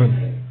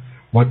heaven.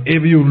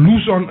 Whatever you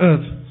loose on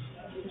earth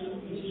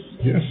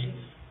Yes.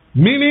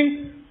 Meaning,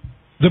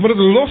 dat we het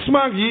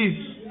losmaken hier.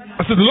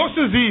 Als het los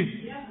is hier,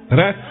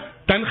 right,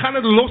 dan gaan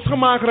het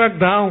losgemaakt raken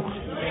daar ook.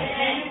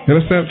 You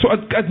understand? So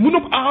het moet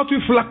op alle twee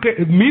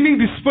vlakken, meaning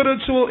the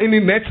spiritual en the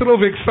natural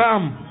weg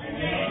samen.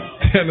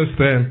 You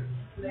understand?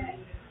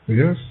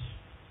 Yes.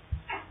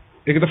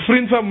 Ik heb een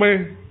vriend van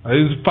mij, hij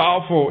is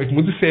powerful, ik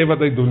moet niet zeggen wat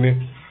hij doet, nee.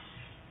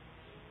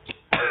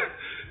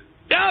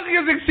 Elke keer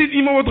als ik zie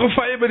iemand wat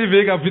gefeierd bij die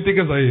weg af, weet ik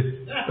het hij.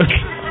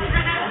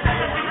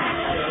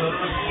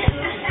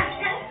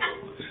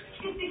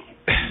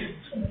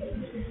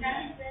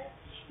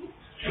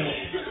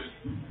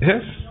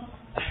 Yes.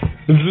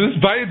 Het is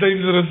baie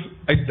dangerous.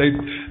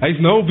 Hij is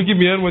nou een beetje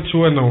meer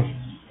mature nou.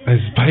 Hij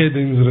is baie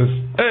dangerous.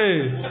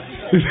 Hey!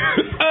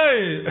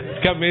 Hey!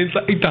 Ik kan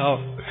mensen uithalen.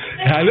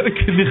 Hij laat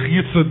ik niet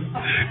gieten.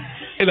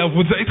 En dan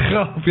wordt ze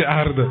uitgehaald op je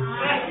aarde.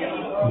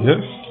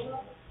 Yes.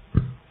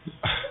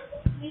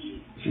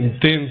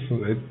 Intens.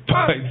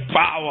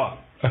 Power.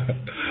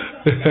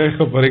 Ik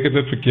gebruik het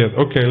net verkeerd.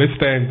 Oké, let's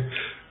stand.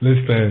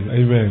 Let's stand.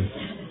 Amen.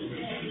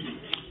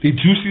 Die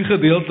juicy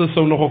gedeelte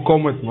zou nogal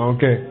komen, maar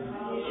oké.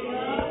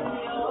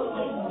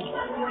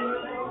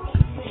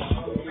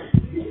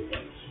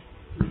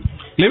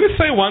 Let me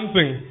say one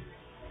thing.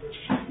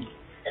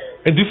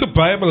 En dit is een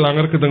baie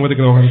belangrijke ding wat ik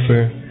nou ga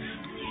zeggen.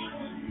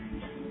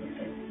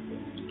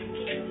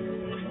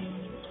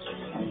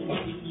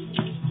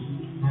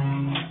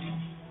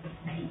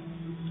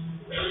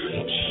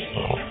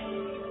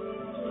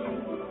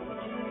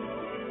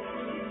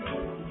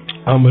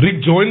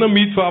 Rick joined a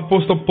meet for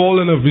Apostle Paul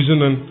in a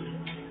vision. And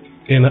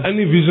in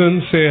the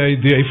vision,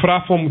 hij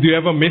vraagt hem, do you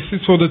have a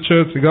message for the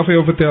church? Ik ga voor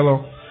jou vertellen.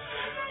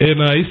 En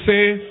hij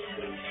zei,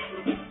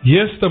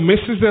 yes, the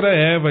message that I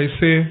have, I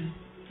say,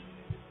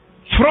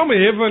 from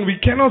heaven we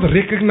cannot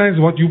recognize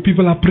what you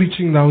people are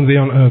preaching down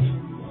there on earth.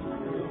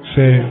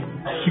 Say,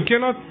 you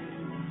cannot.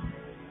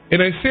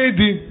 And I say,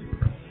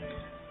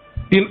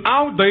 in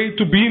our day,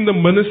 to be in the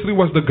ministry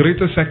was the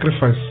greatest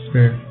sacrifice.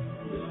 Say.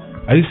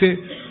 I say,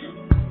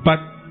 but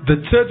the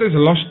church has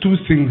lost two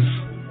things: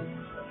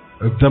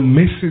 the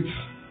message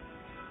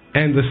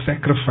and the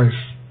sacrifice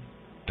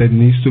that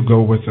needs to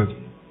go with it.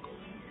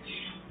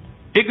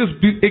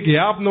 Ik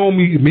help nou om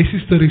die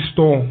message te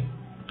restore.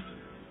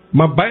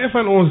 Maar baie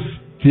van ons,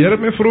 die Here het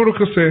my vroeger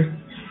gesê,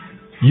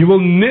 you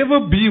will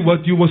never be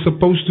what you were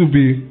supposed to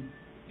be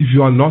if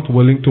you are not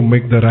willing to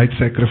make the right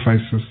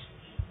sacrifices.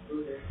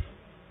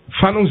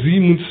 Van ons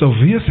hier moet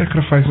severe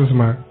sacrifices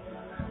maak,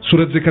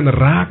 sodat jy kan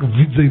raak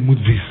wie jy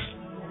moet wees.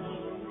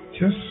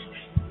 Yes.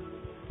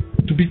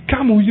 To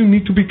become who you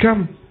need to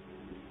become.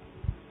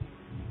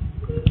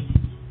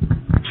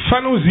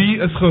 Van ons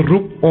hier is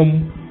geroep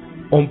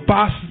om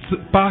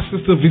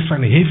pastors te wees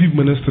van heavy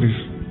ministries.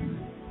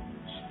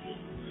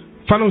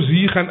 Van ons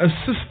hier gaan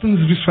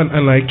assistants wees van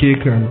allerlei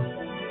kerke.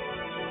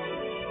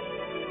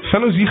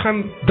 Van ons hier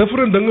gaan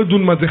different dinge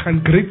doen, maar ze gaan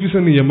great wees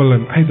in die hemel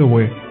in either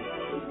way.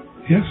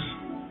 Yes.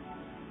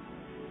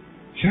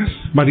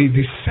 Yes. Maar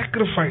die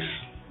sacrifice.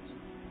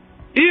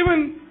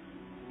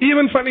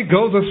 Even van die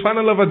girls, as van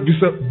hulle wat wie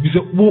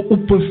se oë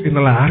oop is en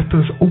hulle harte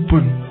is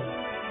open.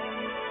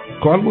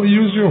 God will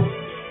use you.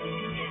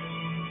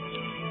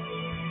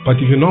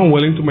 But if you're not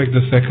willing to make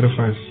the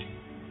sacrifice,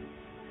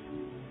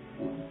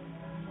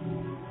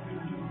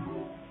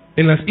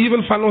 en as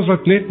even van ons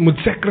wat net moet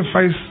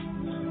sacrifice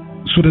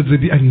sodat ze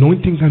die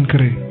anointing kan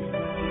kry.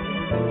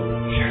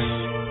 Yes.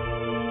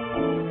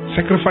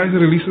 Sacrifice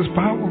releases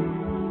power.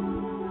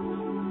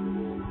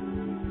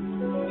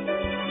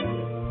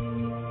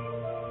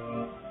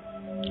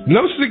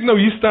 Nou as ek nou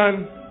hier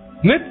staan,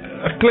 net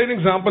 'n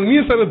klein voorbeeld, nie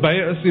is dat dit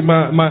baie is nie,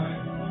 maar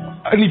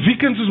in die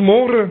weekends is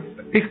môre,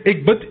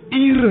 ek bid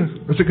ure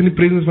as ek in die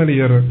presence van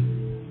die Here.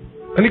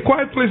 In die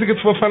quiet place, ek het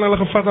van hulle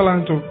gevat al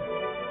aan toe.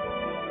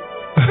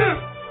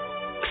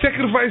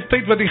 Sacrifice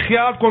tyd wat die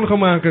geld kon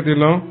gemaak het, you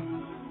know.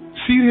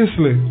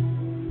 Seriously.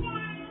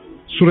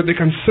 Sodat ek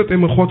kan sit en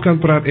met God kan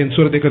praat en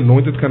sodat ek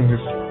anointed kan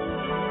wees.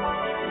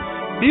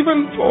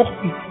 Even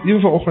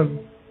vanoggend.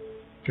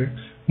 Okay.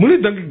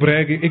 Moenie dink ek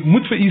brag, ek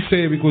moet vir u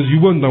sê because you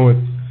won't know it.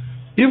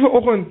 Even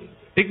vanoggend,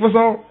 ek was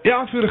al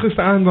 11 uur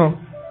gisteraan dan,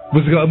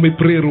 was ek al in my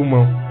prayer room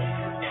al.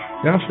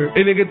 Ja,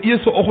 en ek het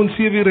eers vanoggend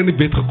 7 uur in die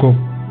bed gekom.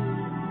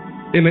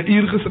 En 'n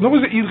uur geslaap, nou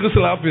was 'n uur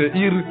geslaap, 'n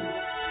uur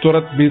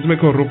totdat mense my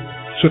kon roep,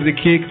 sodat die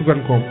kerk toe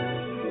kan kom.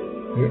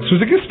 Ja,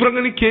 soos ek spring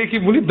in die kerk,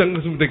 ek moenie dink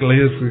asof ek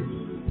lees nie.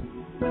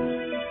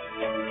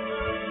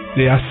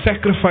 There are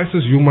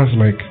sacrifices you must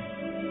make.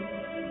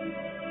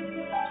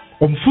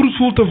 Om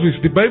fruitful te wees.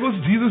 Die Bible,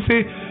 Jesus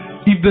sê,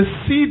 if the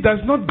seed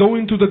does not go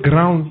into the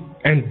ground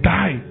and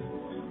die,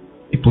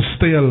 it will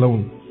stay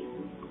alone.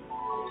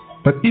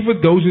 But if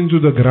it goes into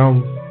the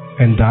ground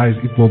and dies,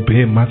 it will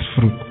bear much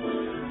fruit.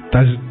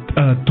 Dat is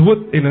dood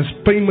en is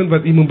payment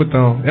wat iemand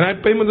betaal. En hy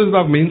payment is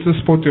dat mense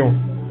spot jou.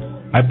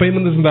 Hy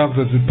payment is dat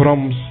dit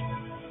proms.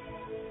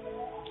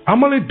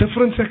 Almal het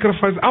different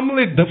sacrifice, almal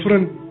het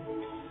different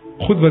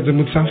goed wat jy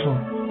moet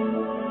suffer.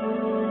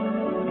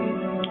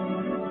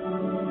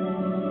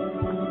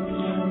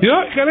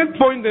 Ja, ek kan net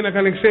point en ek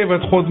kan sê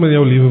wat God met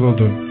jou lewe wil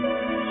doen.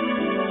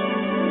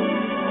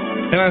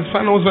 En dan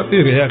van ons wat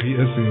die reagie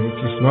is,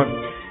 it is not.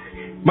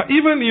 Maar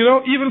even,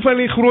 even van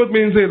die groot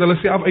mensen, hulle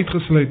self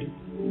uitgesluit.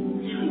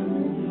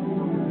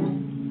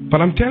 But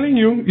I'm telling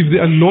you, if the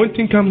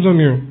anointing comes on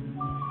you,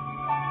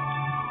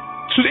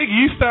 soos ek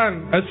hier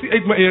staan, as ek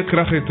uit my eie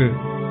krag het,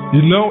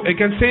 ek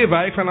kan sê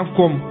waar ek vanaf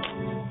kom.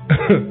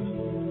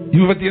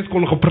 Iemand wat eers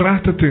kon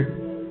gepraat het.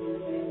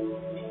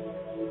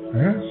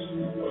 Yes.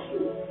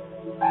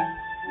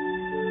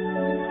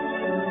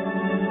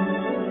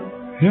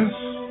 Yes.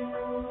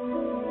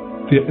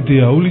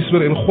 The Holy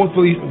Spirit and God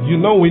will,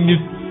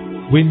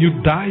 when you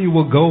die, you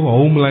will go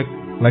home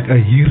like a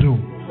hero.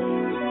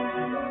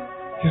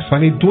 Yes,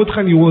 wanneer je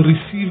doodgaan, you will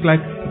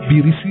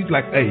be received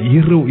like a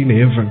hero in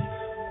heaven.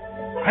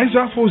 Hij is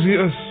daar voor ze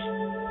is.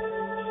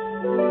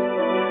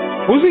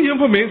 Hoe zie je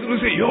van mensen die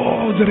zeggen,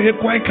 yo, ze rijden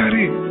kwijt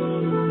carré.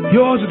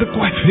 Yo, ze zijn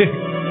kwijt weg.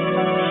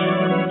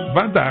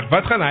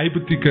 Wat gaan hij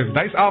betekenen?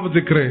 Dat is al wat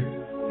ze krijgen.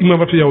 Iemand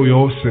wat voor jou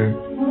yo zegt.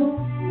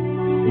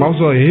 Maar als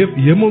we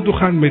hemel toe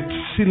gaan met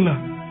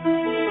zielen.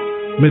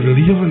 Met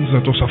levens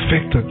dat ons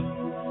affected.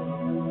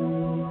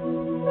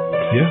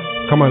 Yeah?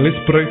 Come on,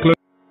 let's pray.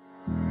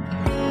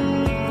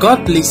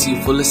 God bless you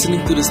for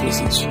listening to this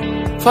message.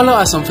 Follow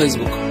us on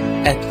Facebook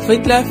at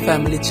Faith Life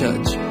Family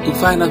Church to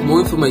find out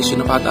more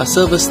information about our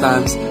service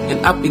times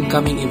and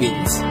up-and-coming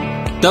events.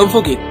 Don't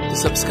forget to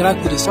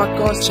subscribe to this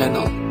podcast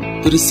channel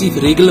to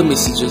receive regular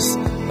messages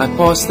by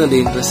Pastor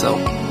Len Russell.